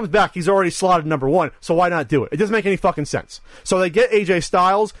Bryan comes back, he's already slotted number 1, so why not do it? It doesn't make any fucking sense. So they get AJ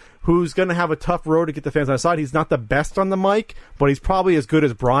Styles, who's going to have a tough road to get the fans on his side. He's not the best on the mic, but he's probably as good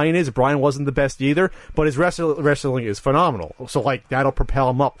as Bryan is. Bryan wasn't the best either, but his wrestling is phenomenal. So that'll propel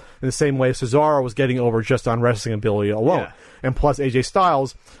him up in the same way Cesaro was getting over just on wrestling ability alone. Yeah. And plus AJ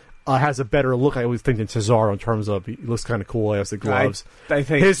Styles has a better look, I always think, than Cesaro in terms of he looks kind of cool. He has the gloves. I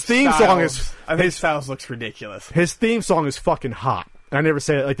think his theme song is. I think Styles looks ridiculous. His theme song is fucking hot. I never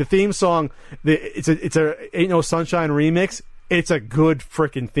say it like the theme song. It's a Ain't No Sunshine remix. It's a good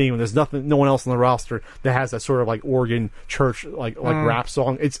freaking theme. There's no one else on the roster that has that sort of like organ church like rap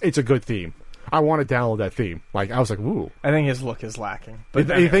song. It's a good theme. I want to download that theme. I was like, ooh. I think his look is lacking.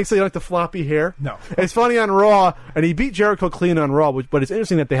 But you think so? You like the floppy hair? No. It's funny on Raw, and he beat Jericho clean on Raw, but it's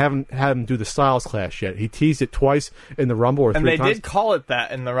interesting that they haven't had him do the Styles Clash yet. He teased it twice in the Rumble or 3 times. And they did call it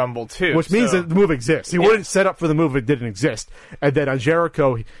that in the Rumble, too. Which means that the move exists. He wouldn't set up for the move if it didn't exist. And then on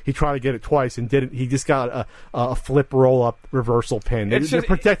Jericho, he tried to get it twice and didn't. He just got a flip roll-up reversal pin. They're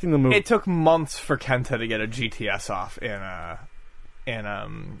protecting the move. It took months for Kenta to get a GTS off in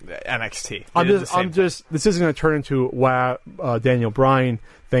NXT. This isn't going to turn into Daniel Bryan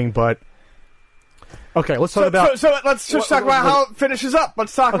thing, but okay, let's talk about. So let's just talk about how it finishes up.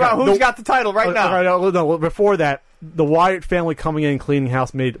 Let's talk about who's got the title right now. No, before that, the Wyatt family coming in and cleaning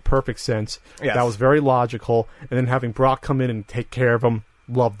house made perfect sense. Yes. That was very logical, and then having Brock come in and take care of him,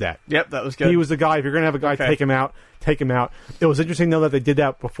 loved that. Yep, that was good. He was the guy. If you're going to have a guy take him out. It was interesting, though, that they did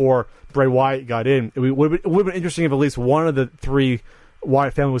that before Bray Wyatt got in. It would have been interesting if at least one of the 3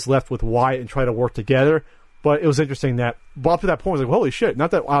 Wyatt family was left with Wyatt and try to work together. But it was interesting that up to that point, I was like, holy shit,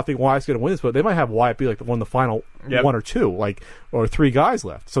 not that I don't think Wyatt's going to win this, but they might have Wyatt be like one of the final 1 or 2, or 3 guys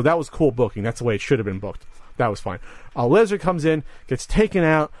left. So that was cool booking. That's the way it should have been booked. That was fine. Lesnar comes in, gets taken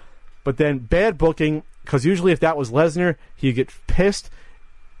out, but then bad booking, because usually if that was Lesnar, he'd get pissed,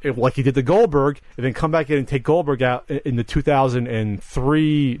 like he did to Goldberg, and then come back in and take Goldberg out in the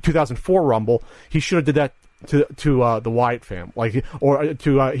 2004 Rumble. He should have did that to the Wyatt fam, he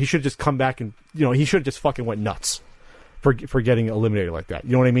should just come back and he should have just fucking went nuts for getting eliminated like that.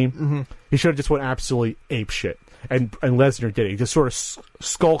 You know what I mean? Mm-hmm. He should have just went absolutely ape shit, and Lesnar did it. He just sort of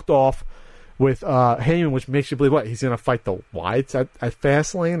skulked off with Heyman, which makes you believe what he's going to fight the Wyatts at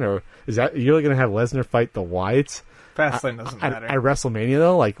Fastlane, or is that you're really going to have Lesnar fight the Wyatts? Fastlane doesn't matter. At WrestleMania,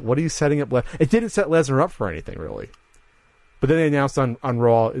 though, what are you setting up? It didn't set Lesnar up for anything, really. But then they announced on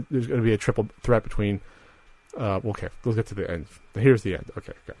Raw there's going to be a triple threat between... okay, we'll get to the end. Here's the end.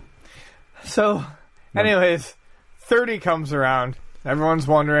 Okay. So, anyways, 30 comes around. Everyone's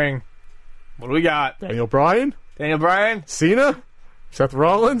wondering, what do we got? Daniel Bryan? Cena? Seth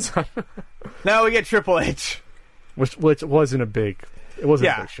Rollins? Now we get Triple H. Which wasn't a big... It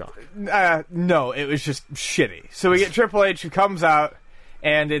wasn't a big shock. No, it was just shitty. So we get Triple H who comes out,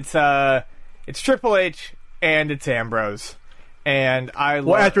 and it's Triple H and it's Ambrose. And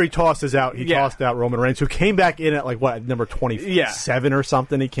after he tosses out, tossed out Roman Reigns, who came back in at number 27 or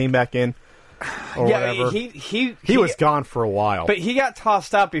something. He came back in, or whatever. He was gone for a while, but he got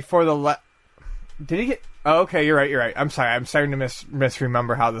tossed out before the. Did he get? Oh, okay, you're right. I'm sorry. I'm starting to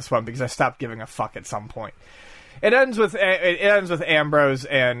misremember how this went because I stopped giving a fuck at some point. It ends with Ambrose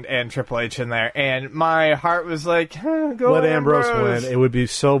and Triple H in there, and my heart was like, go let Ambrose win. It would be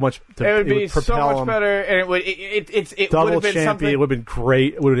so much. It would be so much better, and it would have been something. It would have been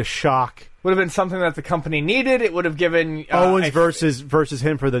great. It would have been a shock. Would have been something that the company needed. It would have given Owens versus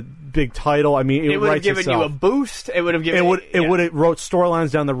him for the big title. I mean, it would have given you a boost. It would have given. It would have wrote storylines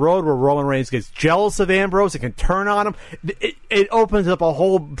down the road where Roman Reigns gets jealous of Ambrose. It can turn on him. It opens up a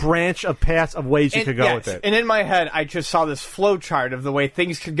whole branch of paths of ways you could go with it. And in my head, I just saw this flow chart of the way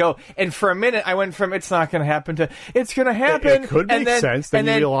things could go. And for a minute, I went from it's not going to happen to it's going to happen. It could make sense. Then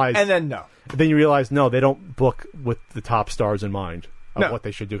you realize, and then no. Then you realize no, they don't book with the top stars in mind. What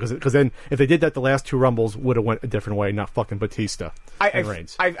they should do, because then if they did that, the last two Rumbles would have went a different way, not fucking Batista and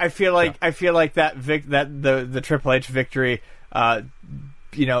Reigns. I feel like that the Triple H victory, I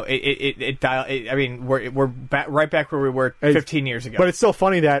mean, we're right back where we were 15 years ago. But it's still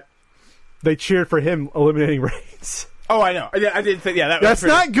funny that they cheered for him eliminating Reigns. Oh, I know. I didn't think. Yeah, that's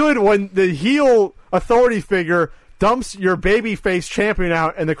not good when the heel authority figure dumps your babyface champion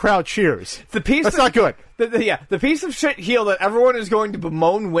out and the crowd cheers. That's not good. The piece of shit heel that everyone is going to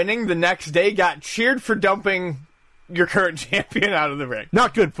bemoan winning the next day got cheered for dumping your current champion out of the ring.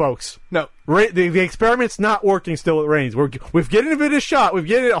 Not good, folks. No. The experiment's not working still with Reigns. We've given it a shot. We've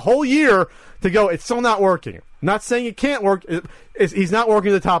given it a whole year to go. It's still not working. I'm not saying it can't work. He's not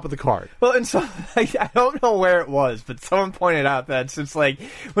working at the top of the card. Well, and so I don't know where it was, but someone pointed out that it's just like,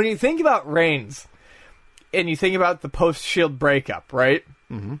 when you think about Reigns, and you think about the post-Shield breakup, right?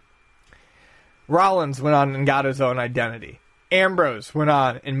 Mm-hmm. Rollins went on and got his own identity. Ambrose went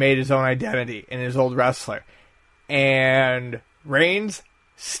on and made his own identity in his old wrestler. And Reigns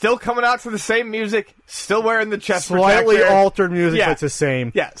still coming out to the same music, still wearing the chest protector. Slightly altered music, but it's the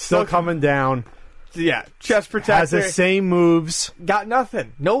same. Yeah, still coming down. Yeah, chest protector. Has the same moves. Got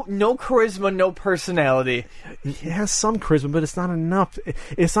nothing. No charisma, no personality. He has some charisma, but it's not enough.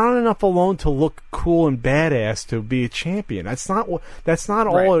 It's not enough alone to look cool and badass to be a champion. That's not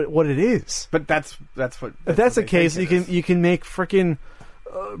all what it is. But that's what. If that's the case, you can make freaking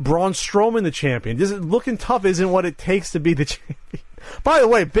Braun Strowman the champion. Looking tough isn't what it takes to be the champion. By the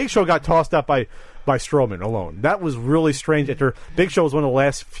way, Big Show got tossed out by Strowman alone. That was really strange. After Big Show was one of the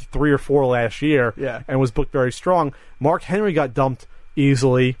last 3 or 4 last year, and was booked very strong. Mark Henry got dumped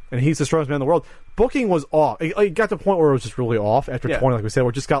easily, and he's the strongest man in the world. Booking was off. It got to the point where it was just really off after 20, like we said.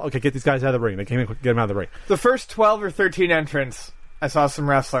 We just got, get these guys out of the ring. They came in, get them out of the ring. The first 12 or 13 entrants, I saw some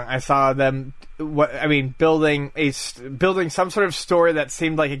wrestling. I saw them, building some sort of story that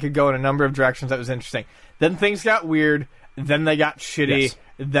seemed like it could go in a number of directions that was interesting. Then things got weird. Then they got shitty. Yes.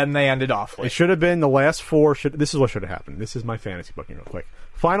 Then they ended awfully. It should have been the last 4. This is what should have happened. This is my fantasy booking real quick.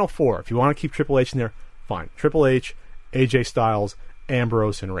 Final 4. If you want to keep Triple H in there, fine. Triple H, AJ Styles,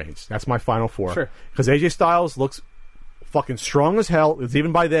 Ambrose, and Reigns. That's my final 4. Sure. Because AJ Styles looks fucking strong as hell. It's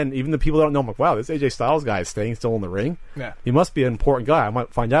even by then, even the people that don't know, I'm like, wow, this AJ Styles guy is staying still in the ring. Yeah. He must be an important guy. I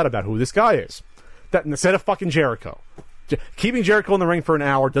might find out about who this guy is. That instead of fucking Jericho. Keeping Jericho in the ring for an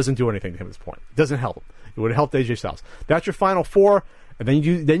hour doesn't do anything to him at this point. It doesn't help him. It would have helped AJ Styles. That's your final 4, and then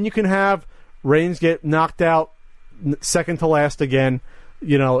you can have Reigns get knocked out second to last again,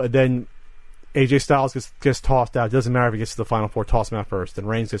 and then AJ Styles gets tossed out. It doesn't matter if he gets to the final 4, toss him out first. Then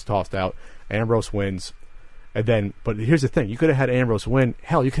Reigns gets tossed out. Ambrose wins. And then, but here's the thing. You could have had Ambrose win.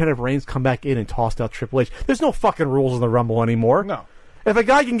 Hell, you could have Reigns come back in and tossed out Triple H. There's no fucking rules in the Rumble anymore. No. If a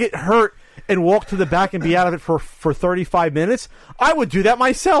guy can get hurt and walk to the back and be out of it for 35 minutes, I would do that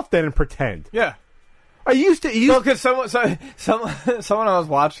myself then and pretend. Yeah. I used to. Because someone I was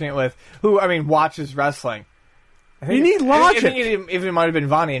watching it with, who watches wrestling. You need logic. I think it even might have been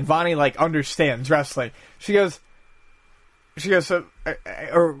Vonnie, and Vonnie understands wrestling. She goes, so,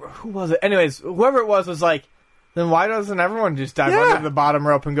 or who was it? Anyways, whoever it was like, then why doesn't everyone just dive under the bottom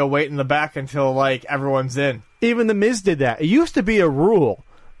rope and go wait in the back until everyone's in? Even The Miz did that. It used to be a rule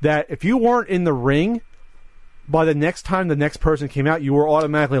that if you weren't in the ring, by the next time the next person came out, you were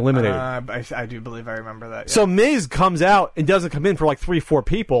automatically eliminated. I do believe I remember that. Yeah. So Miz comes out and doesn't come in for 3-4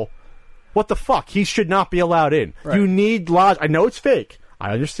 people, What the fuck? He should not be allowed in. Right. You need logic. I know it's fake.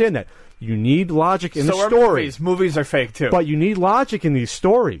 I understand that. You need logic in the story. Movies are fake too. But you need logic in these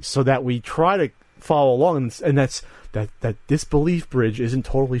stories so that we try to follow along, and that's that disbelief bridge isn't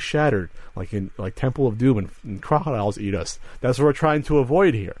totally shattered like Temple of Doom and crocodiles eat us. That's what we're trying to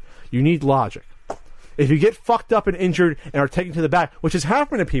avoid here. You need logic. If you get fucked up and injured and are taken to the back, which has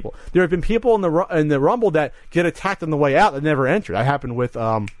happened to people, there have been people in the Rumble that get attacked on the way out that never entered. That happened with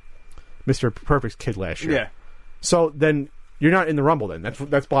Mr. Perfect's kid last year. Yeah. So then you're not in the Rumble. Then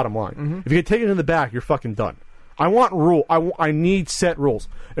that's bottom line. Mm-hmm. If you get taken to the back, you're fucking done. I want rule. I need set rules.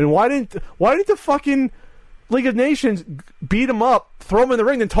 And why didn't the fucking League of Nations beat him up, throw him in the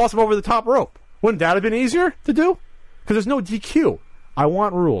ring, then toss him over the top rope? Wouldn't that have been easier to do? Because there's no DQ. I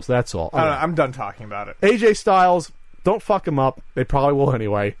want rules, that's all. I'm done talking about it. AJ Styles, don't fuck him up. They probably will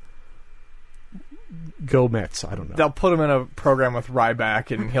anyway. Go Mets, I don't know. They'll put him in a program with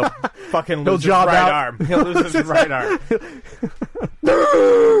Ryback, and he'll fucking lose his right arm. He'll lose his right arm.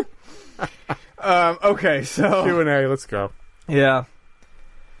 Okay, so... Q&A, let's go. Yeah.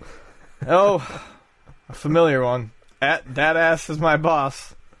 Oh, a familiar one. Dadass is my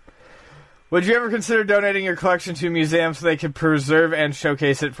boss. Would you ever consider donating your collection to a museum so they could preserve and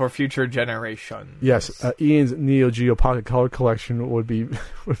showcase it for future generations? Yes, Ian's Neo Geo Pocket Color collection would be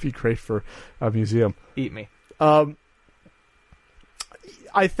great for a museum. Eat me. I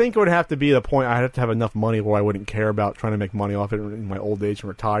think it would have to be the point I'd have to have enough money where I wouldn't care about trying to make money off it in my old age and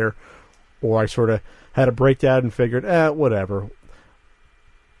retire, or I sort of had a breakdown and figured, whatever.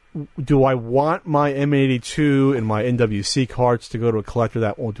 Do I want my M82 and my NWC cards to go to a collector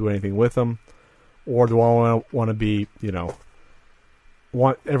that won't do anything with them? Or do I want to be,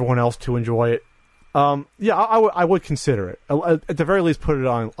 want everyone else to enjoy it? Yeah, I would consider it. At the very least, put it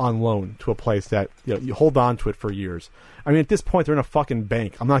on loan to a place that, you hold on to it for years. I mean, at this point, they're in a fucking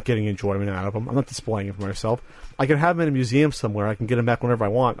bank. I'm not getting enjoyment out of them. I'm not displaying it for myself. I can have them in a museum somewhere. I can get them back whenever I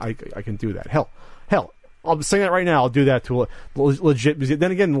want. I can do that. Hell. I'm saying that right now. I'll do that to a legit museum.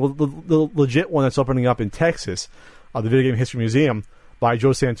 Then again, the legit one that's opening up in Texas, the Video Game History Museum by Joe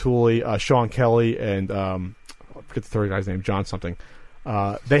Santulli, Sean Kelly, and I forget the third guy's name, John something.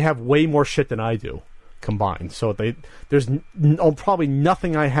 They have way more shit than I do combined. So there's probably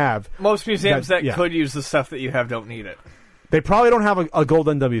nothing I have. Most museums that could use the stuff that you have don't need it. They probably don't have a gold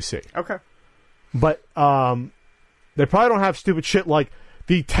NWC. Okay. But they probably don't have stupid shit like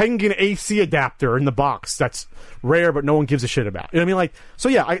the Tengen AC adapter in the box that's rare but no one gives a shit about. You know what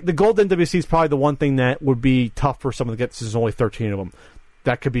I mean? The gold NWC is probably the one thing that would be tough for someone to get. There's only 13 of them.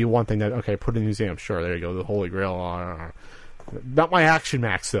 That could be one thing that, put in the museum. Sure, there you go. The Holy Grail. Not my Action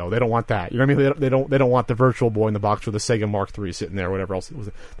Max, though. They don't want that. You know what I mean? They don't want the Virtual Boy in the box with the Sega Mark III sitting there or whatever else. It was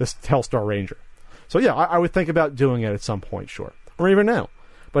this Telstar Ranger. So, yeah, I would think about doing it at some point, sure. Or even now.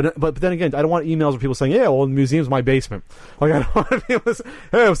 But then again, I don't want emails where people saying, "Yeah, well, the museum's my basement." Like, I don't want to be able to say,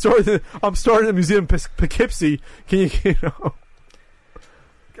 "Hey, I'm starting the museum Poughkeepsie. Can you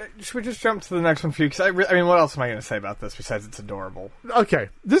Should we just jump to the next one for you? Because I mean, what else am I going to say about this besides it's adorable? Okay,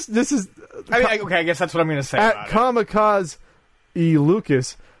 this is. I guess that's what I'm going to say. At Kamikaze E.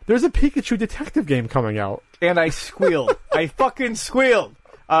 Lucas, there's a Pikachu detective game coming out, and I squealed. I fucking squealed.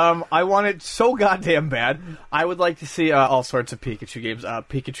 I want it so goddamn bad. I would like to see all sorts of Pikachu games.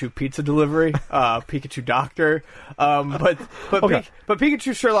 Pikachu Pizza Delivery, Pikachu Doctor. But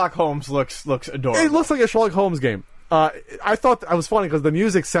Pikachu Sherlock Holmes looks adorable. It looks like a Sherlock Holmes game. I thought that was funny because the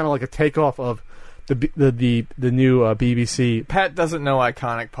music sounded like a takeoff of the new BBC. Pat doesn't know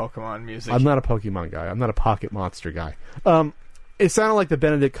iconic Pokemon music. I'm not a Pokemon guy. I'm not a Pocket Monster guy. It sounded like the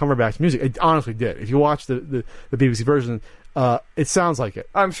Benedict Cumberbatch music. It honestly did. If you watch the BBC version, it sounds like it.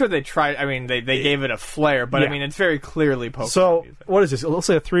 I'm sure they tried. I mean, they gave it a flair, but I mean, it's very clearly Pokemon So, music. What is this? Let's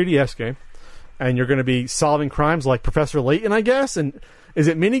say a 3DS game, and you're going to be solving crimes like Professor Layton, I guess, and is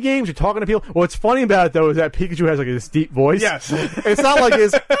it mini games? You're talking to people. What's funny about it though is that Pikachu has like this deep voice. Yes, it's not like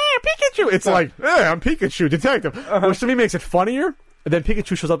his Pikachu. It's like, hey, I'm Pikachu, detective, which to me makes it funnier. And then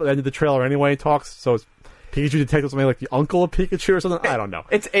Pikachu shows up at the end of the trailer anyway and talks. So it's Pikachu detective, something like the uncle of Pikachu or something. I don't know.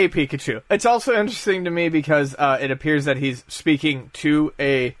 It's a Pikachu. It's also interesting to me because it appears that he's speaking to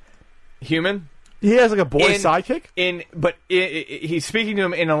a human. He has like a boy sidekick. He's speaking to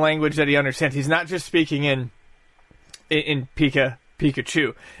him in a language that he understands. He's not just speaking in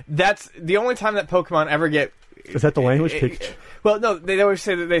Pikachu. That's the only time that Pokemon ever get. Is that the language? Pikachu? Well, no. They always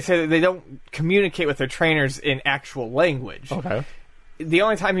say that they don't communicate with their trainers in actual language. Okay. The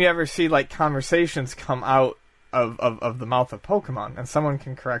only time you ever see like conversations come out of the mouth of Pokemon, and someone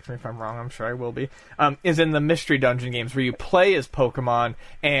can correct me if I'm wrong, I'm sure I will be, is in the Mystery Dungeon games, where you play as Pokemon,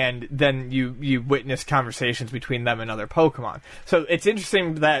 and then you witness conversations between them and other Pokemon. So it's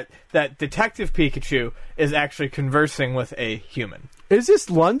interesting that Detective Pikachu is actually conversing with a human. Is this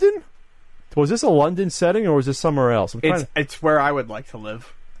London? Was this a London setting, or was this somewhere else? It's where I would like to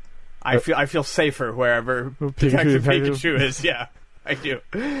live. I feel safer wherever Detective Pikachu is. Yeah, I do.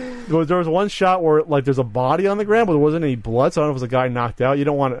 Well, there was one shot where there's a body on the ground, but there wasn't any blood. So I don't know if it was a guy knocked out. You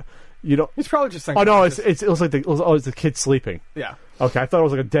don't want to. You don't. He's probably just. Oh no! It was like it's the kid sleeping. Yeah. Okay, I thought it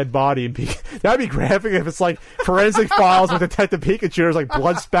was like a dead body. And that'd be graphic if it's like Forensic Files with Detective Pikachu. There's like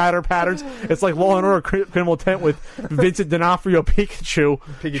blood spatter patterns. It's like Law and Order Criminal Intent with Vincent D'Onofrio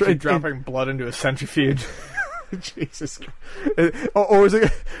Pikachu. Dropping blood into a centrifuge. Jesus. Or is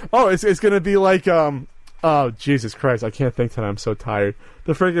it? Oh, it's going to be like oh Jesus Christ! I can't think tonight. I'm so tired.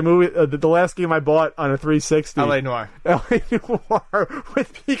 The freaking movie, the last game I bought on a 360. L.A. Noire. L.A. Noire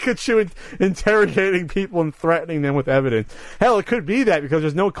with Pikachu interrogating people and threatening them with evidence. Hell, it could be that because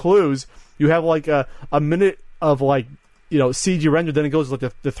there's no clues. You have like a minute of CG render, then it goes like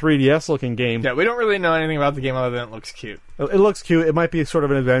the 3DS looking game. Yeah, we don't really know anything about the game other than it looks cute. It looks cute. It might be sort of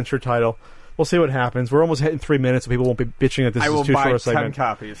an adventure title. We'll see what happens. We're almost hitting 3 minutes, so people won't be bitching that this is too short a segment. I will buy 10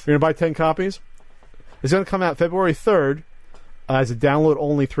 copies. You're going to buy 10 copies? It's going to come out February 3rd as a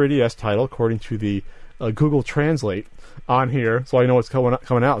download-only 3DS title, according to the Google Translate on here, so I know it's coming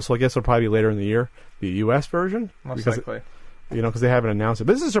out. So I guess it'll probably be later in the year, the U.S. version. Most likely. Because they haven't announced it.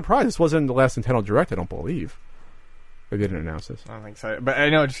 But this is a surprise. This wasn't the last Nintendo Direct, I don't believe. They didn't announce this. I don't think so. But I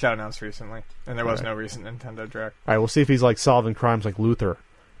know it just got announced recently, and there was no recent Nintendo Direct. All right, we'll see if he's solving crimes like Luther.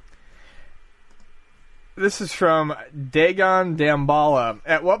 This is from Dagon Dambala.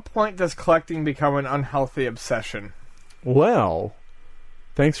 At what point does collecting become an unhealthy obsession? Well,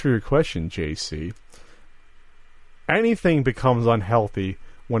 thanks for your question, JC. Anything becomes unhealthy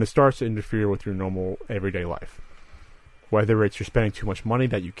when it starts to interfere with your normal everyday life. Whether it's you're spending too much money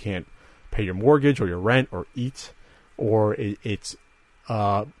that you can't pay your mortgage or your rent or eat, or it's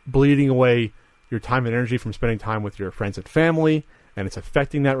bleeding away your time and energy from spending time with your friends and family, and it's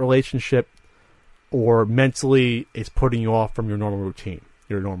affecting that relationship, or mentally it's putting you off from your normal routine,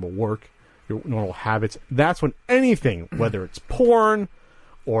 your normal work, your normal habits. That's when anything, whether it's porn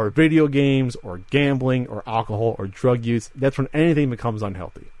or video games or gambling or alcohol or drug use, that's when anything becomes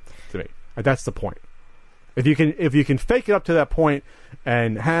unhealthy to me. That's the point. If you can fake it up to that point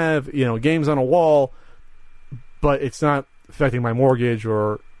and have games on a wall, but it's not affecting my mortgage,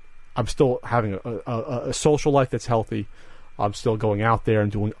 or I'm still having a social life that's healthy, I'm still going out there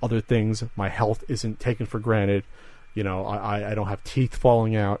and doing other things, my health isn't taken for granted, I don't have teeth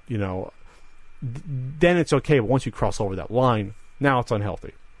falling out, then it's okay. But once you cross over that line, now it's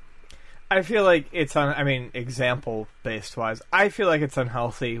unhealthy. I feel like it's example based wise, I feel like it's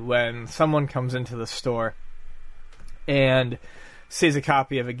unhealthy when someone comes into the store and sees a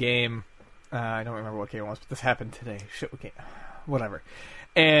copy of a game. I don't remember what game it was, but this happened today. Shit, what game? Whatever.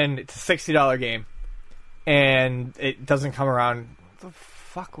 And it's a $60 game, and it doesn't come around. What the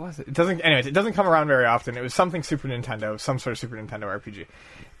fuck was it? It doesn't come around very often. It was something Super Nintendo, some sort of Super Nintendo RPG.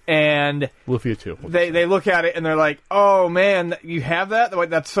 And Lufia 2. They look at it and they're like, "Oh man, you have that?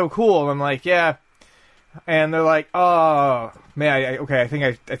 That's so cool." And I'm like, "Yeah." And they're like, "Oh man, I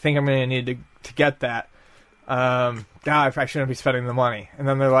think I'm gonna need to get that. God, I shouldn't be spending the money." And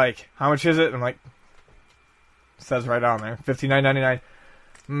then they're like, "How much is it?" And I'm like, it says right on there, $59.99.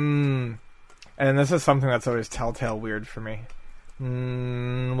 And then this is something that's always telltale weird for me.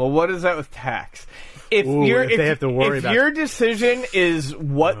 Well, what is that with tax? If your decision is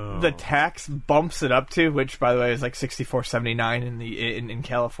what the tax bumps it up to, which by the way is like $64.79 in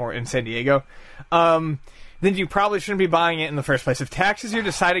California, in San Diego, then you probably shouldn't be buying it in the first place. If tax is your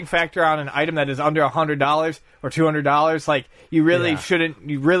deciding factor on an item that is under $100 or $200, you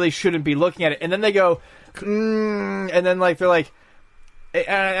really shouldn't be looking at it. And then they go, and then they're like, and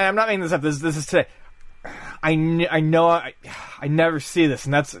I'm not making this up. This is today. I know I never see this,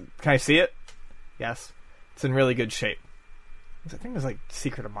 and that's. Can I see it? Yes, it's in really good shape. I think it was like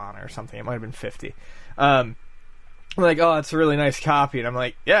Secret of Mana or something. It might have been 50. I'm like, oh, it's a really nice copy, and I'm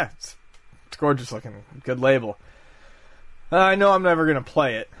like, yeah, it's gorgeous looking, good label. I know I'm never gonna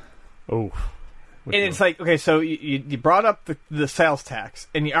play it. Oh, and it's like, okay, so you brought up the sales tax,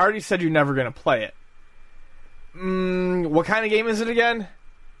 and you already said you're never gonna play it. What kind of game is it again?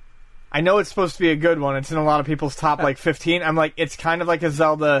 I know it's supposed to be a good one. It's in a lot of people's top 15. I'm like, it's kind of like a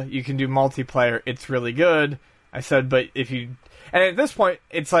Zelda. You can do multiplayer. It's really good. I said, but if you... And at this point,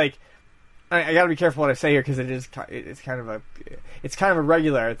 it's like, I got to be careful what I say here because it's kind of a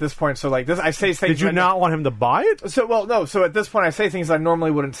regular at this point. So like this, I say things. Did you not want him to buy it? So no. So at this point, I say things I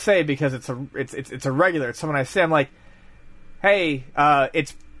normally wouldn't say because it's a regular. It's someone I say. I'm like, hey,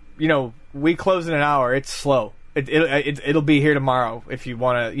 it's we close in an hour. It's slow. It'll be here tomorrow if you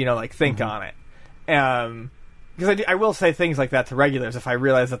want to think on it. Because I will say things like that to regulars if I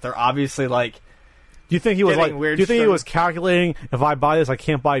realize that they're obviously like. Do you think he was he was calculating if I buy this I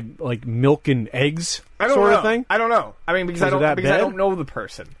can't buy like milk and eggs of thing? I don't know. I mean because I don't know the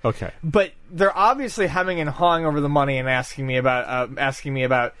person. Okay. But they're obviously hemming and hawing over the money and asking me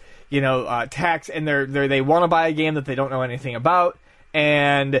about tax, and they want to buy a game that they don't know anything about,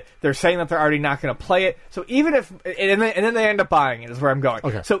 and they're saying that they're already not going to play it. So even if and then they end up buying it is where I'm going.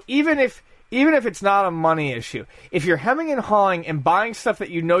 Okay. So even if it's not a money issue, if you're hemming and hawing and buying stuff that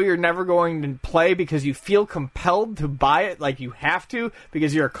you know you're never going to play because you feel compelled to buy it like you have to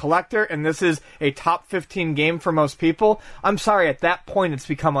because you're a collector and this is a top 15 game for most people, I'm sorry, at that point it's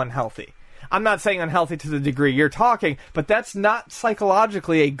become unhealthy. I'm not saying unhealthy to the degree you're talking, but that's not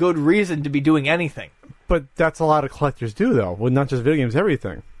psychologically a good reason to be doing anything. But that's a lot of collectors do, though. Well, not just video games,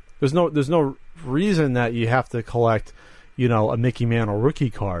 everything. There's no reason that you have to collect a Mickey Mantle rookie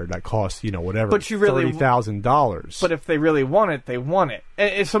card that costs, whatever, but you really, $30,000. But if they really want it, they want it.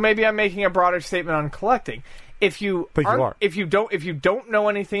 And so maybe I'm making a broader statement on collecting. If you don't know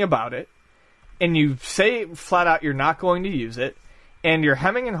anything about it, and you say flat out you're not going to use it, and you're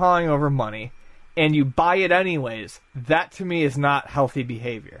hemming and hawing over money, and you buy it anyways, that to me is not healthy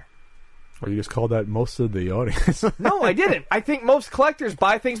behavior. Or you just called that most of the audience. No, I didn't. I think most collectors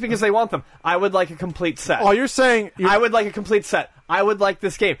buy things because they want them. I would like a complete set. Oh, you're saying... I would like a complete set. I would like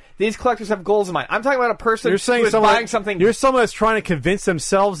this game. These collectors have goals in mind. I'm talking about a person who is buying something... You're someone that's trying to convince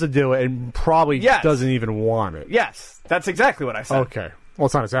themselves to do it and probably doesn't even want it. Yes, that's exactly what I said. Okay. Well,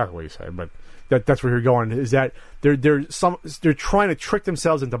 it's not exactly what you said, but that's where you're going, is that they're trying to trick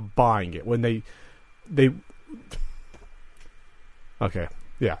themselves into buying it when they... Okay.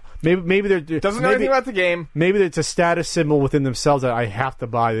 Yeah, maybe they're doesn't know anything about the game. Maybe it's a status symbol within themselves that I have to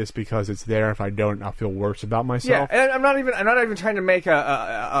buy this because it's there. If I don't, I'll feel worse about myself. Yeah, and I'm not even trying to make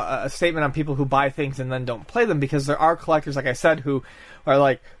a statement on people who buy things and then don't play them, because there are collectors, like I said, who are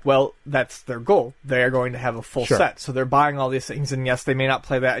like, well, that's their goal. They are going to have a full set, so they're buying all these things. And yes, they may not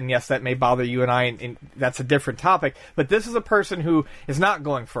play that, and yes, that may bother you and I, and that's a different topic. But this is a person who is not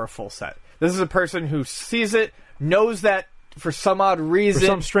going for a full set. This is a person who sees it, knows that. For some odd reason, for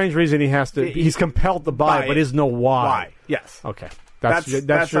some strange reason, he's compelled to buy it, but doesn't know why. Why? Yes. Okay.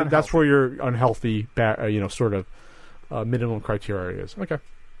 That's where your unhealthy, sort of minimum criteria is. Okay.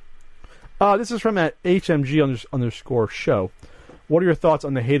 This is from at HMG_show. What are your thoughts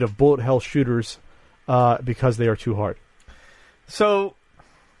on the hate of bullet hell shooters because they are too hard? So,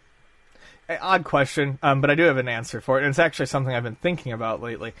 odd question, but I do have an answer for it, and it's actually something I've been thinking about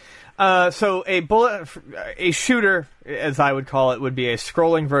lately. So a shooter, as I would call it, would be a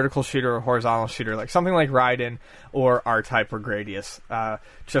scrolling vertical shooter or horizontal shooter, like something like Raiden or R-Type or Gradius,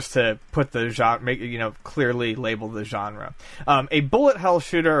 just to put the genre, clearly label the genre. A bullet hell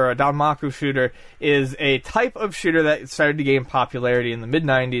shooter or a Danmaku shooter is a type of shooter that started to gain popularity in the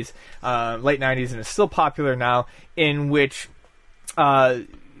mid-90s, late 90s, and is still popular now, in which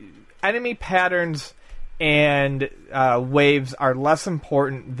enemy patterns and waves are less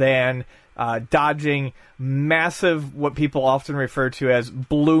important than dodging massive, what people often refer to as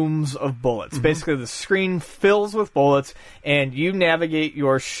blooms of bullets. Mm-hmm. Basically, the screen fills with bullets, and you navigate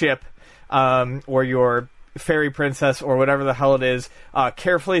your ship or your fairy princess or whatever the hell it is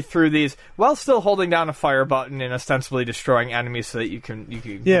carefully through these while still holding down a fire button and ostensibly destroying enemies so that you can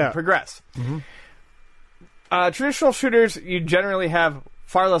progress. Mm-hmm. Traditional shooters, you generally have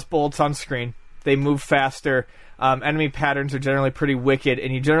far less bullets on screen. They move faster. Enemy patterns are generally pretty wicked,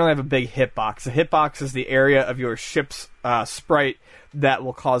 and you generally have a big hitbox. A hitbox is the area of your ship's sprite that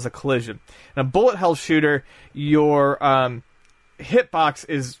will cause a collision. In a bullet hell shooter, your hitbox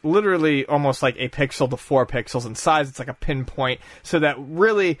is literally almost like a pixel to 4 pixels in size. It's like a pinpoint, so that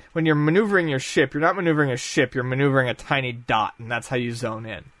really, when you're maneuvering your ship, you're not maneuvering a ship, you're maneuvering a tiny dot, and that's how you zone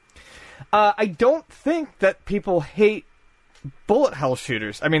in. I don't think that people hate bullet hell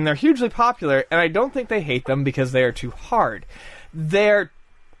shooters. I mean, they're hugely popular, and I don't think they hate them because they are too hard.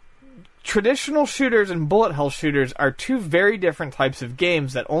 Traditional shooters and bullet hell shooters are two very different types of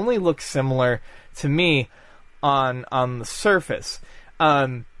games that only look similar to me on the surface.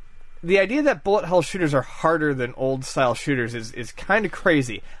 The idea that bullet hell shooters are harder than old style shooters is kind of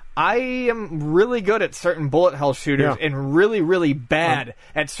crazy. I am really good at certain bullet hell shooters and really, really bad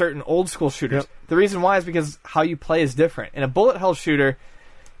at certain old school shooters. Yep. The reason why is because how you play is different. In a bullet hell shooter,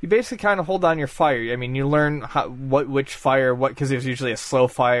 you basically kind of hold on your fire. I mean, you learn which fire, because there's usually a slow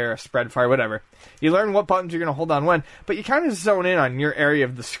fire, a spread fire, whatever. You learn what buttons you're going to hold on when, but you kind of zone in on your area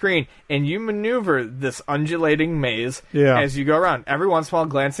of the screen, and you maneuver this undulating maze as you go around, every once in a while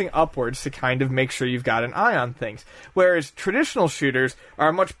glancing upwards to kind of make sure you've got an eye on things. Whereas traditional shooters are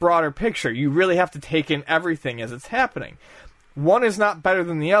a much broader picture. You really have to take in everything as it's happening. One is not better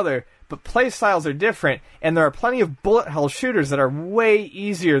than the other, but play styles are different, and there are plenty of bullet hell shooters that are way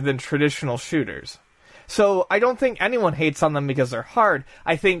easier than traditional shooters. So I don't think anyone hates on them because they're hard.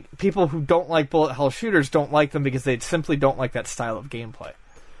 I think people who don't like bullet hell shooters don't like them because they simply don't like that style of gameplay.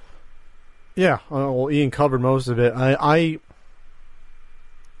 Yeah, well, Ian covered most of it. I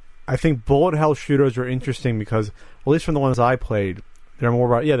think bullet hell shooters are interesting because, at least from the ones I played, they're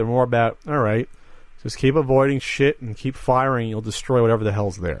more about, all right, just keep avoiding shit and keep firing, you'll destroy whatever the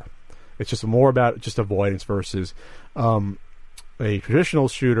hell's there. It's just more about just avoidance versus a traditional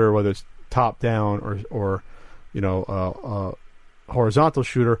shooter, whether it's top-down or horizontal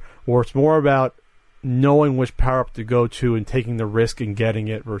shooter, where it's more about knowing which power-up to go to and taking the risk and getting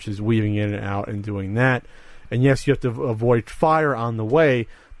it versus weaving in and out and doing that. And yes, you have to avoid fire on the way,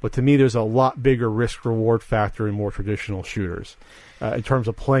 but to me there's a lot bigger risk-reward factor in more traditional shooters in terms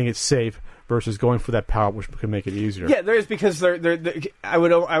of playing it safe versus going for that power, which can make it easier. Yeah, there is, because I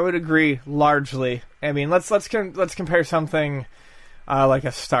would agree largely. I mean, let's compare something like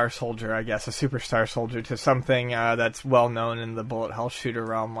a Star Soldier, I guess, a Super Star Soldier, to something that's well known in the bullet hell shooter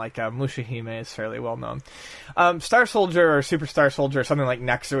realm, like Mushihime is fairly well known. Star Soldier or Super Star Soldier, or something like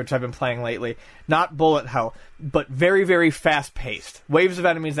Nexer, which I've been playing lately, not bullet hell, but very, very fast paced. Waves of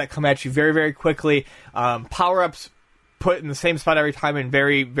enemies that come at you very, very quickly. Power ups put in the same spot every time in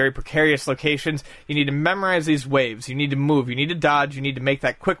very, very precarious locations. You need to memorize these waves. You need to move. You need to dodge. You need to make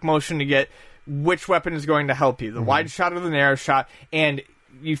that quick motion to get which weapon is going to help you, the wide shot or the narrow shot, and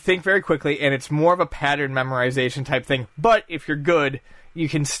you think very quickly, and it's more of a pattern memorization type thing. But if you're good, you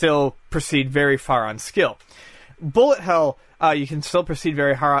can still proceed very far on skill. Bullet hell, you can still proceed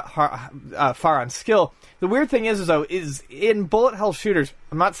very far on skill. The weird thing is in bullet hell shooters,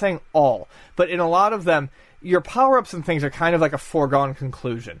 I'm not saying all, but in a lot of them, your power-ups and things are kind of like a foregone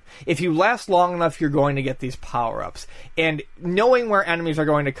conclusion. If you last long enough, you're going to get these power-ups. And knowing where enemies are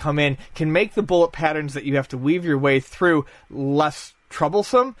going to come in can make the bullet patterns that you have to weave your way through less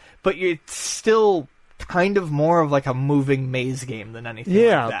troublesome, but it's still kind of more of like a moving maze game than anything like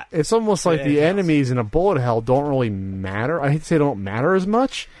that. Yeah, it's almost like the enemies in a bullet hell don't really matter. I hate to say they don't matter as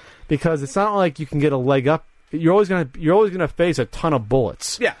much, because it's not like you can get a leg up. You're always gonna face a ton of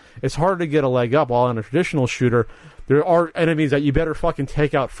bullets. Yeah, it's hard to get a leg up. While in a traditional shooter, there are enemies that you better fucking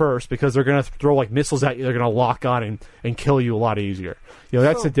take out first, because they're gonna throw like missiles at you. They're gonna lock on and kill you a lot easier.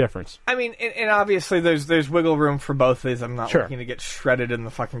 That's the difference. I mean, and obviously there's wiggle room for both of these. I'm not looking to get shredded in the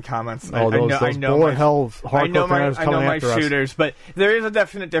fucking comments. I know my shooters, but there is a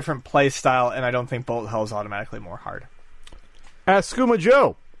definite different play style, and I don't think bullet hell is automatically more hard. Ask Skooma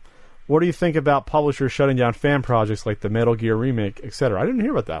Joe. What do you think about publishers shutting down fan projects like the Metal Gear remake, etc.? I didn't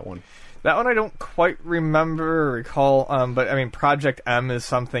hear about that one. That one I don't quite remember or recall, but I mean, Project M is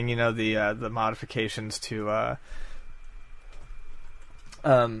something, the modifications to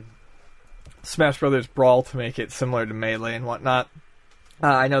Smash Brothers Brawl to make it similar to Melee and whatnot.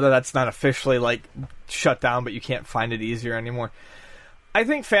 I know that's not officially like shut down, but you can't find it easier anymore. I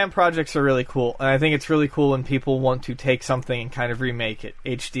think fan projects are really cool, and I think it's really cool when people want to take something and kind of remake it,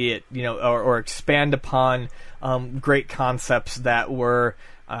 HD it, or expand upon great concepts that were,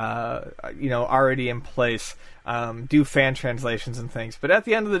 already in place, do fan translations and things. But at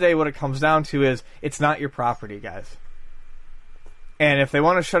the end of the day, what it comes down to is it's not your property, guys. And if they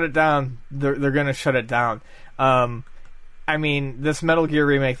want to shut it down, they're going to shut it down. I mean, this Metal Gear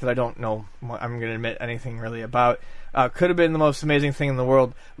remake that I don't know, I'm going to admit anything really about, could have been the most amazing thing in the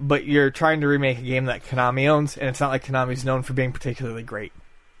world, but you're trying to remake a game that Konami owns, and it's not like Konami's known for being particularly great.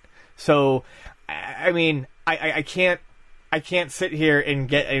 So, I mean, I can't sit here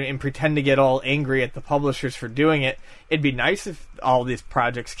and pretend to get all angry at the publishers for doing it. It'd be nice if all these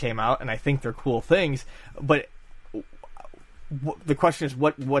projects came out, and I think they're cool things, but the question is,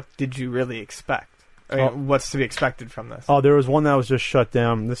 what did you really expect? I mean, what's to be expected from this? Oh, there was one that was just shut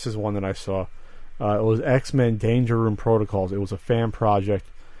down. This is one that I saw. It was X-Men Danger Room Protocols. It was a fan project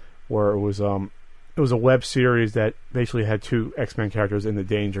where it was a web series that basically had two X-Men characters in the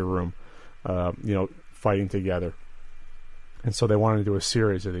Danger Room, fighting together. And so they wanted to do a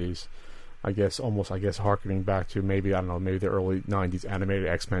series of these. I guess harkening back to maybe the early 90s animated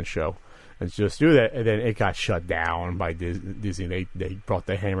X-Men show. And just do that, and then it got shut down by Disney. They brought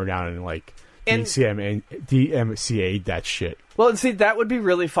the hammer down and DMCA'd that shit. Well, and see, that would be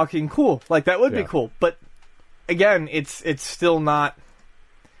really fucking cool. Like, that would be cool. But, again, it's still not...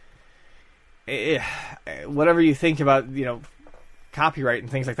 whatever you think about, copyright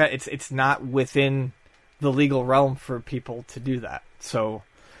and things like that, it's not within the legal realm for people to do that. So...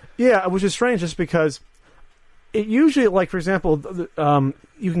 Yeah, which is strange just because it usually, like, for example,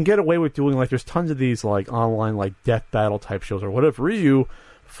 you can get away with doing, like, there's tons of these, like, online, like, death battle type shows, or what if Ryu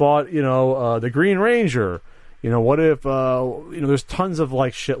fought, the Green Ranger? What if, there's tons of,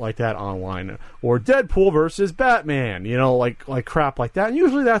 like, shit like that online. Or Deadpool versus Batman, like crap like that. And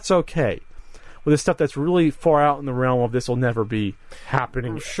usually that's okay. With the stuff that's really far out in the realm of this will never be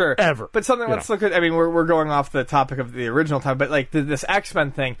happening ever. But something, let's look at, I mean, we're going off the topic of the original time, but like this X-Men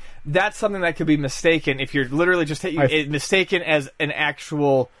thing, that's something that could be mistaken if you're literally just mistaken as an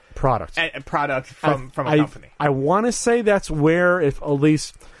actual product. A product from a company. I want to say that's where, if at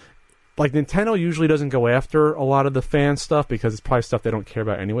least, like Nintendo usually doesn't go after a lot of the fan stuff because it's probably stuff they don't care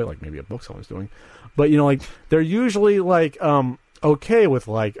about anyway, like maybe a book someone's doing. But, like, they're usually like, okay with,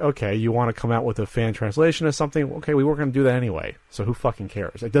 like, okay, you want to come out with a fan translation of something, okay, we weren't going to do that anyway, so who fucking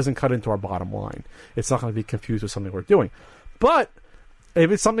cares? It doesn't cut into our bottom line. It's not going to be confused with something we're doing. But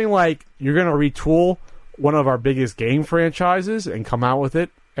if it's something like you're going to retool one of our biggest game franchises and come out with it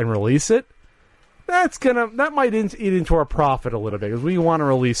and release it, that might eat into our profit a little bit because we want to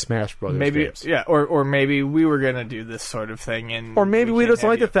release Smash Brothers games. Yeah, or maybe we were going to do this sort of thing, and or maybe we just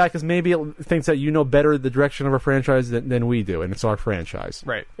like the fact because maybe it thinks that better the direction of our franchise than we do, and it's our franchise.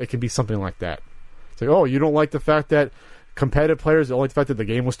 Right. It can be something like that. It's like, oh, you don't like the fact that competitive players don't like the fact that the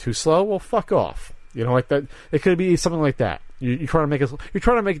game was too slow. Well, fuck off. Like that. It could be something like that. You're trying to make us.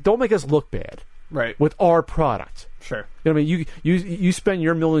 Don't make us look bad. Right. With our product. Sure. I mean, you spend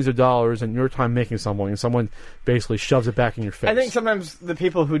your millions of dollars and your time making something, and someone basically shoves it back in your face. I think sometimes the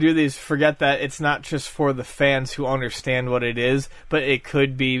people who do these forget that it's not just for the fans who understand what it is, but it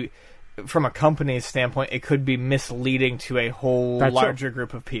could be, from a company's standpoint, it could be misleading to a whole larger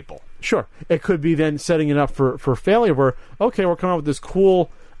group of people. Sure. It could be then setting it up for failure where, okay, we're coming up with this cool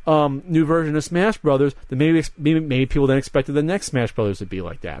new version of Smash Brothers that maybe people then expected the next Smash Brothers to be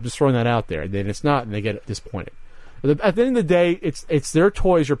like that. I'm just throwing that out there, and then it's not, and they get disappointed. At the end of the day, it's their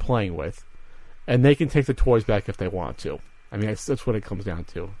toys you're playing with, and they can take the toys back if they want to. I mean, that's what it comes down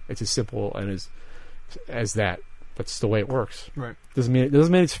to. It's as simple and as that. That's the way it works. Right. Doesn't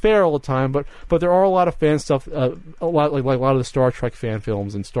mean it's fair all the time, but there are a lot of fan stuff. A lot of the Star Trek fan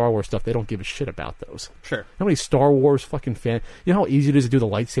films and Star Wars stuff. They don't give a shit about those. Sure. How many Star Wars fucking fan? You know how easy it is to do the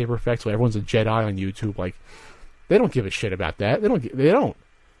lightsaber effects when everyone's a Jedi on YouTube. Like, they don't give a shit about that. They don't.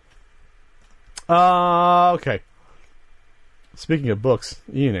 Okay. Speaking of books,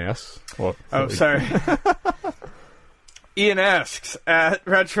 Ian asks. Sorry. Ian asks, at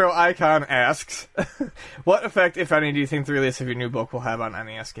Retro Icon asks, what effect, if any, do you think the release of your new book will have on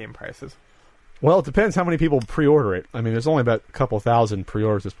NES game prices? Well, it depends how many people pre-order it. I mean, there's only about a couple thousand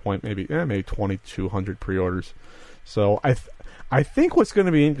pre-orders at this point, maybe 2,200 pre-orders. So I think what's going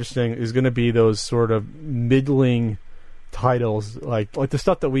to be interesting is going to be those sort of middling titles, like the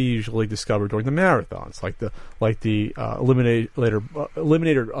stuff that we usually discover during the marathons, like the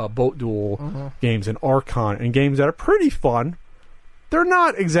Eliminator Boat Duel games and Archon, and games that are pretty fun. They're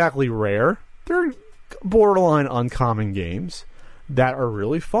not exactly rare. They're borderline uncommon games that are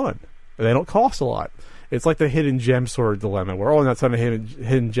really fun. They don't cost a lot. It's like the hidden gem sort of dilemma, where that's not a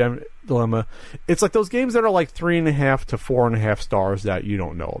hidden gem dilemma. It's like those games that are like 3.5 to 4.5 stars that you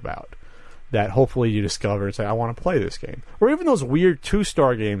don't know about, that hopefully you discover and say, I want to play this game. Or even those weird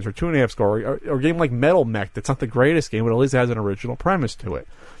 2-star games or 2.5 star, or a game like Metal Mech that's not the greatest game, but at least it has an original premise to it.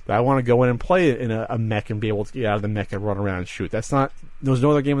 That I want to go in and play it in a mech and be able to get out of the mech and run around and shoot. There's no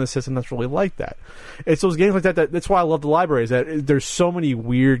other game in the system that's really like that. It's those games like that that's why I love the library, is that there's so many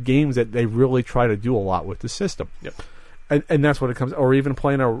weird games that they really try to do a lot with the system. Yep. And that's what it comes, or even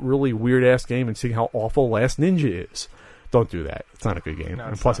playing a really weird-ass game and seeing how awful Last Ninja is. Don't do that. It's not a good game. No,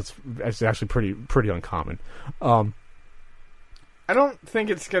 and plus, it's actually pretty uncommon. I don't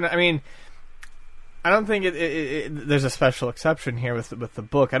think it's gonna. I mean, I don't think there's a special exception here with the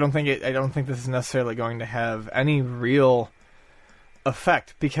book. I don't think this is necessarily going to have any real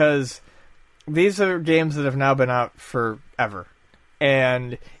effect, because these are games that have now been out forever.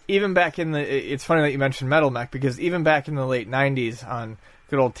 And even back in it's funny that you mentioned Metal Mech, because even back in the late 90s on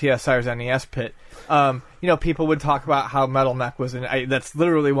good old TSR's NES pit, people would talk about how Metal Mech was that's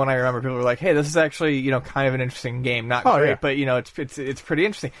literally one I remember. People were like, hey, this is actually, kind of an interesting game. Not great, but, it's pretty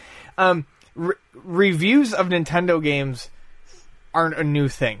interesting. Reviews of Nintendo games aren't a new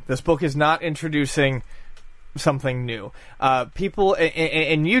thing. This book is not introducing something new. People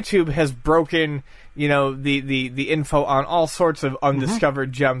and YouTube has broken, the info on all sorts of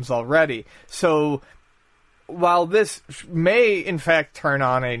undiscovered gems already. So while this may in fact turn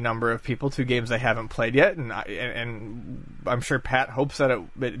on a number of people to games they haven't played yet, and I'm sure Pat hopes that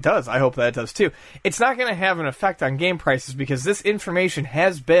it does. I hope that it does too. It's not going to have an effect on game prices because this information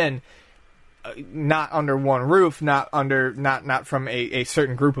has been not under one roof, not from a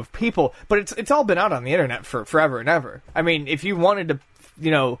certain group of people, but it's all been out on the internet for forever and ever. I mean, if you wanted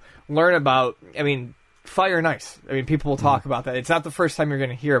to, learn about, Fire and Ice. People will talk about that. It's not the first time you're going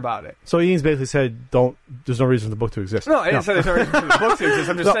to hear about it. So Ian's basically said, there's no reason for the book to exist. No, I didn't say there's no reason for the book to exist.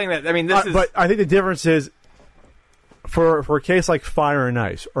 I'm just saying that, this is... But I think the difference is, for a case like Fire and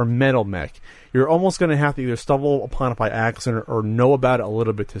Ice or Metal Mech, you're almost going to have to either stumble upon it by accident or know about it a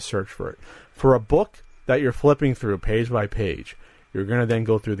little bit to search for it. For a book that you're flipping through page by page, you're going to then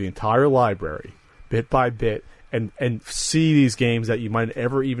go through the entire library, bit by bit, and see these games that you might have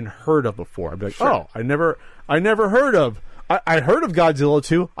ever even heard of before. I'd be like, sure. I never heard of. I heard of Godzilla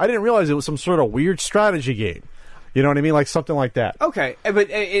 2. I didn't realize it was some sort of weird strategy game. You know what I mean? Like something like that. Okay, but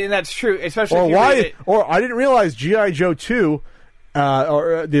and that's true, especially or I didn't realize G.I. Joe 2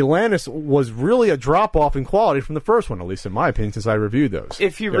 or the Atlantis was really a drop-off in quality from the first one, at least in my opinion, since I reviewed those.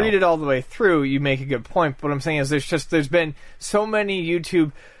 If you read it all the way through, you make a good point. But what I'm saying is there's been so many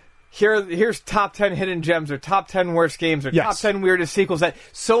YouTube... Here's top 10 hidden gems or top 10 worst games or top 10 weirdest sequels, that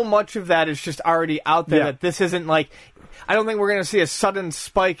so much of that is just already out there that this isn't like... I don't think we're going to see a sudden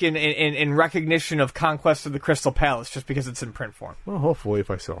spike in recognition of Conquest of the Crystal Palace just because it's in print form. Well, hopefully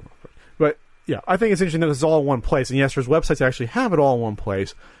if I sell them. But yeah, I think it's interesting that it's all in one place. And yes, there's websites that actually have it all in one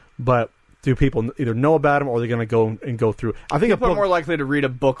place, but do people either know about them or are they going to go through? I think people are more likely to read a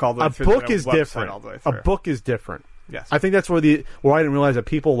book all the way through. A book is different. A book is different. Yes. I think that's where I didn't realize that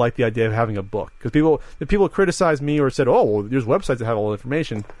people like the idea of having a book. Because people criticize me or said, oh, well, there's websites that have all the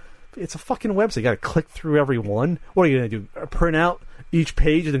information. It's a fucking website. You got to click through every one. What are you going to do? Print out each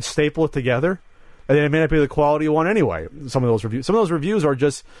page and then staple it together? And then it may not be the quality you want anyway. Some of those reviews are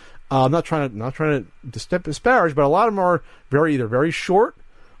just... I'm not trying to disparage, but a lot of them are either very short,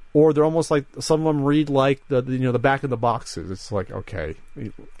 or they're almost like some of them read like the back of the boxes. It's like, okay,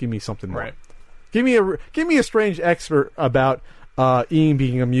 give me something more. Right. Give me a strange expert about Ian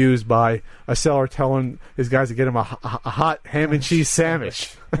being amused by a seller telling his guys to get him a hot ham and cheese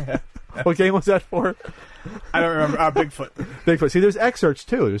sandwich. What game was that for? I don't remember. Bigfoot. Bigfoot. See, there's excerpts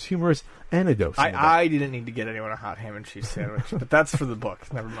too. There's humorous anecdotes. I didn't need to get anyone a hot ham and cheese sandwich, but that's for the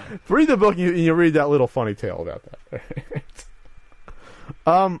book. Never mind. Read the book and you read that little funny tale about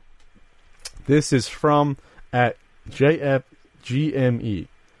that. This is from at JFGME.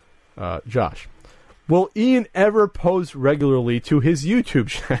 Josh. Will Ian ever post regularly to his YouTube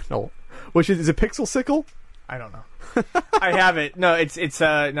channel? Which is it Pixel Sickle? I don't know. I have it. No, I think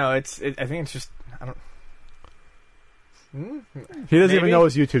it's just I don't. He doesn't even know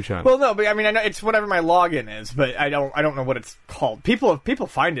his YouTube channel. Well, no, but I know it's whatever my login is, but I don't know what it's called. People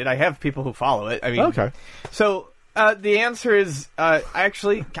find it. I have people who follow it. Okay. So the answer is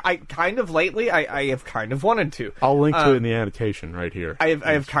actually I kind of lately I have kind of wanted to. I'll link to it in the annotation right here. I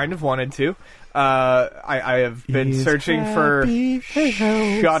have kind of wanted to. I have been searching for...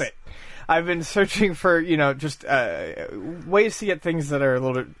 Shut it. I've been searching for, just ways to get things that are a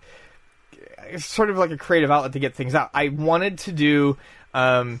little bit... It's sort of like a creative outlet to get things out. I wanted to do...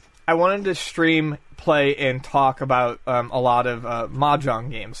 I wanted to stream, play, and talk about a lot of Mahjong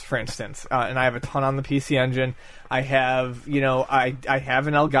games, for instance. And I have a ton on the PC Engine. I have, I have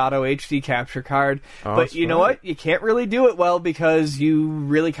an Elgato HD capture card. But you know what? You can't really do it well because you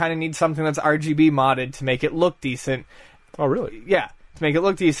really kind of need something that's RGB modded to make it look decent. Oh, really? Yeah, to make it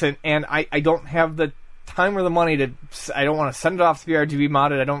look decent. And I don't have the time or the money to... I don't want to send it off to be RGB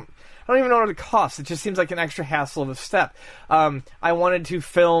modded. I don't even know what it costs. It just seems like an extra hassle of a step. I wanted to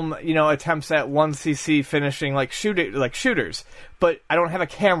film, attempts at 1cc finishing like shooters, but I don't have a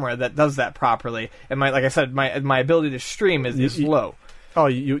camera that does that properly. And like I said, my ability to stream is low. Oh,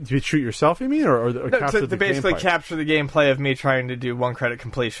 you shoot yourself, you mean, or capture the basically gameplay? Capture the gameplay of me trying to do 1-credit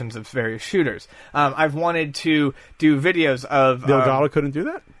completions of various shooters. I've wanted to do videos of... The Elgato couldn't do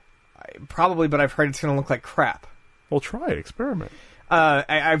that? Probably, but I've heard it's going to look like crap. Well, try it. Experiment.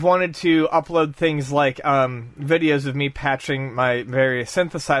 I've wanted to upload things like videos of me patching my various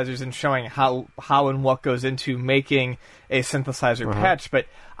synthesizers and showing how and what goes into making a synthesizer patch, but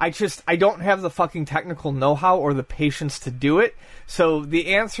I don't have the fucking technical know-how or the patience to do it. So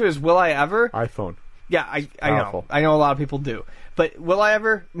the answer is, will I ever? iPhone. Yeah, I know. I know a lot of people do. But will I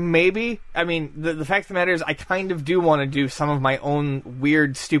ever? Maybe. I mean, the fact of the matter is I kind of do want to do some of my own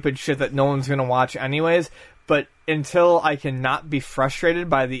weird, stupid shit that no one's going to watch anyways. but until I can not be frustrated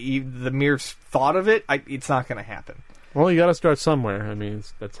by the mere thought of it, it's not going to happen. Well, you got to start somewhere. I mean,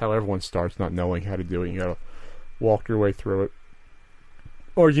 that's how everyone starts, not knowing how to do it. You got to walk your way through it.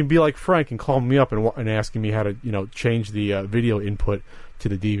 Or you can be like Frank and call me up and asking me how to, change the video input to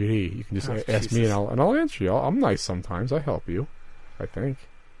the DVD. You can just ask me and I'll answer you. I'm nice sometimes. I help you, I think.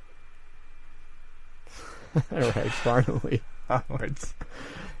 All right, finally. Onwards.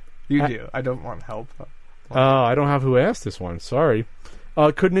 You do. I don't want help. I don't have who asked this one. Sorry.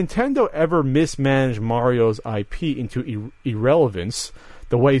 Could Nintendo ever mismanage Mario's IP into irrelevance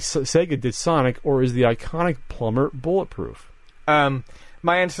the way Sega did Sonic, or is the iconic plumber bulletproof?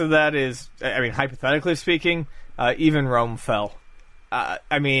 My answer to that is, hypothetically speaking, even Rome fell.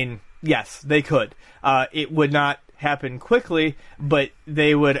 Yes, they could. It would not happen quickly, but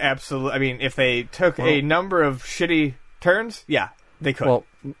they would absolutely... if they took a number of shitty turns, yeah, they could. Well,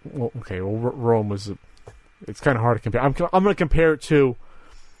 okay, Rome was... It's kind of hard to compare. I'm going to compare it to...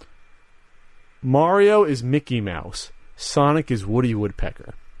 Mario is Mickey Mouse. Sonic is Woody Woodpecker.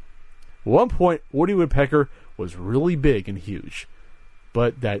 At one point, Woody Woodpecker was really big and huge.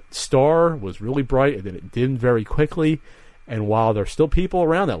 But that star was really bright, and then it dimmed very quickly. And while there's still people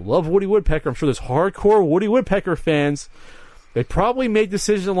around that love Woody Woodpecker, I'm sure there's hardcore Woody Woodpecker fans. They probably made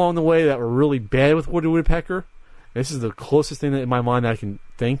decisions along the way that were really bad with Woody Woodpecker. This is the closest thing in my mind that I can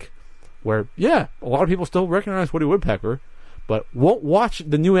think. Where, yeah, a lot of people still recognize Woody Woodpecker, but won't watch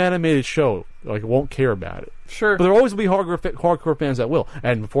the new animated show. Won't care about it. Sure. But there always will be hardcore fans that will.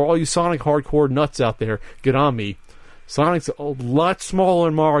 And for all you Sonic hardcore nuts out there, get on me. Sonic's a lot smaller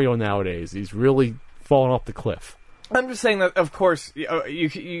than Mario nowadays. He's really fallen off the cliff. I'm just saying that, of course,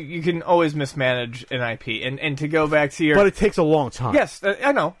 you can always mismanage an IP. And to go back to your... But it takes a long time. Yes,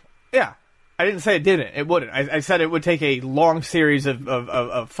 I know. Yeah. I didn't say it didn't. It wouldn't. I said it would take a long series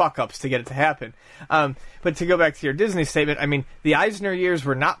of fuck-ups to get it to happen. But to go back to your Disney statement, the Eisner years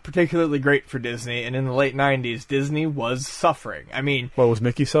were not particularly great for Disney, and in the late 90s, Disney was suffering. What, was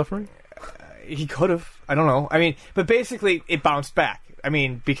Mickey suffering? He could have. I don't know. But basically, it bounced back.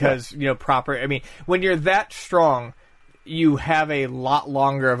 Because, when you're that strong, you have a lot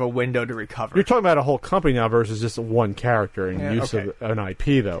longer of a window to recover. You're talking about a whole company now versus just one character and use of an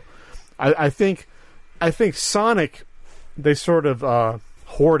IP, though. I think Sonic, they sort of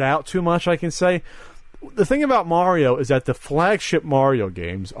hoard out too much, I can say. The thing about Mario is that the flagship Mario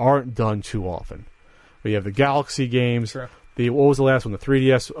games aren't done too often. We have the Galaxy games. Sure. What was the last one? The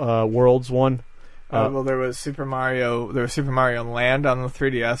 3DS Worlds one? There was Super Mario. There was Super Mario Land on the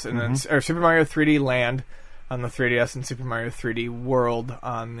 3DS, and then Super Mario 3D Land on the 3DS, and Super Mario 3D World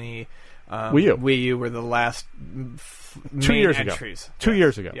on the Wii U were the last 2 years entries. Ago. 2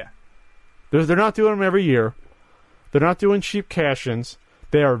 years ago. Yeah. They're not doing them every year. They're not doing cheap cash-ins.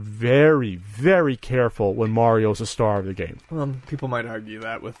 They are very, very careful when Mario's the star of the game. Well, people might argue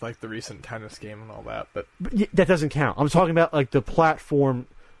that with the recent tennis game and all that, but that doesn't count. I'm talking about the platform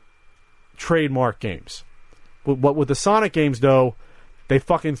trademark games. With the Sonic games, though, they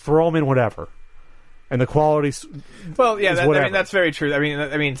fucking throw them in whatever, and the quality. Well, yeah, that's very true.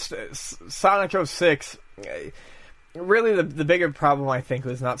 Sonic 06. Really, the bigger problem, I think,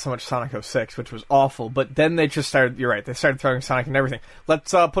 was not so much Sonic 06, which was awful, but then they just started, you're right, they started throwing Sonic and everything.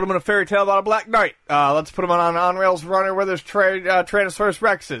 Let's put them in a fairy tale about a Black Knight. Let's put them on On-Rails Runner where there's Tyrannosaurus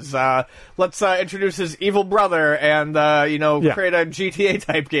Rexes. Let's introduce his evil brother and, create a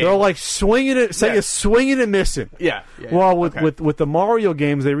GTA-type game. They're swinging it, swinging and missing. Yeah. Well, with the Mario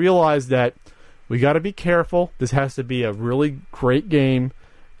games, they realized that we got to be careful. This has to be a really great game.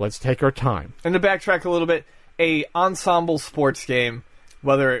 Let's take our time. And to backtrack a little bit, a ensemble sports game,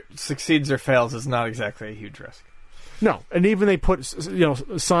 whether it succeeds or fails, is not exactly a huge risk. No, and even they put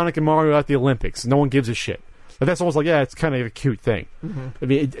Sonic and Mario at the Olympics. No one gives a shit. But that's almost it's kind of a cute thing.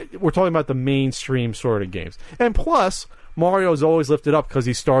 Mm-hmm. We're talking about the mainstream sort of games. And plus, Mario is always lifted up because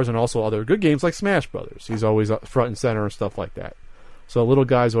he stars in also other good games like Smash Brothers. He's always up front and center and stuff like that. So a little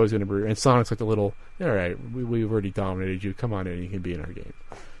guy's always going to be... And Sonic's like the little... All right, we've already dominated you. Come on in, you can be in our game.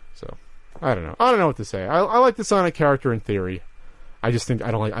 So... I don't know what to say. I like the Sonic character in theory. I just think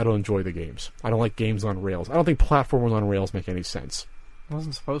I don't enjoy the games. I don't like games on rails. I don't think platformers on rails make any sense. It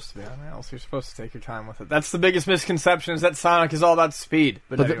wasn't supposed to be on rails. You're supposed to take your time with it. That's the biggest misconception, is that Sonic is all about speed.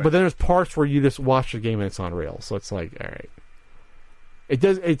 But anyway. But then there's parts where you just watch the game and it's on rails. So it's all right. It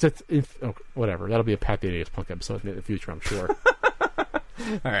does. Whatever. That'll be a Pat the Idiot Punk episode in the future, I'm sure.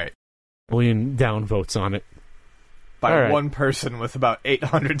 All right. $1 million downvotes on it. By one person with about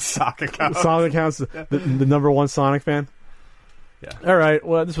 800 Sonic accounts. Sonic accounts, the number one Sonic fan? Yeah. All right,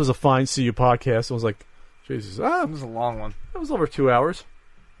 well, this was a fine CU podcast. I was like, Jesus. It was a long one. It was over 2 hours.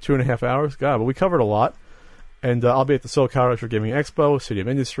 2.5 hours. God, but we covered a lot. And I'll be at the SoCal Retro Gaming Expo, City of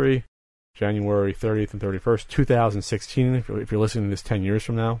Industry, January 30th and 31st, 2016, if you're listening to this 10 years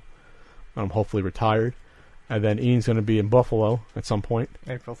from now. I'm hopefully retired. And then Ian's going to be in Buffalo at some point.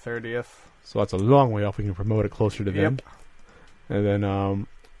 April 30th. So that's a long way off. We can promote it closer to them. And then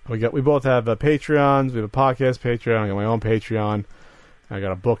we both have Patreons. We have a podcast Patreon. I got my own Patreon. I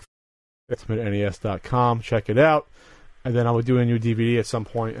got a book, ultimatenes.com. Check it out. And then I will do a new DVD at some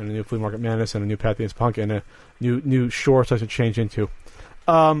point, and a new Flea Market Madness, and a new Pathfinder Punk, and a new shorts I should change into.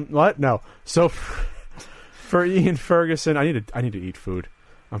 What? No. So for Ian Ferguson, I need to eat food.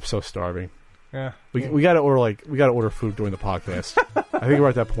 I'm so starving. Yeah. We got to order food during the podcast. I think we're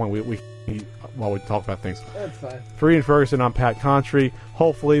at that point. We eat while we talk about things. That's fine. For Ian Ferguson, I'm Pat Contry.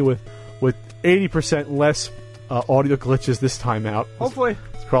 Hopefully with 80% less audio glitches this time out. Hopefully.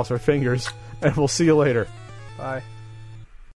 Let's cross our fingers, and we'll see you later. Bye.